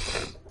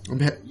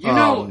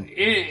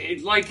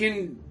 like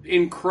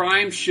in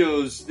crime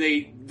shows,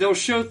 they'll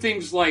show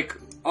things like,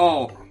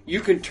 oh,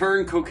 you can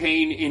turn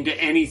cocaine into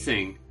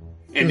anything,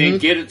 and then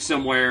get it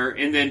somewhere,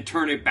 and then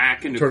turn it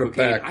back into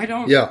cocaine. I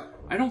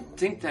don't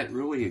think that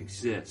really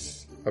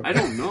exists. I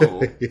don't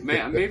know.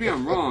 Maybe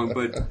I'm wrong,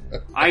 but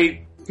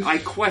I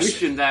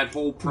question that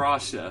whole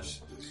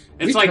process.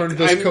 It's like, I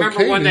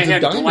remember when they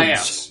had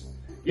glass.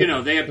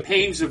 They had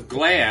panes of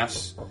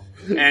glass,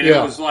 and it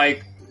was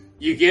like,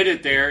 you get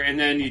it there, and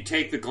then you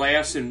take the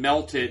glass and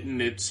melt it,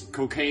 and it's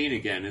cocaine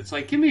again. It's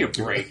like, give me a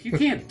break. You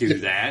can't do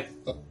that.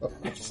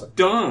 It's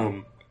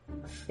dumb.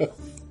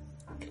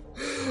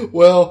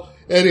 Well,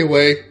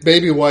 anyway,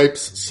 baby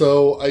wipes.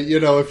 So,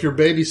 if your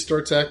baby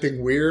starts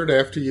acting weird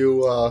after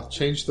you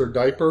change their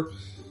diaper,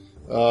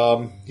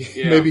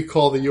 maybe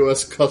call the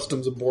U.S.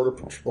 Customs and Border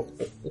Patrol.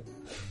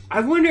 I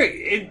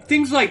wonder,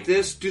 things like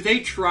this, do they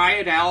try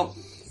it out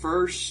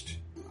first?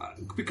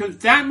 Because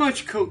that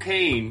much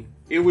cocaine,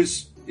 it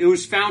was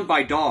found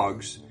by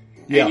dogs,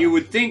 and you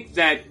would think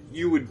that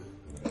you would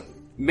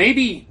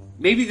maybe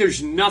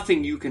there's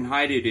nothing you can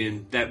hide it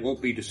in that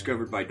won't be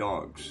discovered by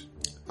dogs.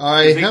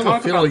 I have a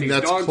feeling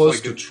that's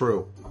close to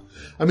true.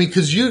 I mean,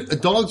 because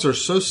dogs are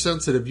so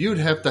sensitive, you'd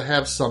have to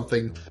have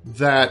something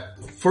that,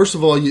 first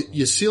of all,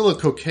 you seal the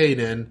cocaine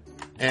in,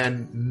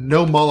 and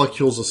no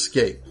molecules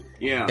escape.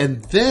 Yeah,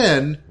 and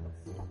then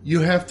you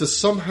have to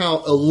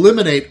somehow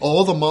eliminate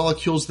all the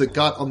molecules that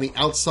got on the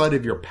outside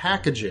of your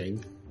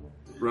packaging.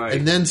 Right.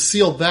 And then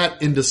seal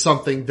that into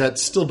something that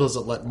still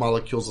doesn't let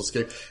molecules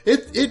escape.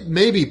 It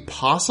may be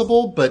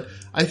possible, but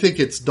I think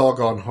it's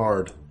doggone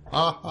hard.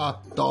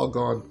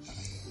 Doggone.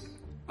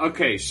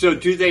 Okay, so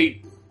do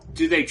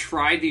they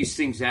try these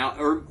things out,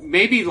 or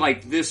maybe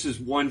like this is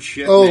one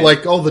shipment?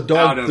 Oh, the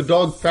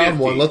dog found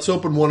 50. one. Let's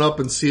open one up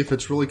and see if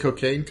it's really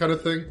cocaine, kind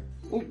of thing.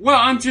 Well,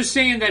 I'm just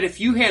saying that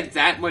if you had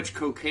that much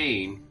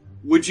cocaine,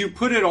 would you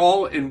put it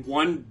all in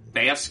one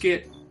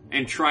basket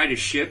and try to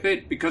ship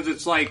it? Because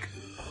it's like,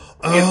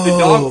 if the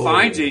dog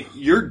finds it,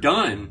 you're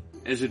done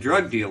as a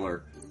drug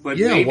dealer. But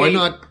maybe, why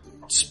not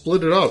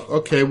split it up?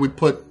 Okay, we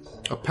put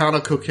a pound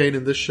of cocaine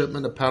in this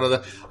shipment, a pound of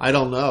that. I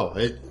don't know.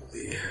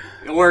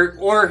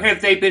 Or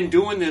have they been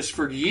doing this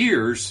for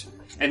years,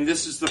 and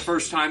this is the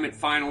first time it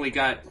finally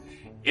got...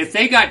 If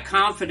they got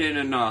confident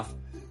enough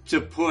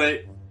to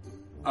put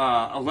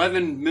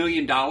 $11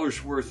 million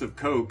worth of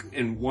coke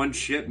in one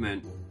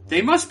shipment,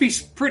 they must be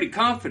pretty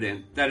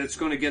confident that it's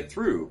going to get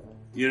through,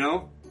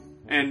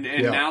 And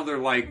now they're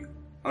like,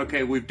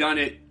 okay, we've done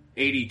it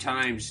 80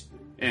 times,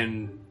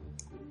 and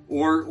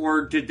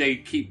or did they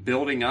keep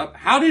building up?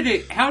 How did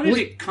it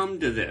come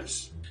to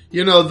this?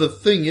 The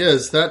thing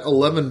is that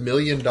 $11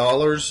 million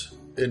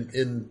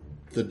in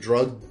the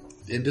drug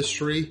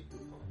industry,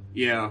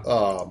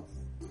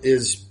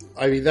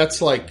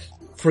 that's like,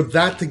 for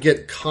that to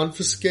get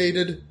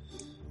confiscated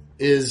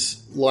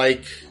is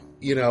like,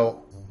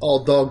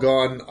 all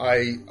doggone,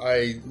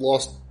 I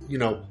lost,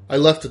 I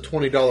left a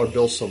 $20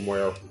 bill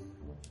somewhere.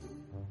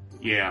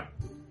 Yeah.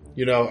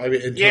 In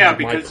terms of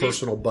my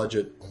personal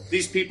budget.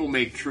 These people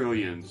make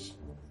trillions.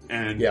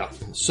 And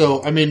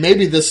so,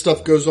 maybe this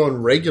stuff goes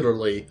on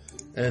regularly,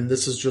 and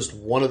this is just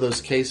one of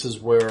those cases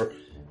where,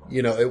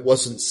 it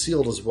wasn't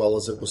sealed as well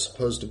as it was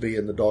supposed to be,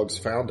 and the dogs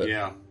found it.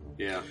 Yeah,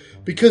 yeah.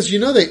 Because,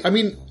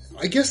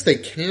 I guess they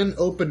can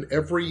open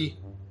every,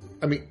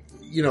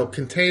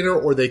 container,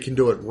 or they can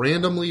do it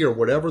randomly or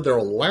whatever. They're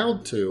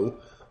allowed to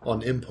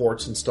on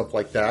imports and stuff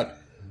like that.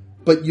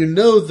 But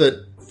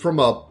that from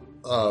a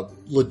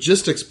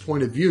logistics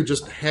point of view,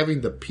 just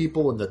having the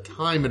people and the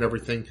time and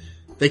everything,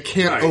 they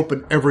can't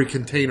open every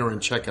container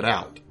and check it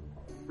out.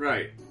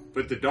 Right.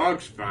 But the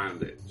dogs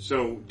found it.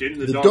 So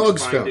didn't the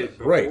dogs find it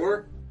before?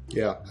 Right.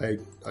 Yeah,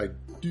 I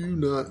do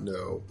not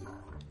know.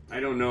 I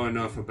don't know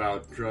enough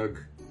about drug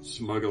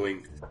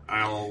smuggling.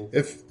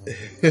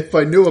 If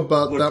I knew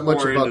about that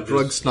much about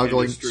drug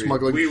smuggling,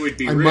 we would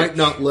be I rich. might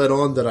not let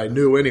on that I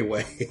knew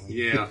anyway.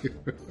 Yeah.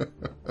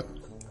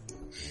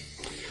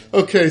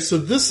 Okay, so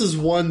this is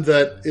one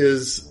that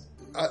is,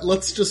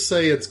 let's just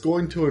say it's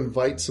going to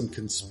invite some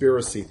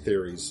conspiracy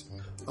theories.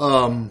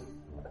 I'm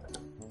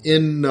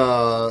going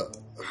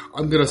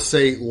to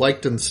say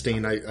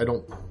Liechtenstein. I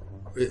don't,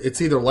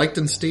 it's either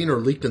Liechtenstein or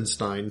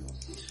Liechtenstein.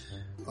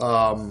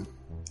 Probably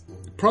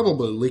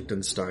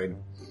Liechtenstein.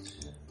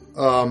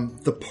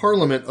 The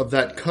parliament of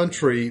that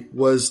country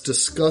was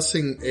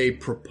discussing a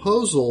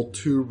proposal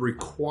to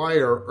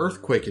require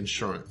earthquake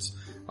insurance.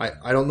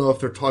 I don't know if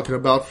they're talking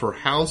about for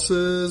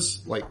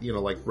houses, like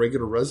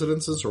regular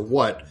residences or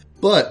what.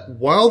 But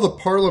while the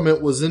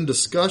parliament was in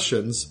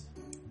discussions,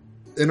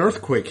 an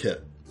earthquake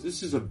hit.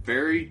 This is a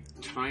very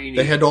tiny...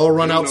 They had to all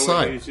run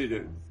outside.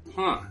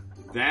 Huh.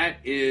 That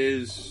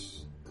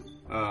is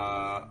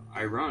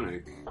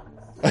ironic.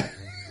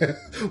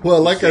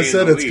 Well, like I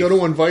said, it's going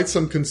to invite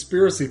some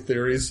conspiracy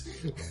theories.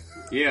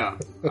 Yeah,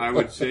 I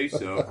would say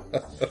so.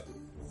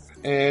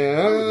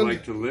 And I would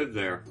like to live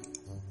there.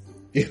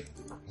 Yeah.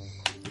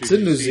 It's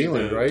in New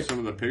Zealand, right? Some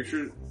of the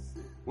pictures.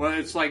 Well,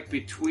 it's like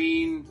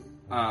between.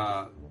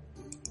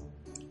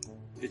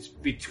 It's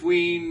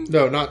between.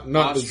 No, not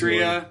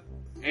Austria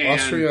and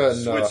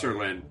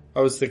Switzerland.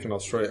 I was thinking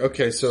Australia.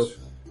 Okay, so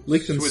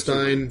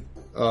Liechtenstein.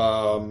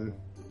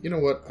 You know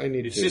what?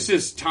 It's just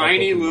this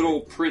tiny little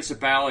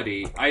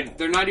principality.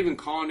 They're not even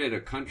calling it a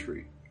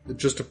country.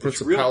 It's just a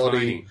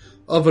principality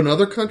of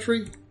another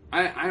country.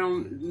 I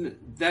don't.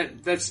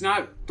 That's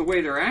not the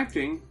way they're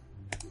acting.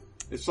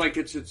 It's like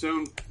it's its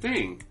own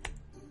thing.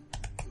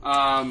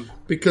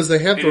 Because they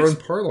have their own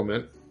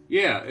parliament.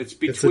 Yeah, it's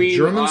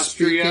between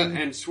Austria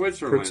and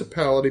Switzerland.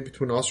 Principality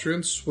between Austria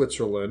and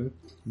Switzerland,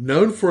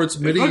 known for its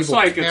medieval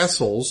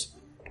castles,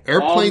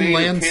 alpine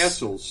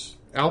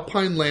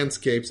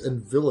landscapes,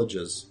 and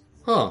villages.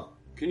 Huh.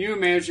 Can you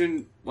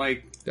imagine,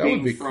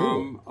 being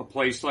from a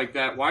place like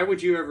that? Why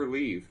would you ever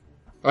leave?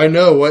 I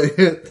know.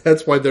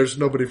 That's why there's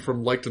nobody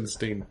from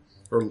Liechtenstein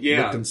or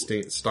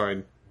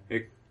Liechtenstein.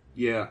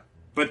 Yeah.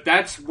 But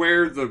that's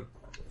where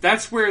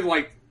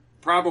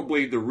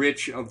probably the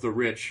rich of the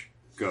rich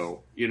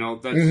go. You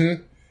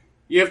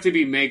have to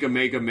be mega,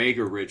 mega,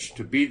 mega rich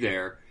to be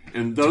there.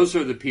 And those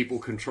are the people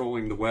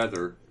controlling the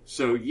weather.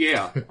 So,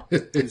 yeah,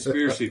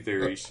 conspiracy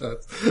theories.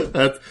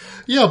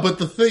 Yeah, but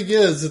the thing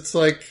is, it's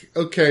like,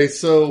 okay,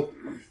 so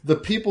the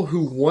people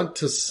who want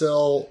to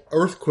sell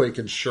earthquake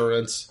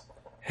insurance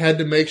had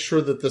to make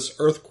sure that this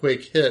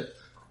earthquake hit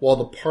while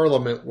the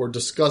parliament were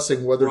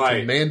discussing whether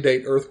to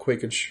mandate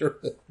earthquake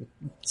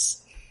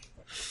insurance.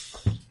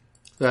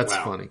 That's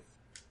funny.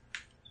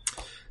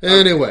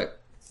 Anyway,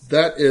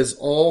 that is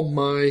all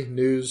my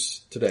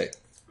news today.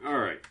 All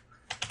right.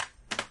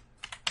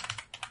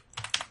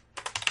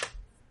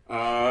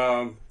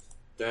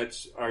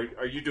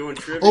 Are you doing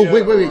trivia? Oh,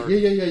 wait.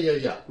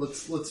 Yeah.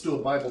 Let's do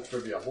a Bible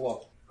trivia.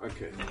 Hold on.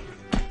 Okay.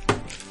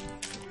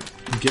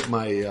 Get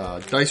my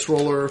dice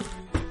roller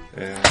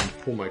and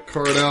pull my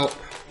card out.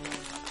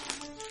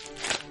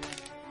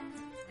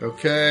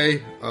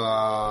 Okay,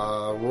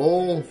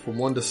 roll from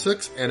 1 to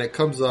 6, and it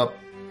comes up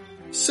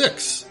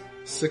 6.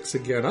 6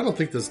 again. I don't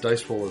think this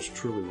dice roller is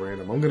truly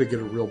random. I'm going to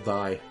get a real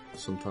die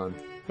sometime.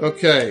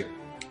 Okay,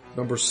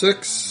 number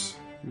 6.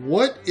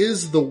 What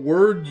is the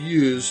word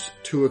used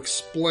to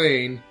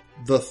explain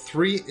the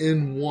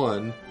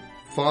 3-in-1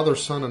 Father,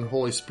 Son, and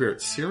Holy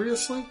Spirit?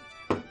 Seriously?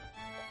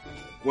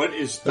 What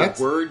is the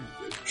word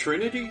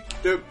Trinity?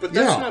 But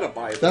that's not a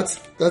Bible.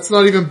 That's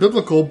not even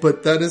biblical,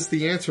 but that is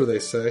the answer, they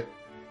say.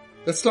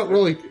 That's not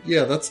really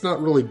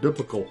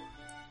biblical.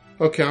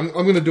 Okay, I'm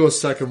going to do a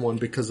second one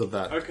because of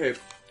that. Okay.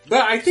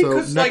 But I think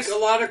because a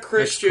lot of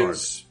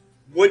Christians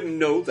wouldn't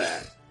know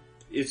that.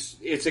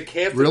 It's a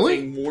Catholic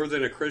thing more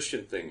than a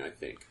Christian thing, I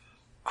think.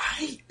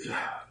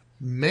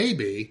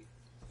 Maybe.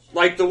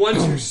 Like the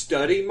ones who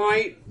study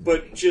might,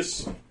 but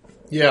just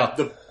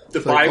the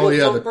Bible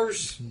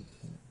thumpers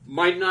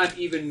might not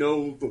even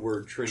know the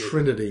word Trinity.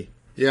 Trinity.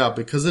 Yeah,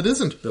 because it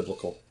isn't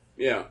biblical.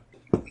 Yeah.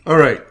 All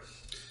right.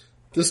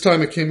 This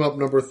time it came up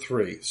number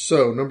 3.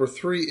 So number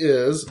 3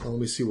 is, let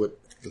me see what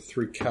the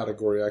 3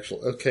 category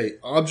actual. Okay,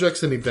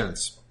 objects and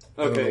events.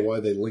 Okay. I don't know why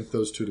they link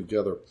those two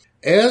together.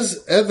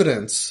 As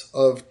evidence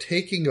of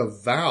taking a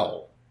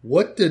vow,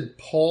 what did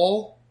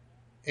Paul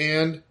do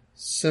in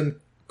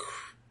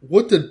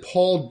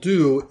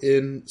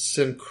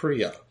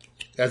Cenchrea?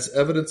 As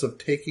evidence of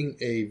taking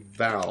a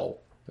vow.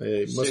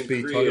 It must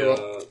be talking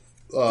about...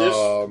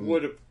 this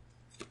would have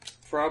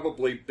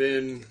probably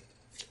been...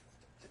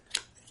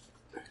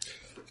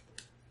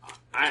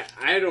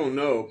 I don't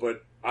know,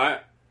 but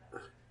I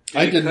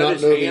did not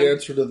know the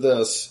answer to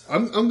this.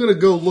 I'm going to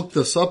go look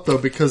this up, though,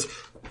 because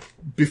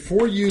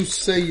before you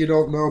say you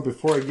don't know,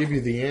 before I give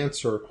you the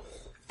answer,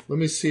 let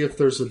me see if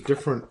there's a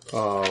different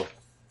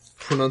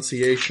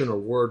pronunciation or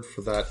word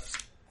for that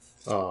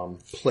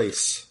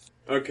place.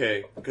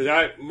 Okay,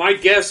 because my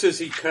guess is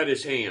he cut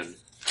his hand.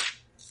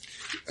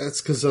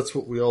 That's because that's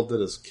what we all did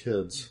as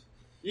kids.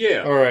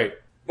 Yeah. All right.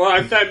 Well,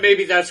 I thought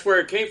maybe that's where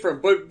it came from.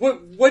 But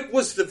what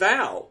was the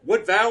vow?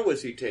 What vow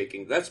was he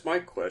taking? That's my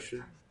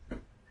question.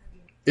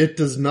 It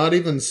does not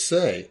even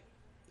say.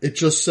 It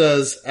just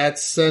says, at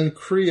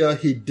Cenchrea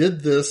he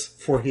did this,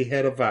 for he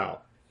had a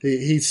vow.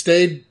 He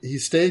stayed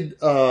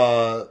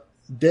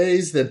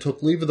days, then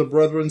took leave of the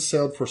brethren,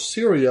 sailed for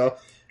Syria,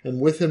 and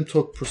with him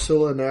took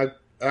Priscilla and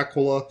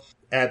Aquila.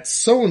 At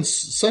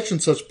such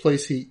and such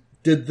place he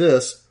did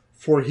this,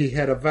 for he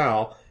had a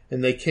vow.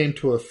 And they came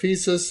to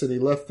Ephesus, and he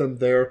left them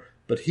there.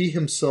 But he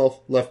himself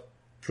left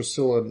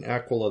Priscilla and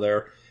Aquila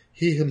there.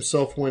 He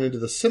himself went into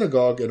the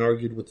synagogue and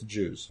argued with the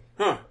Jews.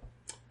 Huh.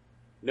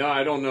 No,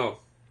 I don't know.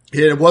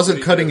 It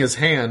wasn't cutting his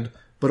hand,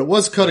 but it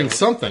was cutting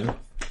something.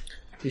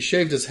 He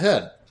shaved his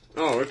head.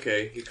 Oh,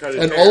 okay. He cut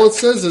his And hair. all it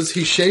says is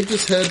he shaved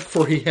his head,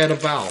 for he had a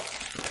vow.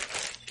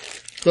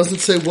 Doesn't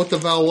say what the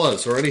vow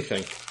was or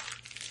anything.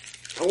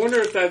 I wonder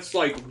if that's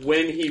like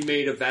when he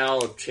made a vow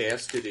of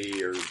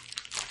chastity or...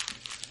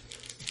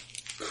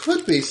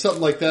 Could be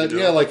something like that. You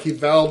know? Yeah, like he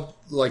vowed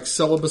like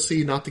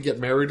celibacy, not to get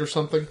married or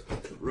something.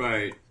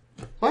 Right.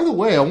 By the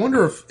way, I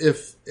wonder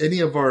if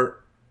any of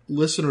our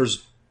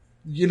listeners,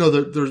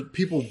 there's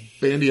people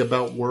bandy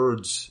about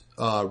words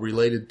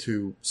related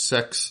to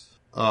sex,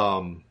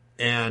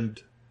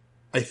 and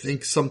I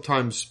think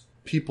sometimes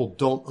people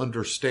don't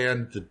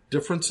understand the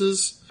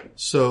differences.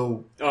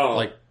 So,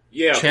 chastity.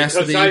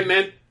 Because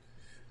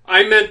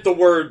I meant the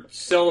word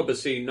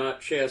celibacy,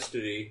 not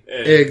chastity.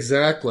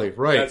 Exactly,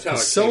 right. That's how it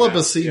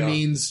celibacy came out.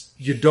 means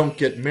you don't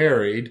get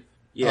married.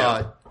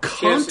 Yeah.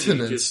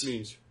 Continence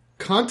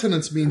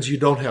means you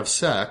don't have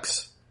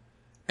sex.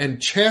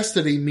 And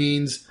chastity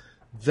means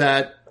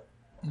that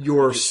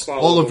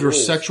all of your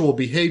sexual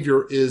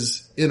behavior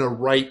is in a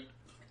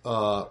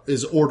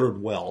is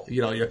ordered well.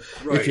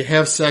 If you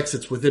have sex,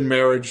 it's within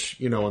marriage,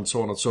 and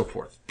so on and so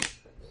forth.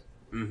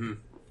 Mm-hmm.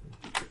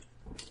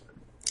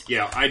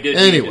 Yeah, I did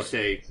need to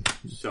say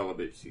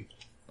celibacy.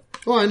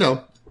 Well, I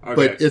know, okay.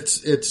 But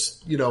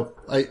it's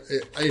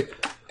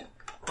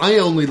I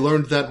only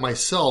learned that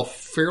myself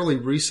fairly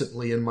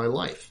recently in my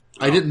life.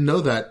 Oh. I didn't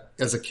know that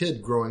as a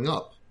kid growing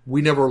up.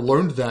 We never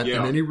learned that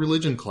in any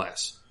religion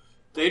class.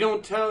 They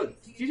don't tell.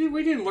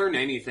 We didn't learn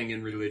anything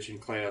in religion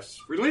class.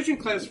 Religion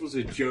class was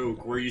a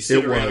joke where you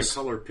sit around and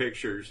color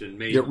pictures and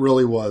made. It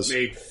really was.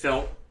 Made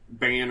felt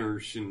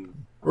banners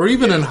and. Or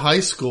even in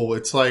high school,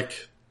 it's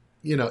like.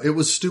 It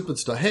was stupid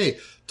stuff. Hey,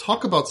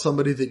 talk about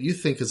somebody that you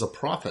think is a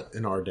prophet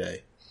in our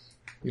day.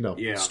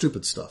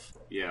 Stupid stuff.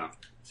 Yeah,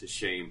 it's a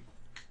shame.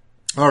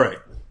 All right.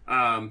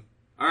 All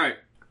right.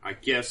 I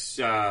guess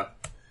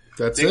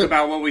that's think it.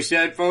 about what we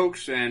said,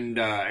 folks, and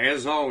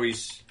as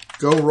always,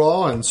 go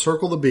raw and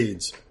circle the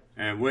beads.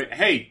 And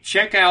hey,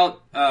 check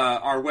out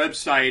our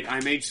website.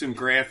 I made some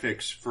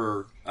graphics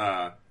for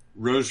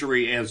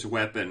Rosary as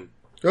Weapon.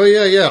 Oh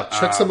yeah.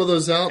 Check some of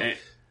those out.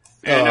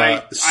 And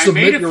I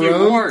made a few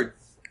more.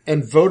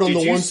 And vote on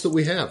the ones that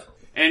we have.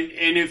 And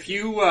if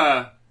you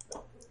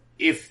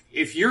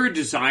if you're a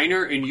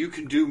designer and you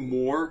can do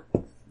more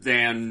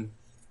than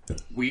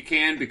we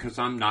can, because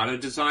I'm not a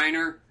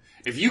designer,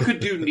 if you could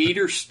do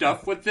neater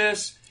stuff with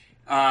this,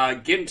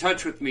 get in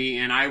touch with me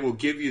and I will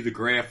give you the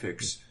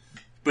graphics.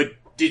 But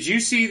did you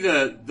see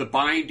the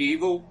Bind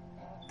Evil,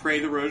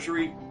 Pray the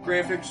Rosary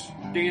graphics,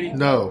 Danny?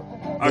 No.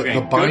 Okay,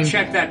 go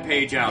check that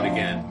page out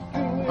again.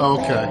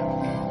 Okay.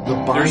 The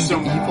Bind There's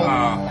some,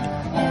 Evil?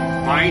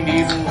 Bind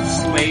evil,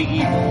 slay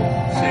evil,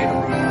 say the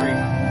rosary.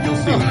 You'll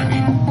see what I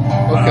mean.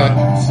 Okay.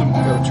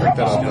 Gotta check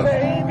that out.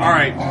 All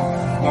right.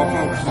 Well,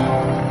 folks,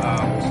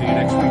 we'll see you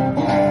next week.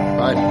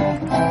 Bye.